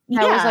if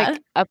there was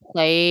like a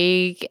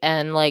plague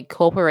and like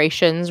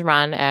corporations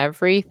ran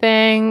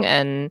everything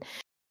and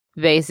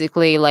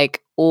basically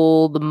like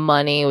all the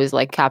money was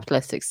like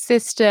capitalistic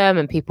system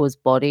and people's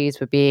bodies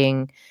were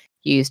being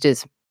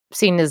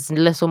seen as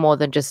little more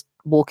than just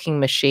walking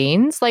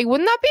machines? Like,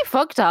 wouldn't that be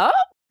fucked up?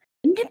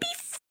 Wouldn't it be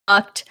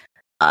fucked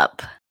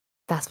up?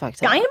 That's fucked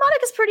up. Johnny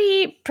Mnemonic is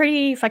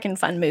pretty fucking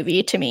fun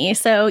movie to me.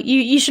 So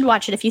you should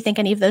watch it if you think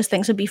any of those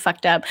things would be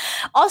fucked up.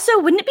 Also,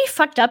 wouldn't it be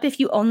fucked up if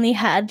you only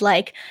had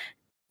like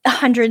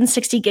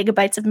 160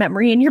 gigabytes of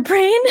memory in your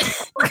brain?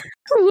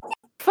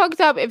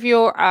 Fucked up if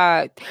your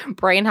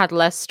brain had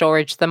less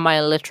storage than my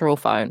literal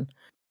phone.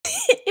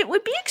 It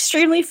would be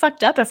extremely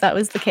fucked up if that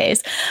was the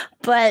case.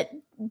 But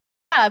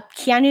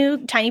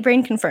Keanu, tiny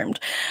brain confirmed.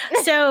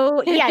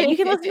 So yeah, you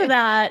can listen to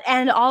that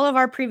and all of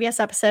our previous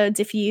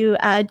episodes if you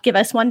give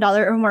us $1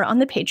 or more on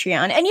the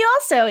Patreon. And you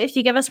also, if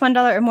you give us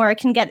 $1 or more,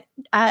 can get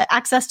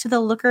access to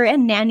the Looker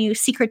and Nanu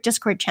secret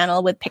Discord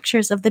channel with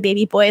pictures of the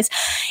baby boys.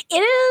 It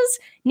is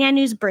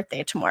Nanu's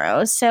birthday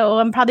tomorrow, so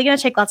I'm probably going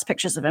to take lots of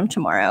pictures of him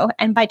tomorrow.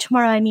 And by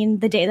tomorrow, I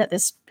mean the day that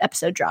this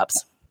episode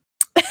drops.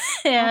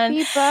 And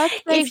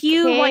if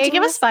you want to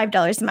give us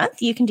 $5 a month,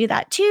 you can do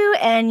that too.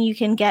 And you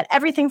can get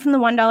everything from the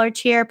 $1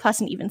 tier, plus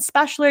an even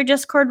specialer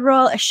Discord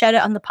role, a shout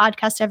out on the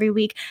podcast every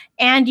week.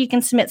 And you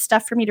can submit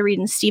stuff for me to read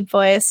in Steve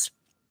voice.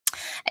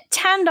 At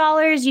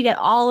 $10, you get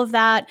all of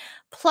that.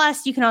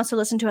 Plus, you can also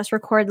listen to us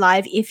record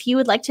live if you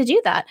would like to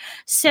do that.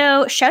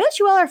 So shout out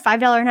to all our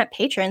 $5 and up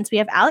patrons. We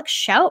have Alex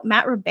Shout,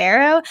 Matt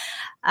Ribeiro,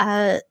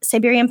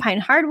 Siberian Pine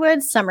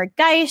Hardwood, Summer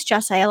Geist,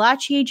 Josiah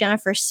Lachi,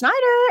 Jennifer Snyder,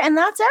 and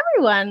that's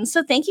everyone.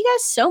 So thank you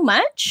guys so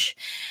much.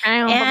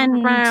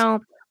 And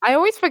I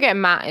always forget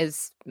Matt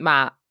is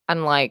Matt.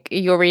 And like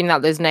you're reading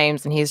out those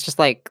names and he's just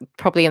like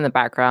probably in the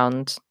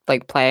background,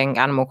 like playing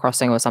Animal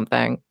Crossing or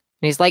something. And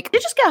he's like,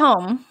 you just get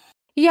home.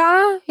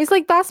 Yeah. He's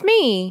like, that's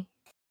me.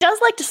 Does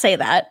like to say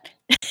that.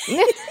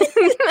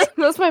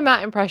 That's my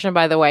Matt impression,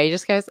 by the way. He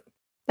just goes,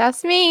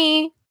 that's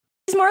me.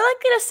 He's more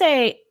likely to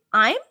say,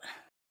 I'm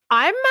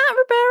Matt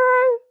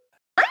Ribeiro.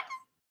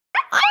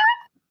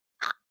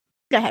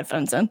 Got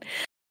headphones on.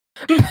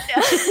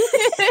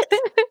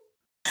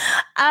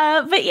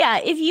 But yeah,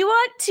 if you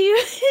want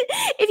to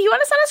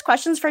send us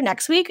questions for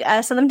next week,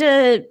 send them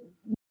to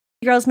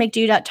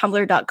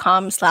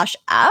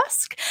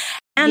girlsmakedude@tumblr.com/ask,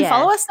 and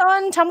follow us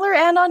on Tumblr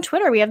and on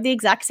Twitter. We have the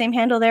exact same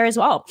handle there as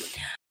well.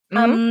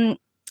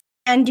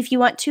 And if you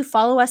want to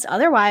follow us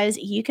otherwise,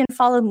 you can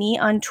follow me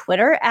on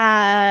Twitter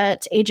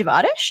at Age of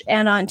Oddish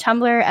and on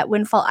Tumblr at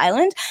Windfall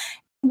Island.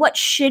 What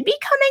should be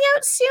coming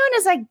out soon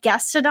is I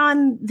guested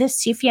on the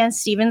Sufjan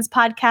Stevens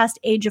podcast,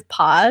 Age of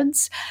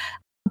Pods,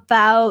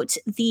 about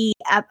the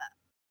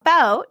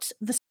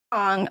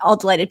song All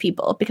Delighted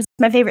People, because it's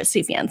my favorite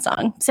Sufjan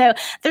song. So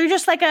they're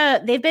just like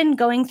they've been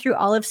going through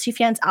all of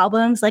Sufjan's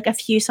albums, like a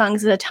few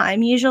songs at a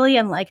time usually,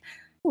 and like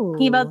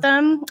talking about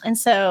them. And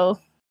so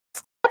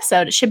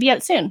episode, it should be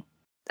out soon.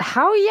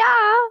 How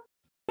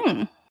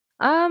and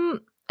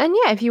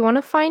yeah, if you want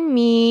to find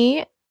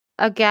me,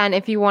 again,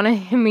 if you want to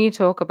hear me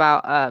talk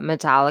about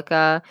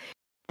Metallica,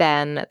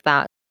 then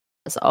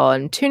that's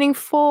on Tuning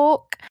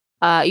Fork.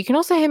 You can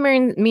also hear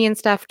me and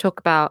Steph talk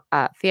about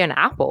Fiona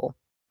Apple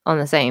on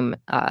the same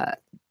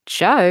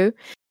show.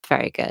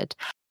 Very good.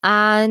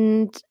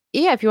 And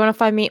yeah, if you want to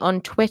find me on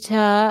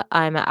Twitter,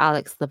 I'm at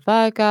Alex the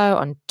Virgo.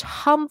 On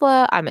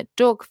Tumblr, I'm at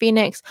Dork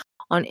Phoenix.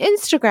 On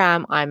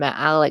Instagram, I'm at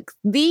Alex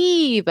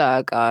the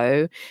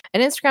Virgo.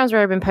 And Instagram's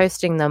where I've been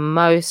posting the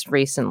most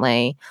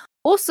recently.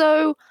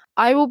 Also,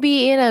 I will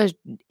be in an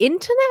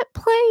internet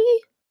play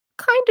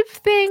kind of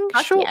thing,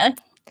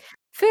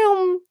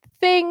 film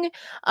thing,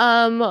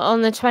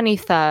 on the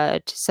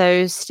 23rd.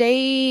 So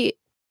stay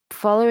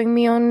following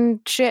me on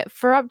shit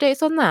for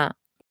updates on that.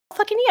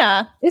 Fucking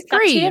yeah. It's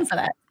free. In for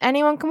that.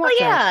 Anyone can watch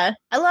it. Yeah.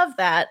 I love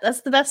that.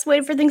 That's the best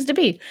way for things to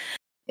be.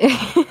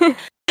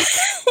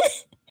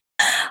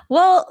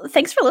 Well,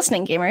 thanks for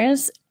listening,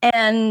 gamers.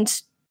 And,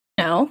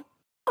 go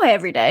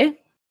every day.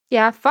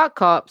 Yeah, fuck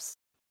cops.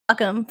 Fuck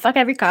them. Fuck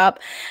every cop.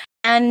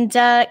 And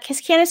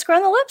kiss Candace Square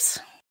on the lips.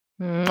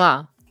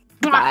 Mwah.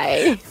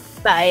 Bye.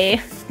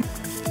 Bye.